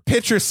want you to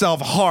pitch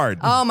yourself hard.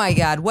 Oh my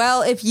God.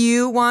 Well, if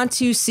you want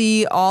to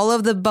see all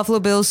of the Buffalo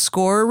Bills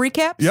score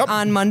recaps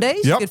on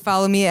Mondays, you could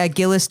follow me at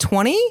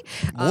Gillis20.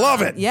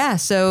 Love it. Yeah,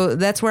 so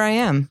that's where I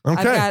am. Okay.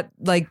 I've got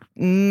like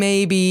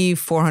maybe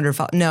 400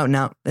 followers.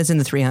 No, it's in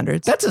the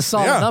 300s. That's a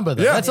solid number,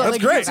 though. Yeah, that's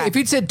great. If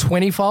you'd said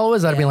 20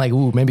 followers, I'd be like,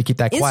 ooh, maybe keep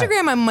that quiet.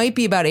 Instagram, I might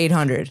be about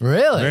 800.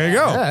 Really? There you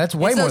go. Yeah, that's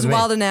way more Those than me.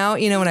 wilding out,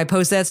 when I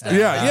post that stuff.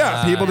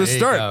 Yeah, people just there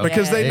you start go.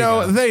 because There they you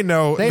know go. they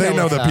know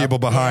what's the up. people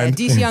behind.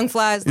 DC Young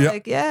Fly's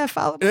like,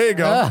 follow me. There you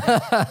go.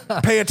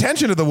 Pay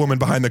attention to the woman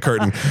behind the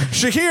curtain.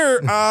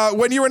 Shahir,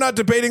 when you are not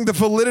debating the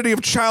validity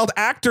of child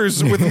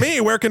actors with me,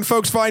 where can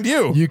folks find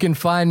you? You can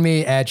find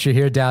me at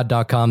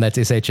shahirdaud.com. That's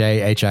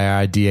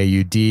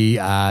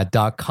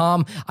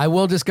SHAHIRDAUD.com. I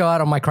will just go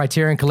out on my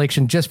Criterion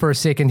Collection just for a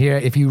second here.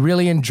 If you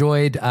really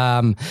enjoyed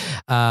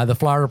The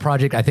Florida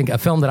Project, I think a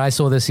film that I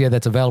saw this year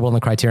that's available in the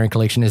Criterion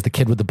Collection is The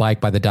Kid with the Bike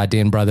by the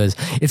Dardenne brothers.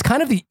 It's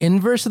kind of the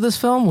inverse of this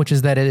film, which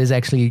is that it has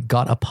actually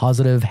got a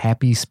positive,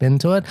 happy spin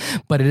to it,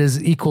 but it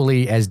is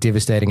equally as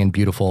devastating and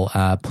beautiful.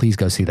 Please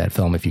go see that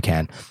film if you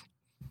can.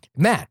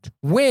 Matt,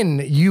 when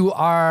you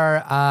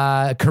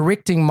are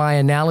correcting my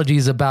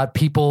analogies about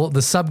people,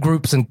 the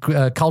subgroups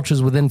and cultures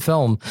within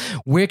film,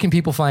 where can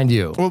people find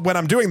you? Well, when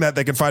I'm doing that,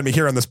 they can find me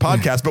here on this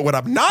podcast. But when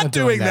I'm not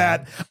doing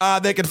that,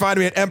 they can find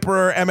me at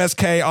Emperor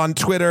MSK on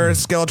Twitter,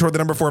 Skeletor, the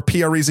number 4,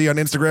 PREZ on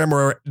Instagram,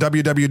 or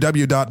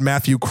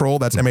www.matthewkroll,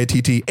 that's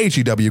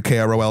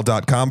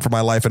MATTHEWKROL.com for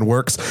my life and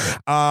works.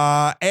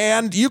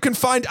 And you can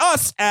find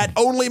us at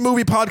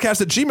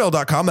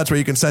onlymoviepodcast@gmail.com. That's where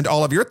you can send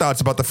all of your thoughts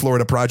about the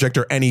Florida Project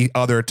or any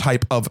other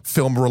type of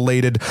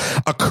film-related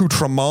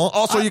accoutrement.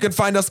 Also, you can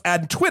find us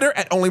at Twitter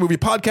at Only Movie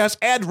Podcast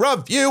and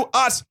review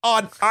us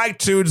on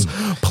iTunes.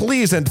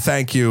 Please and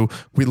thank you.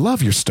 We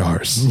love your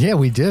stars. Yeah,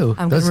 we do.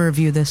 I'm going to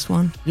review this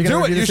one. You're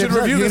gonna Do it. review You this should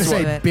episode? review You're this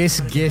gonna one.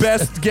 say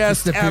best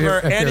guest Ever.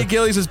 Annie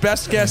Gillies is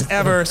best guest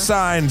ever.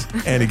 Signed,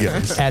 Annie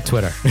Gillies. at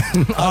Twitter.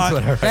 On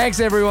Twitter.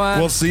 Thanks, everyone.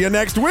 We'll see you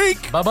next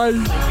week.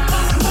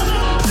 Bye-bye.